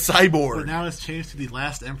cyborg. The cyborg. But now it's changed to the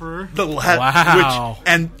Last Emperor. Wow.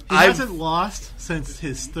 And he hasn't lost since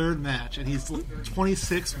his third match, and he's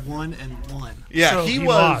 26-1-1. Yeah, So he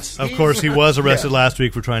was. Of course, he was arrested last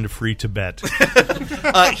week for trying to free Tibet.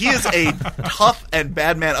 He is a tough and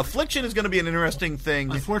bad man. Affliction is going to be an interesting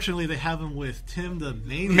thing. Unfortunately, they have him with Tim the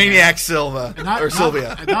Maniac Silva.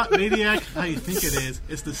 Sylvia. Not Maniac how you think it is.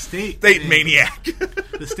 It's the State Maniac.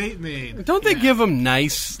 The State Maid. Don't they give him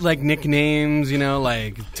nice nicknames?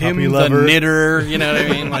 Like Tim Puppy the lover. Knitter. You know what I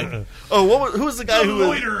mean? Who was the guy who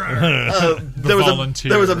was?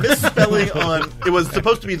 There was a misspelling on. It was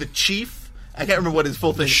supposed to be the chief. I can't remember what his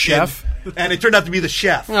full thing. Chef, and it turned out to be the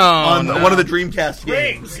chef on one of the Dreamcast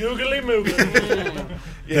games. Googly moogly.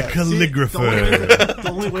 The calligrapher. The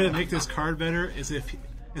only way to make this card better is if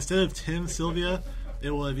instead of Tim Sylvia,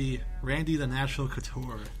 it will be Randy the Natural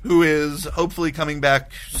Couture, who is hopefully coming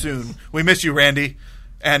back soon. We miss you, Randy,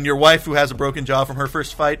 and your wife, who has a broken jaw from her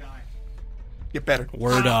first fight. Get better.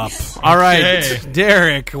 Word up. All right,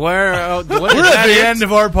 Derek. We're at the end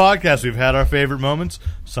of our podcast. We've had our favorite moments.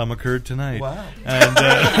 Some occurred tonight. Wow.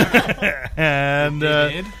 And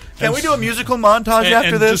can we do a musical montage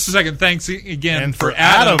after this? Just a second. Thanks again And for for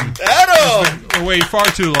Adam. Adam! We're waiting far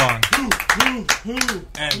too long.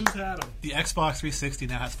 And the Xbox 360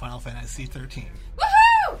 now has Final Fantasy 13.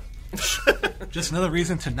 Woohoo! Just another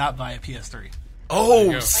reason to not buy a PS3.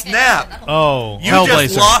 Oh, snap! Oh, you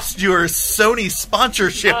just lost your Sony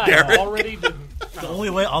sponsorship, Derek. Already did. The only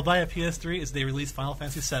way I'll buy a PS3 is they release Final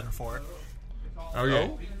Fantasy 7 for it.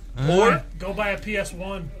 Okay. Or Go buy a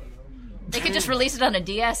PS1. They could just release it on a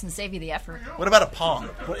DS and save you the effort. what about a Pong?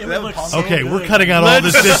 okay, we're cutting out all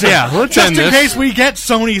this. let's just end in this. case we get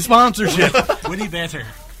Sony sponsorship. Witty banter.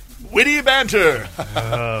 Witty banter.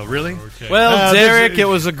 Really? Okay. Well, Derek, it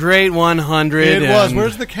was a great 100. It was. and-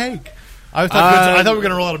 Where's the cake? I thought we were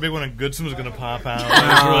going to roll out a big one and Goodson was going to pop out.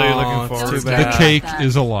 I was really looking forward it's to too it. bad. The cake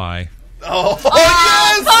is a lie. Oh,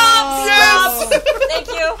 Yes! Thank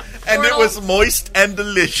you. And it was moist and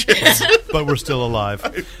delicious. But we're still alive.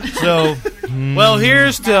 So, Well,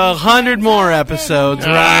 here's to 100 more episodes.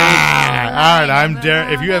 all right. I'm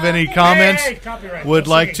Derek. If you have any comments, Hey, copyright. would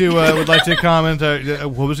like to comment.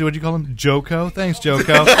 What'd you call him? Joko. Thanks,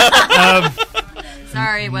 Joko.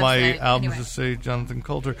 Sorry, My website. album Anyway. just say Jonathan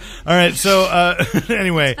Coulter. All right, so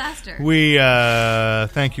anyway, faster. we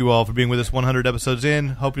thank you all for being with us 100 episodes in.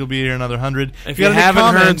 Hope you'll be here another 100. If you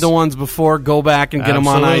haven't heard the ones before, go back and get them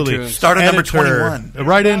on Absolutely. iTunes. Start at number Editor,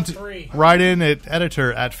 21. Write in at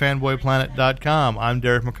editor@fanboyplanet.com. I'm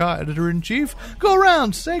Derek McCaw, editor-in-chief. Go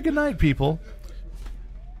around, say goodnight, people.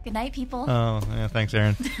 Good night, people. Oh, yeah, thanks,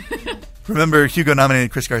 Aaron. Remember,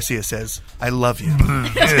 Hugo-nominated Chris Garcia says, I love you.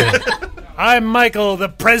 I'm Michael, the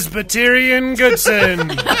Presbyterian Goodson.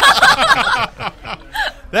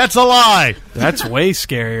 That's a lie. That's way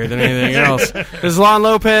scarier than anything else. This is Lon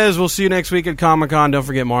Lopez. We'll see you next week at Comic-Con. Don't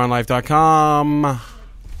forget moreonlife.com.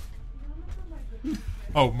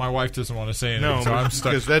 Oh, my wife doesn't want to say anything, No, so I'm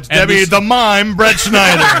stuck. because that's And Debbie this- the mime, Brett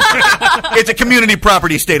Schneider. It's a community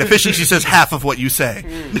property state. Officially, she says half of what you say.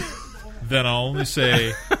 Then I'll only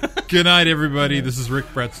say, good night, everybody. This is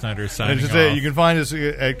Rick Brett Snyder And signing just off. say, you can find us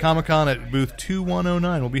at Comic-Con at booth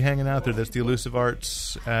 2109. We'll be hanging out there. That's the Elusive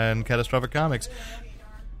Arts and Catastrophic Comics.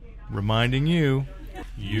 Reminding you,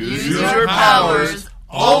 Use your powers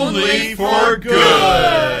only for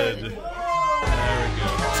good.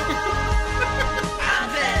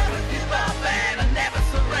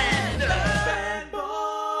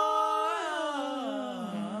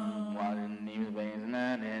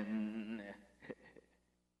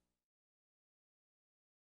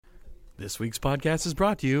 This week's podcast is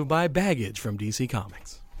brought to you by Baggage from DC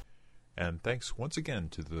Comics. And thanks once again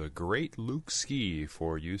to the great Luke Ski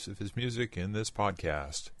for use of his music in this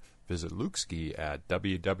podcast. Visit Luke Ski at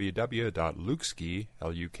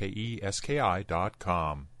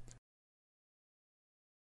www.lukeski.com.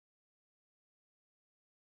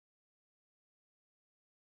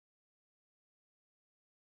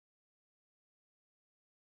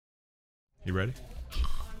 You ready?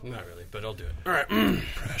 Not really, but I'll do it. All right.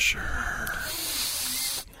 Pressure.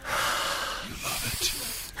 You love it.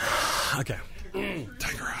 Okay.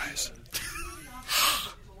 Tiger eyes.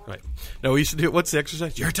 Right. No, we used to do it. What's the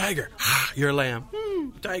exercise? You're a tiger. You're a lamb.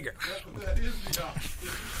 Tiger. Okay.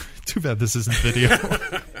 Too bad this isn't video.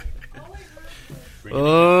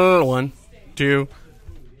 1, 2.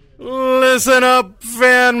 Listen up,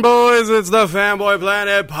 fanboys. It's the Fanboy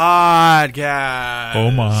Planet Podcast.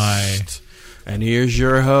 Oh, my. And here's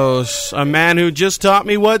your host, a man who just taught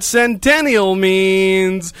me what centennial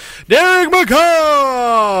means, Derek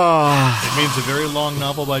McCaw. it means a very long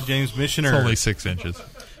novel by James Missioner. It's only 6 inches.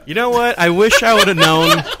 You know what? I wish I would have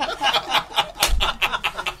known.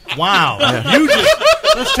 Wow. Yeah.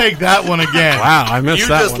 Let's take that one again. Wow, I missed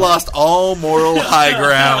that one. You just lost all moral high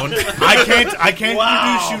ground. I can't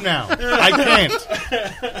introduce you now.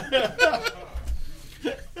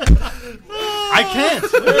 I can't.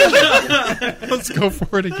 Let's go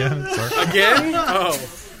for it again. Sorry. Again? Oh.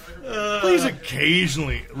 Please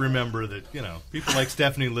occasionally remember that, people like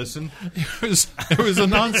Stephanie listen. It was a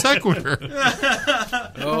non sequitur.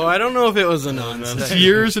 Oh, I don't know if it was a non sequitur.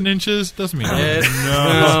 Years and inches doesn't mean anything.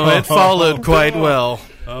 No, it followed quite well.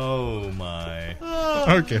 Oh, my.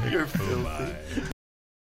 Okay. You're filthy.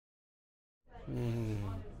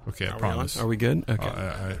 Okay, I Are promise. Are we good?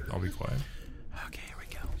 Okay. I'll be quiet.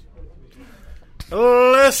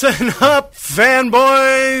 Listen up,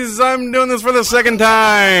 fanboys! I'm doing this for the second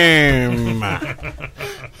time.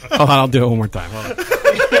 Hold on, I'll do it one more time. Hold on.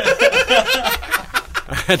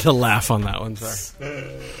 I had to laugh on that one. Sorry.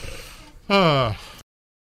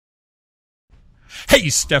 Hey,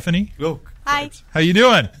 Stephanie. Hi. How you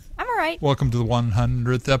doing? I'm all right. Welcome to the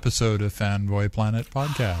 100th episode of Fanboy Planet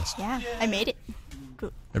Podcast. Yeah, I made it.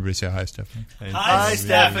 Everybody say hi, Stephanie. Hi,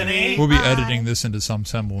 Stephanie. We'll be editing this into some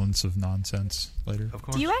semblance of nonsense later. Of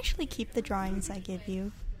course. Do you actually keep the drawings I give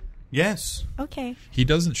you? Yes. Okay. He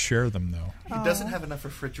doesn't share them, though. He doesn't have enough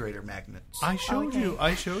refrigerator magnets. I showed you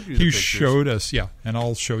the You pictures. showed us, yeah, and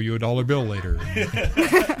I'll show you a $1 bill later.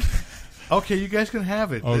 Okay, you guys can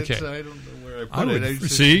have it. Okay. I don't know where I put I would- it.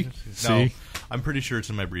 see? No, See? I'm pretty sure it's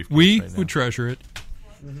in my briefcase We right now. would treasure it.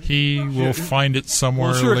 He will find it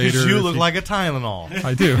somewhere Well, sure, later. because you if look he- like a Tylenol.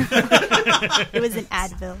 I do. It was an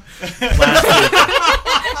Advil.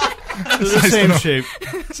 The same shape.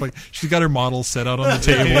 It's like she's got her model set out on the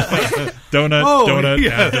table. Donut, Oh, donut,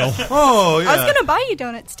 yeah. Advil. Oh, yeah. I was going to buy you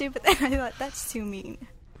donuts, too, but then I thought, that's too mean.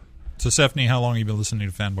 So, Stephanie, how long have you been listening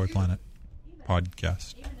to Fanboy Planet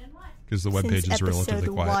podcast? Because the webpage Since is relatively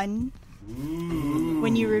episode quiet. 1,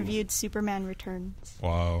 when you reviewed Superman Returns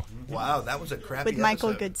Wow. Wow, that was a crappy with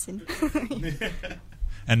Michael episode. Goodson.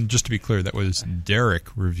 And just to be clear, that was Derek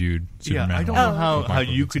reviewed Superman. Yeah, I don't with know how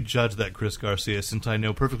Michael you Goodson. could judge that, Chris Garcia, since I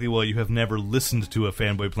know perfectly well you have never listened to a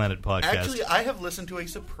Fanboy Planet podcast. Actually, I have listened to a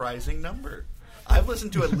surprising number. I've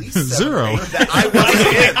listened to at least 7 Zero. or 8 that I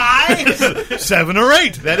wasn't in. 7 or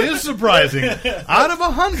 8. That is surprising. Out of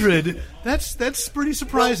 100, that's pretty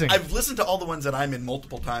surprising. Well, I've listened to all the ones that I'm in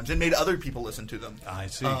multiple times and made other people listen to them. I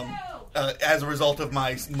see. As a result of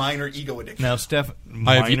my minor ego addiction. Now, Steph,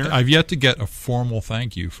 minor. I've yet to get a formal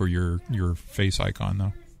thank you for your face icon,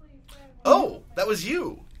 though. Oh, that was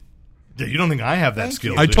you. You don't think I have that Thank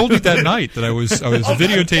skill? you. I do told you that night that I was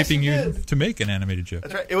videotaping yes, you to make an animated GIF.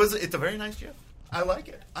 That's right. It's a very nice GIF. I like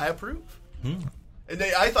it. I approve. And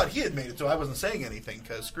I thought he had made it, so I wasn't saying anything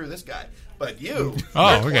because screw this guy. But you, Oh,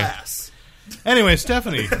 you're okay. class. Anyway,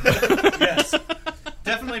 Stephanie. Yes.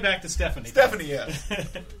 Definitely back to Stephanie. Stephanie, yes.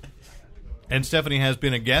 And Stephanie has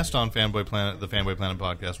been a guest on Fanboy Planet, the Fanboy Planet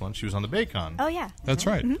podcast once. She was on the Baycon. Oh, yeah. That's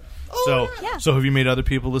right. So have you made other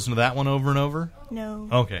people listen to that one over and over? No.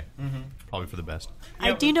 Okay. Probably for the best.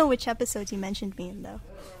 I do know which episodes you mentioned me in, though.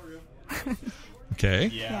 Okay.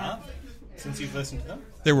 Yeah. Since you've listened to them.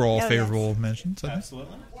 They were all Oh, favorable mentions. I think.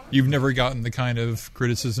 Absolutely. You've never gotten the kind of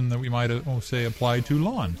criticism that we might say apply to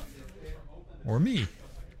Lon or me.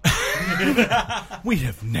 We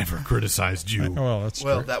have never criticized you. Well, that's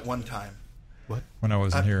Well, true. that one time. What? When I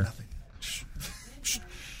wasn't here. Nothing.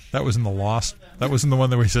 That was in the Lost. That was in the one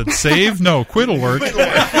that we said, save? No, quit'll work.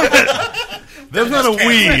 That's not a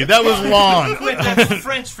we. That was Lon. Quit, that's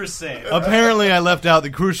French for save. Apparently, I left out the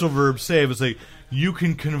crucial verb save. It's like, you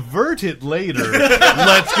can convert it later.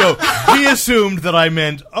 Let's go. He assumed that I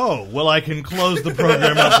meant, oh, well, I can close the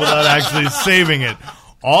program up without actually saving it.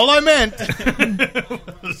 All I meant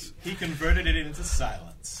was... He converted it into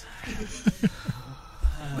silence.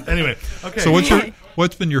 Anyway, okay. So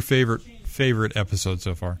what's been your favorite episode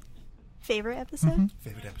so far? Favorite episode?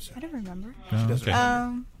 Favorite episode. I don't remember. Oh, okay.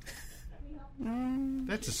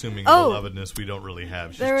 That's assuming Oh. belovedness we don't really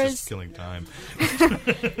have. She's There just was- killing time.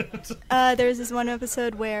 There was this one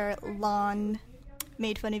episode where Lon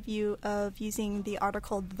made fun of you of using the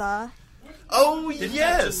article "the." Oh,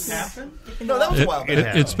 yes. Happen? No, that was a while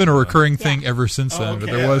back. It's been a recurring thing ever since then, but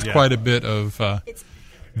there was Yeah. quite a bit of It's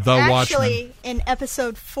The Watchmen. actually in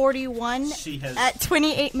episode 41 She has- at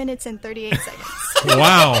 28 minutes and 38 seconds.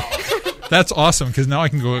 Wow. That's awesome, because now I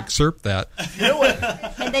can go excerpt that. You know what?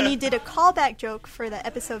 And then you did a callback joke for the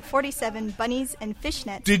episode 47, Bunnies and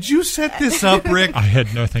Fishnets. Did you set this up, Rick? I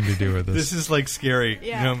had nothing to do with this. This is like scary.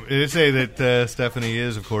 Yeah. You know, they say that Stephanie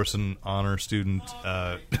is, of course, an honor student.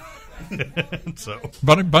 So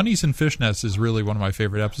Bunnies and Fishnets is really one of my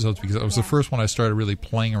favorite episodes because it was the first one I started really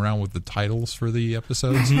playing around with the titles for the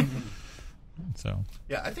episodes. So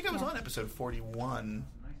Yeah, I think I was on episode 41,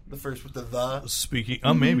 the first with the. Speaking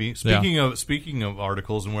of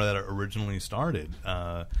articles and where that originally started,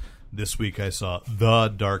 this week I saw The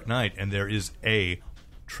Dark Knight, and there is a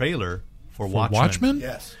trailer for Watchmen?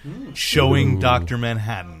 Yes. Showing Dr.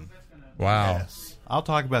 Manhattan. Wow. Yes. I'll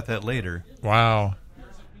talk about that later. Wow.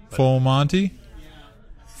 Full Monty?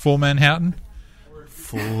 Full Manhattan?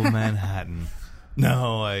 Full Manhattan.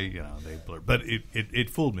 No, they blurred. But it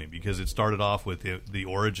fooled me because it started off with the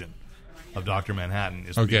origin of Dr. Manhattan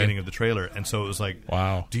is the beginning of the trailer, and so it was like,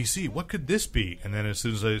 wow, DC, what could this be? And then as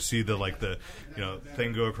soon as I see the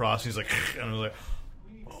thing go across, he's like, and I was like,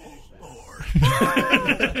 oh Lord.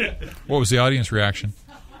 What was the audience reaction?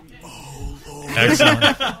 Excellent.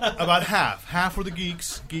 About half were the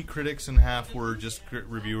geek critics, and half were just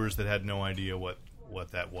reviewers that had no idea what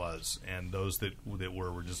that was, and those that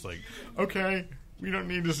were just like, okay, we don't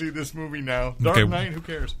need to see this movie now. Dark Knight, who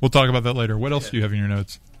cares? We'll talk about that later. What else do you have in your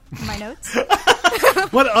notes? My notes?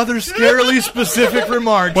 What other scarily specific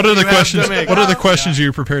remarks? What are the questions? What are the questions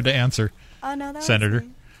you're prepared to answer? Oh no, that Senator.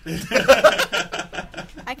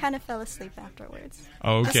 I kind of fell asleep afterwards.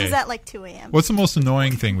 Okay. This is at like 2 a.m. What's the most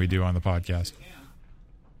annoying thing we do on the podcast?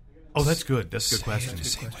 Oh, that's good. That's a good question.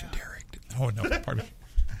 Derek. Oh no, pardon.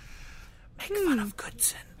 Make fun of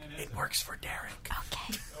Goodson. It works for Derek.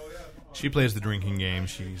 Okay. She plays the drinking game.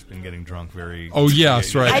 She's been getting drunk very. Oh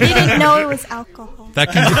yes, right. I didn't know it was alcohol.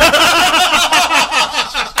 That can.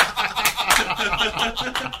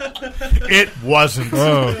 It wasn't.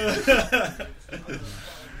 Oh.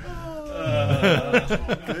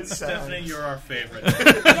 Good Stephanie, you're our favorite.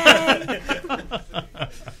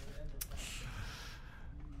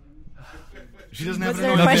 She doesn't have Was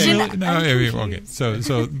there a question? No,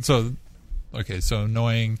 okay. So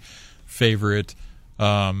annoying, favorite.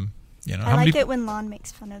 I how like many? it when Lon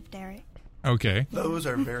makes fun of Derek. Okay. Those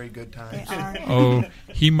are very good times. They are. Oh,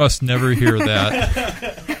 he must never hear that.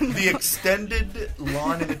 The extended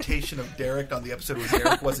Lon imitation of Derek on the episode where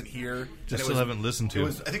Derek wasn't here. Just still haven't listened to. I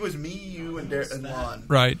think it was me, you, and Lon.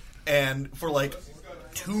 Right. And for like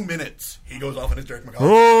 2 minutes, he goes off on his Derek McCall.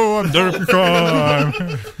 Oh, I'm Derek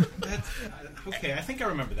McCall. Okay, I think I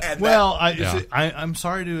remember that. Well, I'm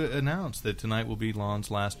sorry to announce that tonight will be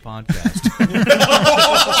Lon's last podcast.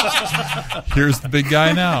 Here's the big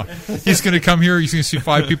guy now. He's going to come here. He's going to see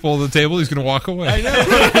 5 people at the table. He's going to walk away. I know.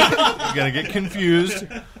 You're going to get confused.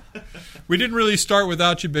 We didn't really start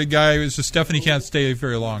without you, big guy. It was just Stephanie can't stay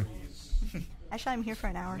very long. Actually, I'm here for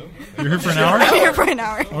an hour. You're here for an hour? I'm here for an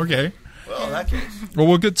hour. Okay. Well, in that case. Well,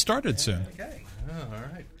 we'll get started soon. Okay. Oh, all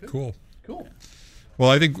right. Good. Cool. Well,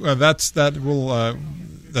 I think that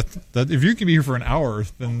if you can be here for an hour,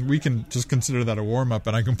 then we can just consider that a warm up,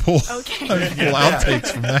 and I can pull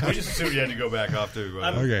outtakes from that. We just assumed you had to go back off to.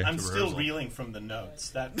 I'm still reeling from the notes.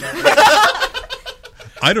 That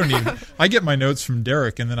I don't even. I get my notes from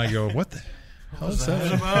Derek, and then I go, "What the hell is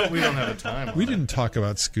that?" Well, we don't have a time. We didn't talk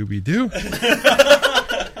about Scooby Doo.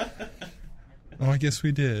 Oh, I guess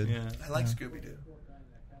we did. Yeah. I like Scooby Doo.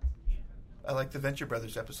 I like the Venture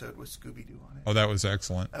Brothers episode with Scooby Doo on it. Oh, that was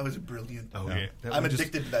excellent. That was brilliant. Oh, yeah. I'm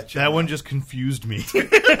addicted to that show. That one just confused me.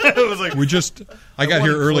 It was like I got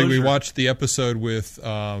here early. We watched the episode with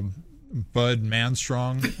Bud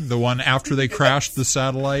Manstrong, the one after they crashed the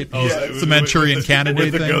satellite. The Manchurian Candidate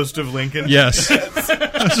with the thing. Ghost of Lincoln. Yes.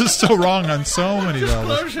 That's just so wrong on so many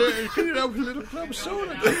levels.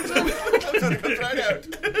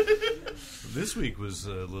 This week was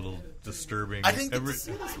a little disturbing. I didn't get to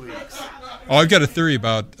see this week's. Oh, I've got a theory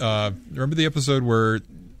about. Remember the episode where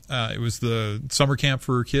it was the summer camp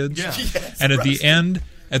for kids? Yeah. Yes, and at Rusty.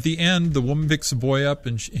 the end, the woman picks the boy up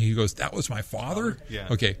and he goes, "That was my father." Yeah.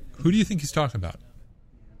 Okay, who do you think he's talking about?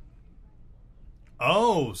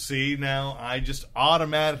 Oh, see, now I just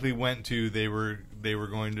automatically went to they were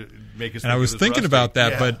going to make us. And I was thinking about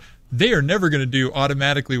that, but they are never going to do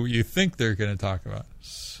automatically what you think they're going to talk about.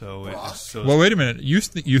 So wait a minute. You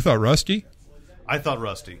thought Rusty? I thought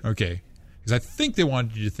Rusty. Okay. Because I think they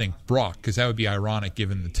wanted you to think Brock, because that would be ironic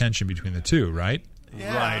given the tension between the two, right?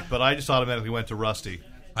 Yeah. Right, but I just automatically went to Rusty.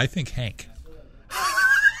 I think Hank.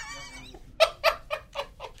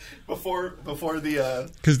 Before the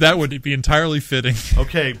because that would be entirely fitting.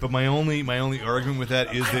 Okay, but my only argument with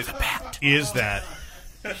that is that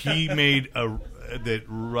he made that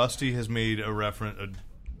Rusty has made a reference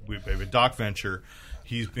with Doc Venture.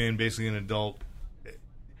 He's been basically an adult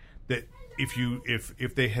that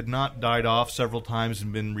if they had not died off several times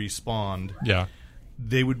and been respawned, yeah,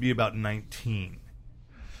 they would be about 19.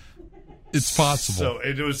 It's possible. So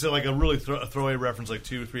it was like a really throwaway reference, like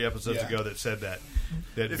 2 or 3 episodes Yeah. ago, that said that.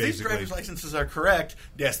 That If these basically, driver's licenses are correct,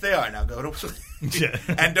 yes, they are. Now go to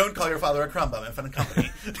and don't call your father a crumb bum in front of company.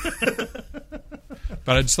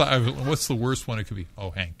 But I just thought, what's the worst one it could be? Oh,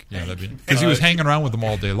 Hank. Yeah, that'd be because he was hanging around with them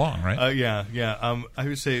all day long, right? Yeah. I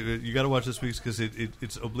would say you got to watch this week's because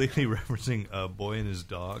it's obliquely referencing a boy and his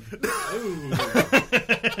dog. and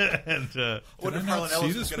what if Harlan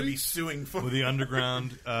Ellis is going to be suing for with the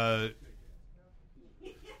underground?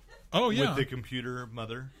 Oh yeah, with the computer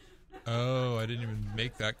mother. Oh, I didn't even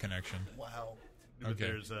make that connection. Wow. But Okay.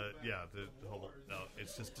 there's the whole. No,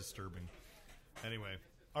 it's just disturbing. Anyway,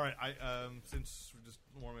 all right. Since we're just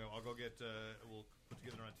warming up, I'll go get. We'll put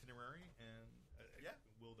together an itinerary and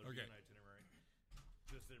will there be an itinerary?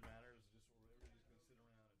 Just that it matters.